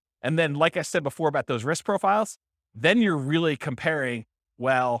model it. And then, like I said before about those risk profiles, then you're really comparing,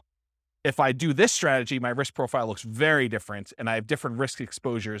 well, if I do this strategy, my risk profile looks very different and I have different risk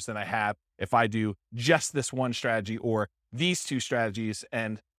exposures than I have if I do just this one strategy or these two strategies,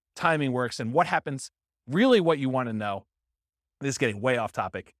 and timing works. And what happens, really what you want to know, this is getting way off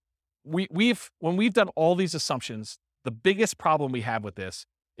topic. When we've done all these assumptions, the biggest problem we have with this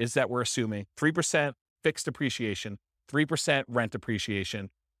is that we're assuming 3% fixed appreciation, 3% rent appreciation,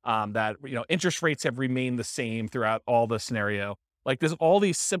 that, interest rates have remained the same throughout all the scenario. Like there's all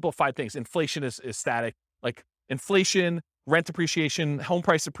these simplified things. Inflation is static, like inflation, rent appreciation, home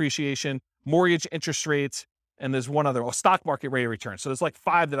price appreciation, mortgage interest rates. And there's one other, stock market rate of return. So there's like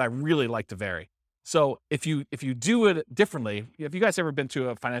 5 that I really like to vary. So if you do it differently, have you guys ever been to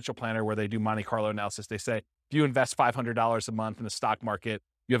a financial planner where they do Monte Carlo analysis? They say, if you invest $500 a month in the stock market,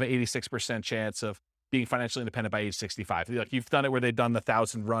 you have an 86% chance of being financially independent by age 65. Like you've done it where they've done the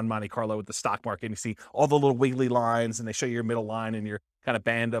 1,000 run Monte Carlo with the stock market, and you see all the little wiggly lines, and they show you your middle line and your kind of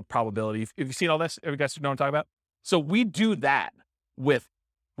band of probability. Have you seen all this? Have you guys know what I'm talking about? So we do that with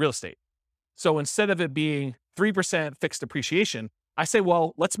real estate. So instead of it being 3% fixed appreciation, I say,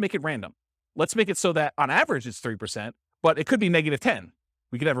 well, let's make it random. Let's make it so that on average it's 3%, but it could be negative 10.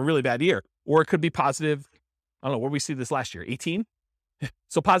 We could have a really bad year, or it could be positive. I don't know, where we see this last year, 18?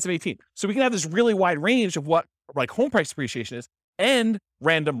 So positive 18. So we can have this really wide range of what like home price appreciation is, and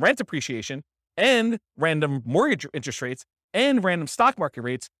random rent appreciation, and random mortgage interest rates, and random stock market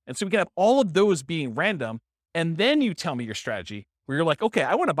rates. And so we can have all of those being random. And then you tell me your strategy where you're like, okay,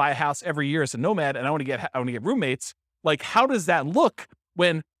 I want to buy a house every year as a nomad and I want to get roommates. Like, how does that look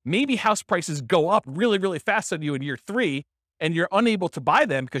when maybe house prices go up really, really fast on you in year 3 and you're unable to buy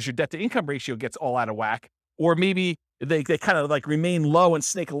them because your debt to income ratio gets all out of whack? Or maybe they kind of like remain low and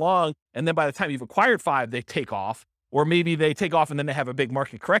snake along. And then by the time you've acquired 5, they take off. Or maybe they take off and then they have a big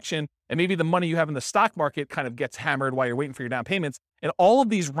market correction. And maybe the money you have in the stock market kind of gets hammered while you're waiting for your down payments. And all of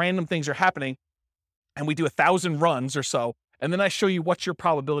these random things are happening. And we do 1,000 runs or so. And then I show you what's your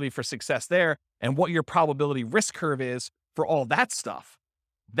probability for success there and what your probability risk curve is for all that stuff.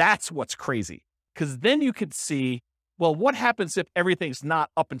 That's what's crazy. Because then you could see, well, what happens if everything's not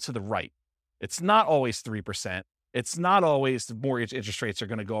up and to the right? It's not always 3%. It's not always the mortgage interest rates are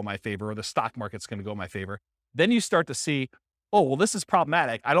going to go in my favor or the stock market's going to go in my favor. Then you start to see, oh, well, this is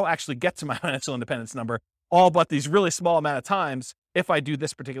problematic. I don't actually get to my financial independence number all but these really small amount of times if I do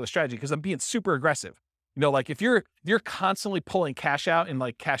this particular strategy, because I'm being super aggressive. You know, like if you're constantly pulling cash out and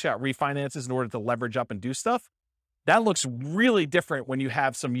like cash out refinances in order to leverage up and do stuff, that looks really different when you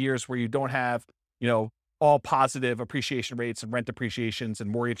have some years where you don't have, you know, all positive appreciation rates and rent appreciations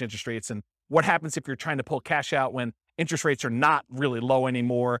and mortgage interest rates. And what happens if you're trying to pull cash out when interest rates are not really low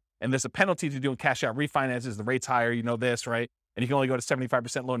anymore? And there's a penalty to doing cash out refinances. The rate's higher, you know this, right? And you can only go to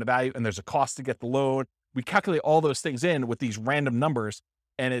 75% loan to value, and there's a cost to get the loan. We calculate all those things in with these random numbers,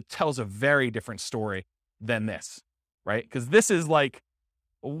 and it tells a very different story than this, right? Because this is like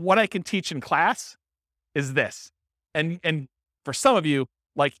what I can teach in class is this. And for some of you,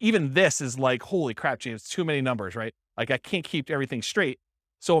 like even this is like, holy crap, James, too many numbers, right? Like I can't keep everything straight.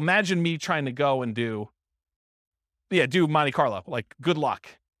 So imagine me trying to go and do Monte Carlo, like good luck,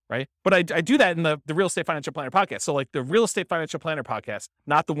 right? But I do that in the Real Estate Financial Planner podcast. So like the Real Estate Financial Planner podcast,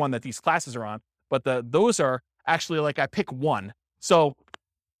 not the one that these classes are on, but those are actually like I pick one. So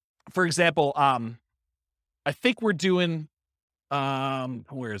for example, I think we're doing,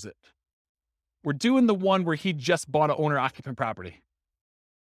 where is it? We're doing the one where he just bought an owner occupant property.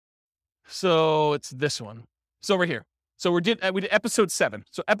 So it's this one. So over here. So we did episode 7.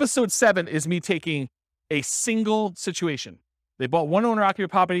 So episode 7 is me taking a single situation. They bought one owner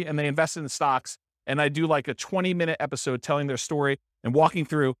occupant property and they invested in stocks. And I do like a 20-minute episode telling their story and walking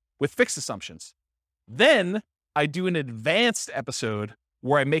through with fixed assumptions. Then I do an advanced episode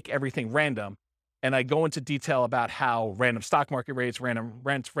where I make everything random. And I go into detail about how random stock market rates, random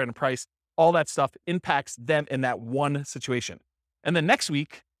rent, random price, all that stuff impacts them in that one situation. And then next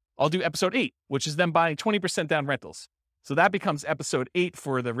week, I'll do episode 8, which is them buying 20% down rentals. So that becomes episode 8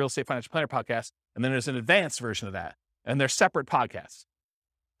 for the Real Estate Financial Planner podcast. And then there's an advanced version of that. And they're separate podcasts.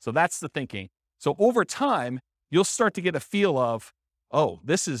 So that's the thinking. So over time, you'll start to get a feel of, oh,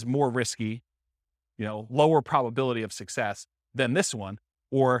 this is more risky, you know, lower probability of success than this one,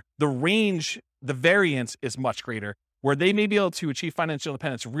 or the range, the variance is much greater, where they may be able to achieve financial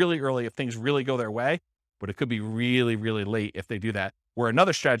independence really early if things really go their way, but it could be really, really late if they do that, where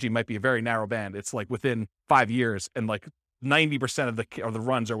another strategy might be a very narrow band. It's like within 5 years and like 90% of the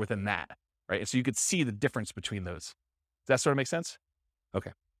runs are within that, right? And so you could see the difference between those. Does that sort of make sense?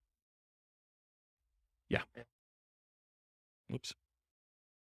 Okay. Yeah. Oops.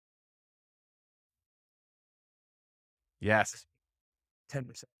 Yes.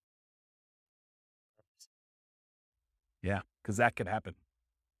 10%. Yeah, because that could happen.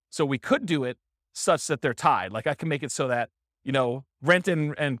 So we could do it such that they're tied. Like I can make it so that, you know, rent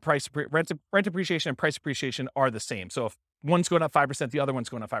appreciation and price appreciation are the same. So if one's going up 5%, the other one's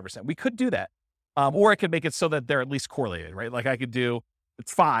going up 5%. We could do that. Or I could make it so that they're at least correlated, right? Like I could do,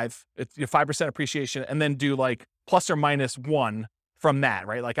 it's 5% appreciation, and then do like plus or minus 1 from that,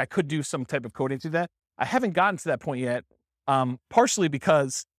 right? Like I could do some type of coding to that. I haven't gotten to that point yet, partially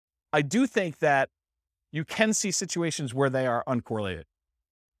because I do think that you can see situations where they are uncorrelated.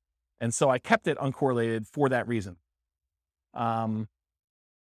 And so I kept it uncorrelated for that reason. What's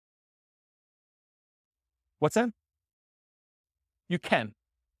that? You can.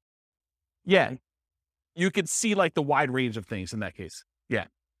 Yeah. You could see like the wide range of things in that case. Yeah.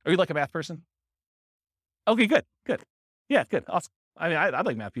 Are you like a math person? Okay, good. Yeah, good. Awesome. I mean, I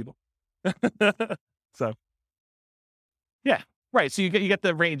like math people. So, yeah. Right. So you get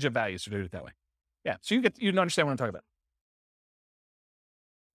the range of values to do it that way. Yeah. So you understand what I'm talking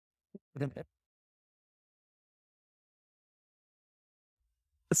about.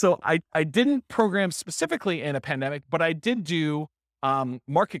 So I didn't program specifically in a pandemic, but I did do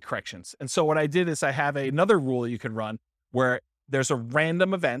market corrections. And so what I did is I have another rule you can run where there's a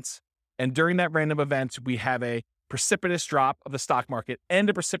random event. And during that random event, we have a precipitous drop of the stock market and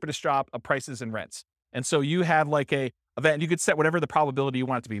a precipitous drop of prices and rents. And so you have like a event, you could set whatever the probability you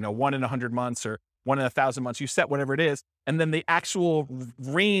want it to be, 1 in 100 months or 1 in 1,000 months, you set whatever it is. And then the actual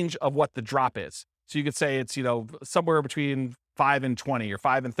range of what the drop is. So you could say it's, somewhere between 5 and 20 or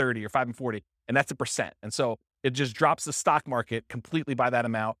 5 and 30 or 5 and 40, and that's a percent. And so it just drops the stock market completely by that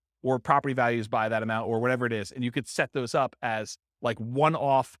amount, or property values by that amount, or whatever it is. And you could set those up as like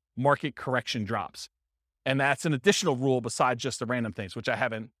one-off market correction drops. And that's an additional rule besides just the random things, which I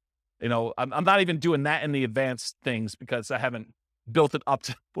haven't, I'm not even doing that in the advanced things because I haven't built it up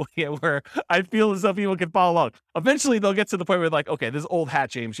to where I feel as though people can follow along. Eventually they'll get to the point where like, okay, this is old hat,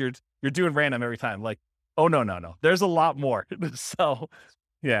 James, you're doing random every time. Like, oh, no. There's a lot more. So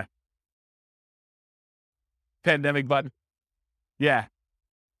yeah. Pandemic button. Yeah.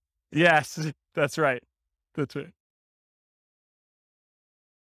 Yes, that's right. That's right.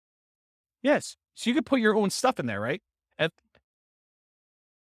 Yes. So you could put your own stuff in there, right? And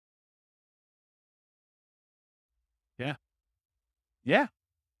yeah. Yeah.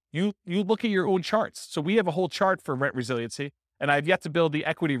 You look at your own charts. So we have a whole chart for rent resiliency, and I've yet to build the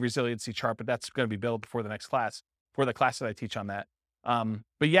equity resiliency chart, but that's going to be built before the next class, for the class that I teach on that.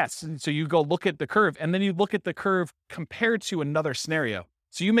 But yes, so you go look at the curve, and then you look at the curve compared to another scenario.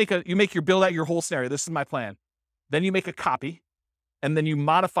 So you build out your whole scenario. This is my plan. Then you make a copy, and then you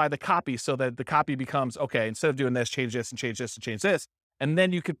modify the copy so that the copy becomes, okay, instead of doing this, change this and change this and change this. And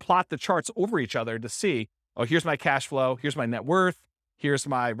then you could plot the charts over each other to see, oh, here's my cash flow, here's my net worth, here's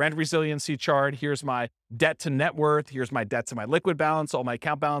my rent resiliency chart, here's my debt to net worth, here's my debt to my liquid balance, all my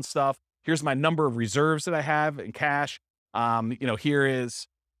account balance stuff, here's my number of reserves that I have in cash. Here is,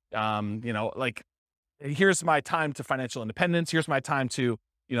 here's my time to financial independence, here's my time to,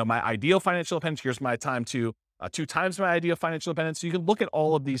 my ideal financial independence, here's my time to 2 times my ideal financial independence. So you can look at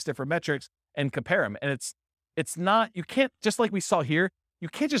all of these different metrics and compare them. And it's not, you can't, just like we saw here, you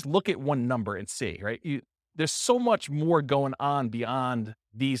can't just look at one number and see, right? There's so much more going on beyond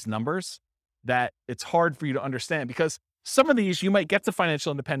these numbers that it's hard for you to understand, because some of these you might get to financial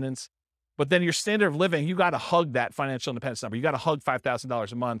independence, but then your standard of living, you got to hug that financial independence number. You got to hug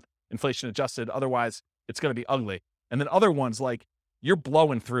 $5,000 a month, inflation adjusted. Otherwise it's going to be ugly. And then other ones, like you're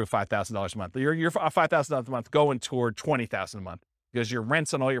blowing through $5,000 a month. You're $5,000 a month going toward $20,000 a month, because your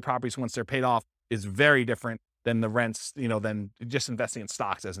rents on all your properties once they're paid off is very different than the rents, than just investing in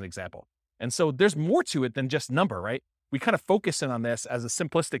stocks as an example. And so there's more to it than just number, right? We kind of focus in on this as a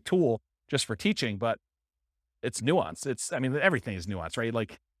simplistic tool just for teaching, but it's nuanced. Everything is nuanced, right?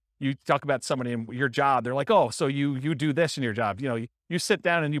 Like you talk about somebody in your job, they're like, oh, so you do this in your job. You sit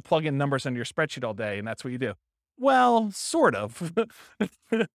down and you plug in numbers on your spreadsheet all day and that's what you do. Well, sort of.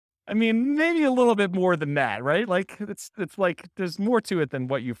 Maybe a little bit more than that, right? Like it's like there's more to it than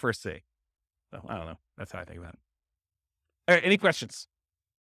what you first see. So I don't know. That's how I think about it. All right. Any questions?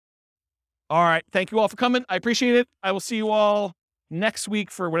 All right. Thank you all for coming. I appreciate it. I will see you all next week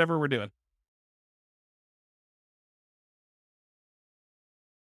for whatever we're doing.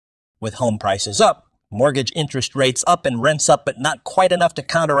 With home prices up, mortgage interest rates up, and rents up, but not quite enough to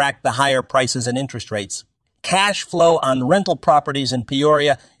counteract the higher prices and interest rates, cash flow on rental properties in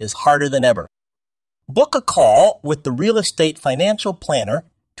Peoria is harder than ever. Book a call with the Real Estate Financial Planner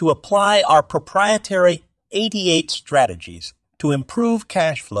to apply our proprietary 88 strategies to improve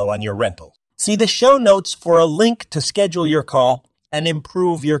cash flow on your rentals. See the show notes for a link to schedule your call and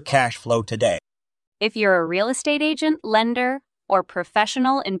improve your cash flow today. If you're a real estate agent, lender, or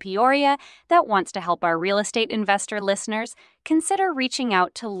professional in Peoria that wants to help our real estate investor listeners, consider reaching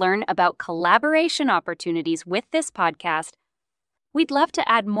out to learn about collaboration opportunities with this podcast. We'd love to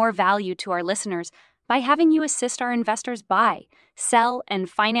add more value to our listeners by having you assist our investors buy, sell, and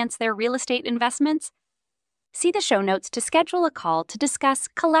finance their real estate investments. See the show notes to schedule a call to discuss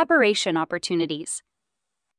collaboration opportunities.